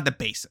tournament. That's not the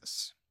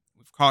basis.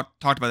 We've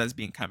talked about that as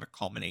being kind of a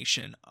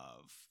culmination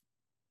of,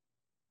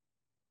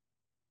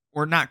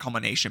 or not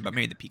culmination, but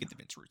maybe the peak of the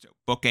Vince Russo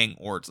booking,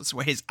 or it's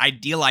his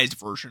idealized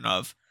version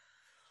of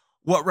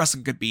what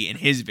wrestling could be in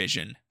his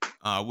vision,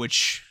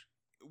 which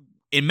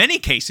in many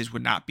cases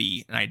would not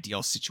be an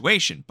ideal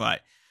situation.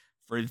 But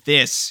for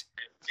this,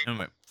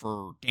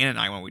 for Dan and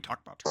I, when we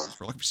talk about tournaments,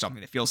 we're looking for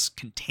something that feels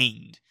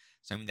contained,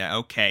 something that,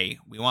 okay,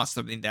 we want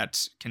something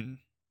that can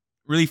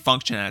really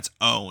function on its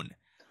own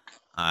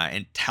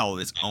and tell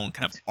its own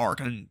kind of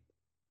arc. And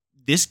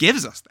this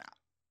gives us that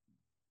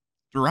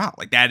throughout.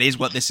 Like, that is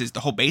what this is. The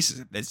whole basis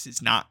of this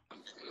is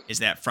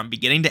that from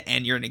beginning to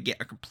end, you're going to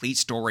get a complete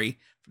story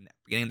from the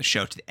beginning of the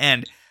show to the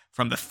end.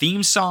 From the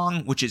theme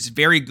song, which is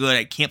very good.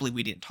 I can't believe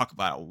we didn't talk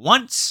about it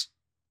once,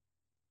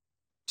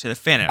 to the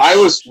finish. I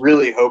was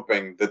really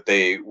hoping that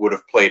they would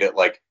have played it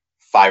like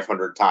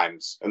 500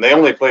 times, and they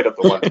only played it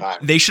the one time.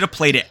 They should have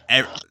played it.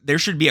 There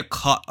should be a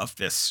cut of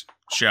this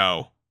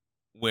show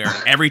where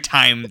every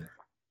time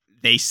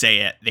they say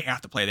it, they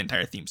have to play the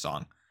entire theme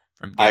song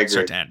from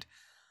start to end.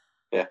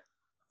 Yeah.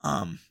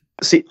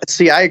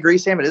 See, I agree,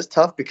 Sam. It is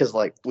tough because,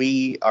 like,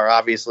 we are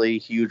obviously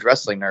huge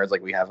wrestling nerds.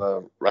 Like, we have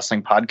a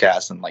wrestling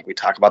podcast, and like we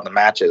talk about the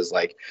matches.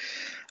 Like,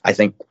 I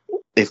think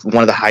if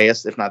one of the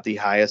highest, if not the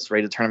highest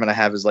rated tournament I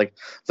have is like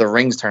the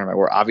Rings tournament,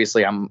 where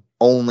obviously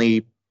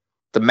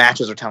the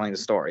matches are telling the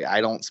story. I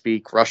don't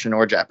speak Russian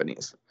or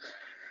Japanese.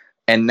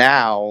 And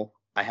now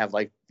I have,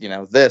 like,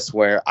 this,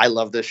 where I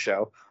love this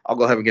show. I'll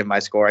go ahead and give my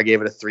score. I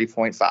gave it a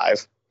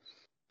 3.5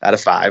 out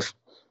of 5.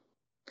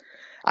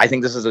 I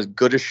think this is as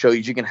good a show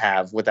as you can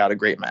have without a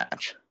great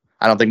match.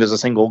 I don't think there's a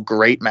single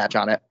great match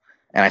on it,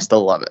 and I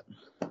still love it.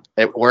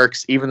 It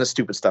works. Even the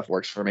stupid stuff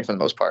works for me for the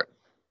most part.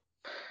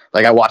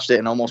 Like, I watched it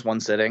in almost one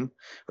sitting,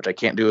 which I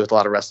can't do with a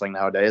lot of wrestling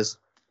nowadays.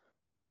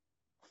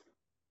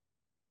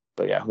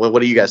 But yeah, what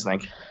do you guys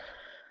think?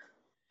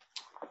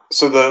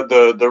 So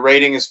the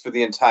rating is for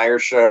the entire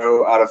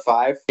show out of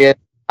 5? Yeah,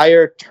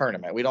 entire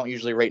tournament. We don't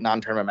usually rate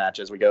non-tournament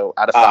matches. We go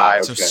out of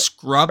 5. So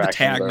scrub the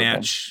tag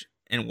match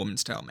and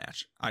women's title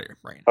match out of your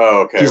brain.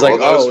 Oh, okay. He's like,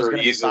 those it's were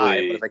gonna easily. be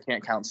 5, but if I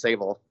can't count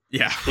Sable.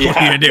 Yeah. What are you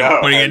gonna do?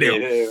 What are you gonna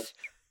do?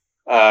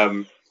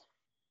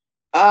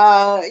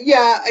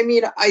 Yeah. I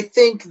mean, I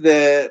think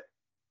that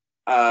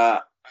I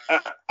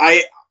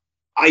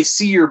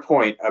see your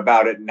point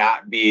about it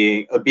not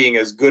being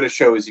as good a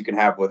show as you can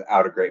have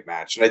without a great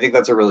match, and I think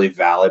that's a really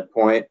valid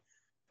point.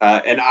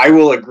 And I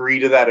will agree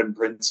to that in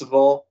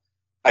principle.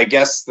 I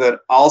guess that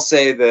I'll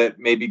say that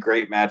maybe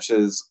great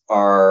matches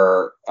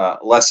are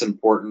less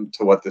important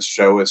to what this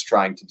show is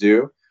trying to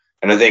do.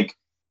 And I think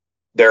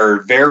there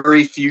are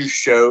very few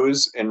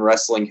shows in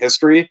wrestling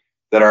history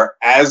that are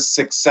as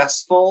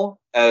successful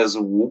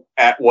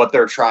at what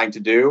they're trying to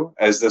do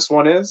as this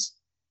one is.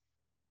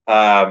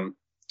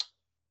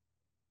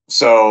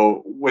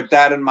 So with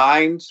that in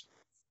mind,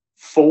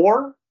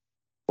 4,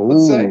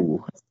 let's say.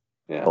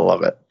 Yeah. I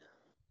love it.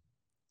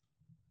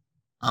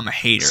 I'm a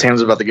hater.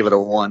 Sam's about to give it a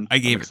 1. I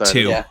gave it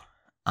 2. Yeah.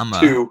 I'm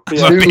 2.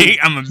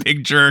 I'm a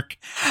big jerk.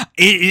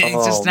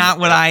 It's just not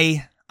what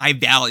I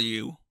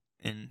value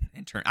in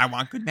turn. I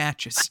want good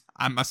matches.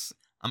 I'm a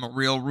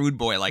real rude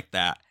boy like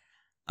that.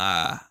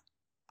 I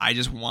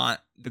just want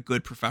the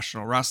good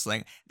professional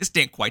wrestling. This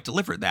didn't quite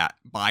deliver that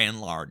by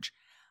and large.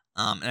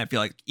 And I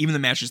feel like even the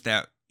matches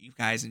that you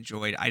guys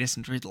enjoyed, I just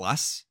enjoyed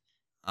less.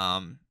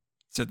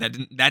 So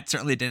that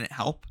certainly didn't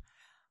help.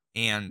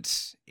 And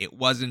it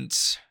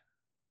wasn't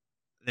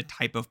the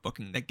type of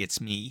booking that gets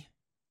me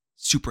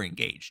super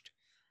engaged.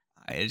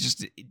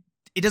 It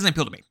doesn't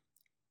appeal to me.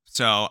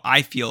 So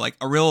I feel like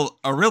a real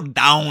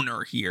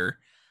downer here.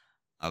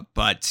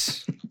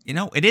 But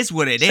it is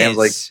what it Sounds is.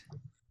 like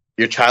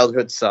your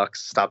childhood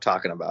sucks. Stop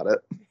talking about it.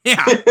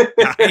 Yeah,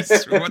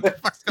 guys, what the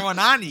fuck's going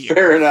on here?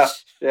 Fair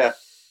enough. Yeah.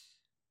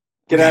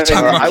 Get out of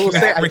here. I will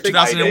say, I think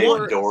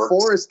 2001.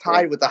 4 is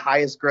tied with the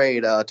highest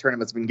grade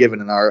tournament's been given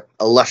in our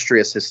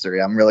illustrious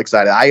history. I'm real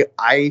excited.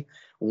 I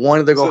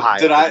wanted to go higher.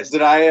 Did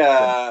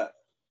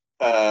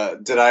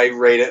I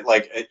rate it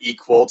like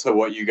equal to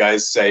what you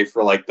guys say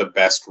for like the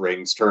best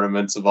Rings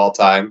tournaments of all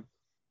time?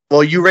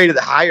 Well, you rated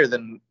it higher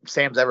than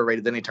Sam's ever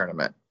rated any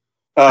tournament.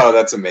 Oh,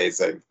 that's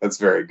amazing. That's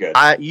very good.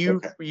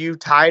 You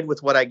tied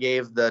with what I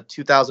gave the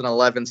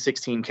 2011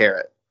 16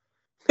 carat.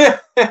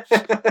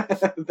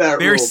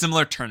 Very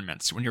similar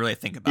tournaments when you really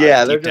think about it.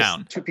 Yeah, they're deep just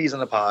down. 2 peas in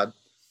the pod.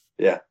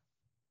 Yeah.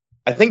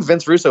 I think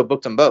Vince Russo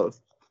booked them both.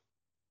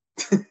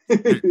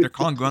 They're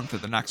calling Gunther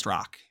the next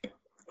Rock.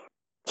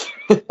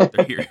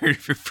 They're here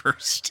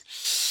first.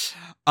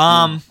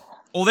 Well,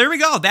 there we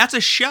go. That's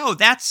a show.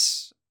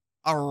 That's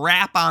a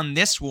wrap on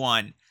this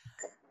one.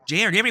 JR, do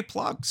you have any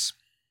plugs?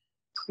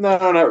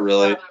 No, not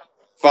really.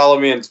 Follow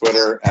me on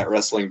Twitter at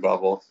Wrestling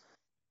Bubble.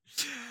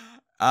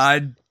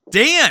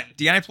 Dan,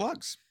 do you got any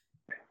plugs?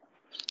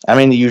 I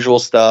mean, the usual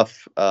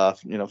stuff.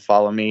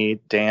 Follow me,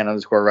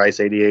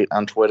 Dan_Rice88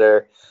 on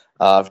Twitter.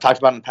 I've talked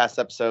about it in past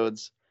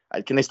episodes.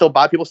 Can they still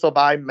buy? People still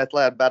buy Meth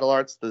Lab Battle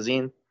Arts, the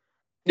zine?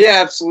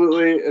 Yeah,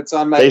 absolutely. It's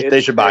on my.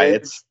 They should buy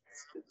it.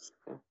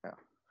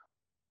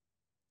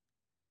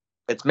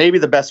 It's maybe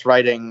the best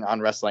writing on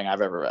wrestling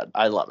I've ever read.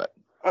 I love it.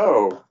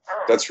 Oh,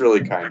 that's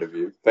really kind of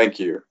you. Thank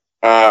you.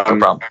 No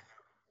problem.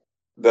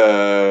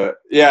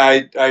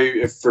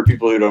 If for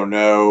people who don't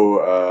know,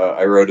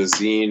 I wrote a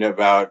zine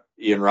about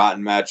Ian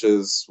Rotten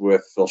matches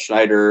with Phil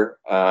Schneider.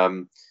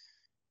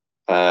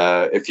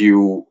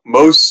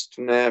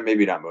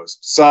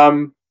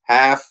 Some,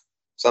 half,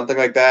 something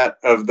like that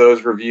of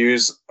those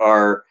reviews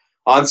are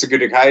on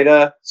Segunda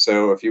Caída.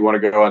 So if you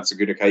want to go on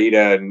Segunda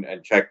Caída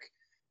and check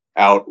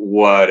out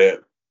what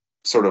it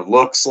sort of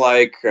looks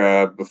like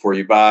before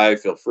you buy,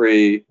 feel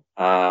free.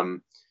 I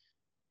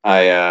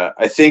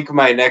think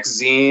my next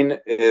zine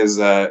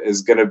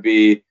is going to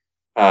be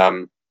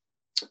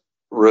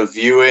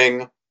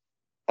reviewing.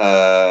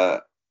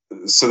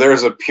 So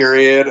there's a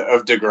period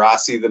of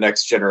Degrassi: The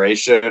Next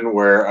Generation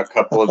where a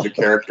couple of the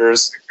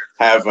characters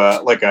have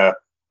a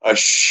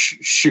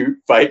shoot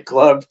fight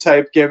club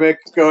type gimmick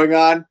going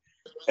on,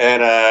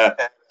 and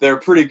they're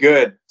pretty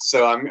good.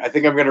 So I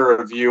think I'm going to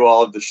review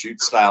all of the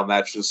shoot style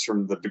matches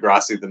from the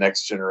Degrassi: The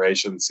Next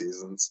Generation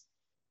seasons.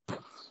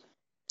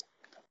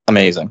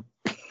 Amazing.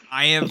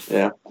 I have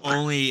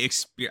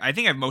I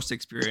think I've most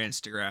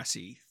experienced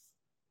Degrassi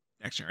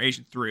Next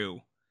Generation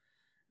through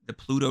the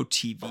Pluto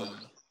TV.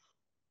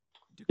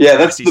 Yeah,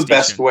 that's the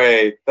best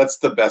way. That's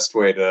the best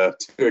way to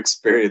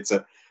experience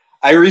it.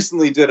 I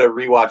recently did a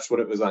rewatch when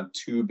it was on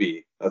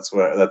Tubi. That's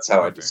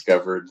how I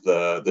discovered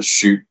the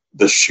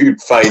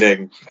shoot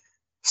fighting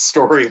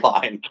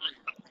storyline.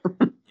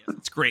 Yeah,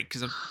 it's great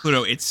because of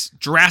Pluto. It's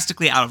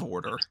drastically out of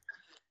order.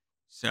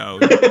 So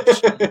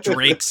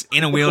Drake's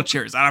in a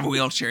wheelchair, is out of a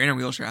wheelchair, in a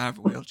wheelchair, out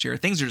of a wheelchair.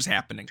 Things are just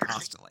happening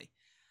constantly.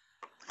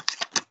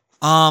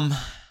 But all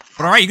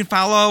right, you can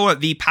follow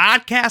the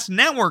podcast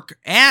network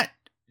at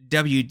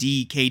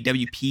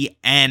WDKWPN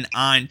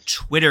on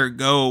Twitter.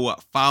 Go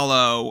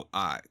follow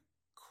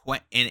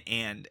Quentin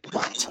and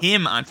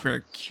Tim on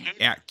Twitter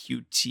at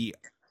QTRARE.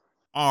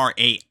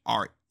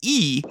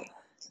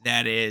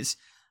 That is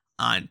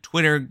on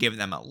Twitter. Give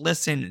them a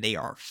listen. They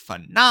are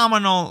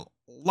phenomenal.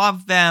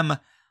 Love them.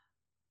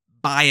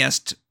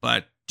 Biased,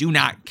 but do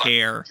not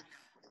care.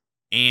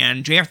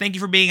 And JF, thank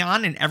you for being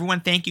on, and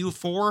everyone, thank you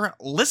for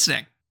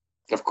listening.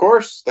 Of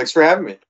course. Thanks for having me.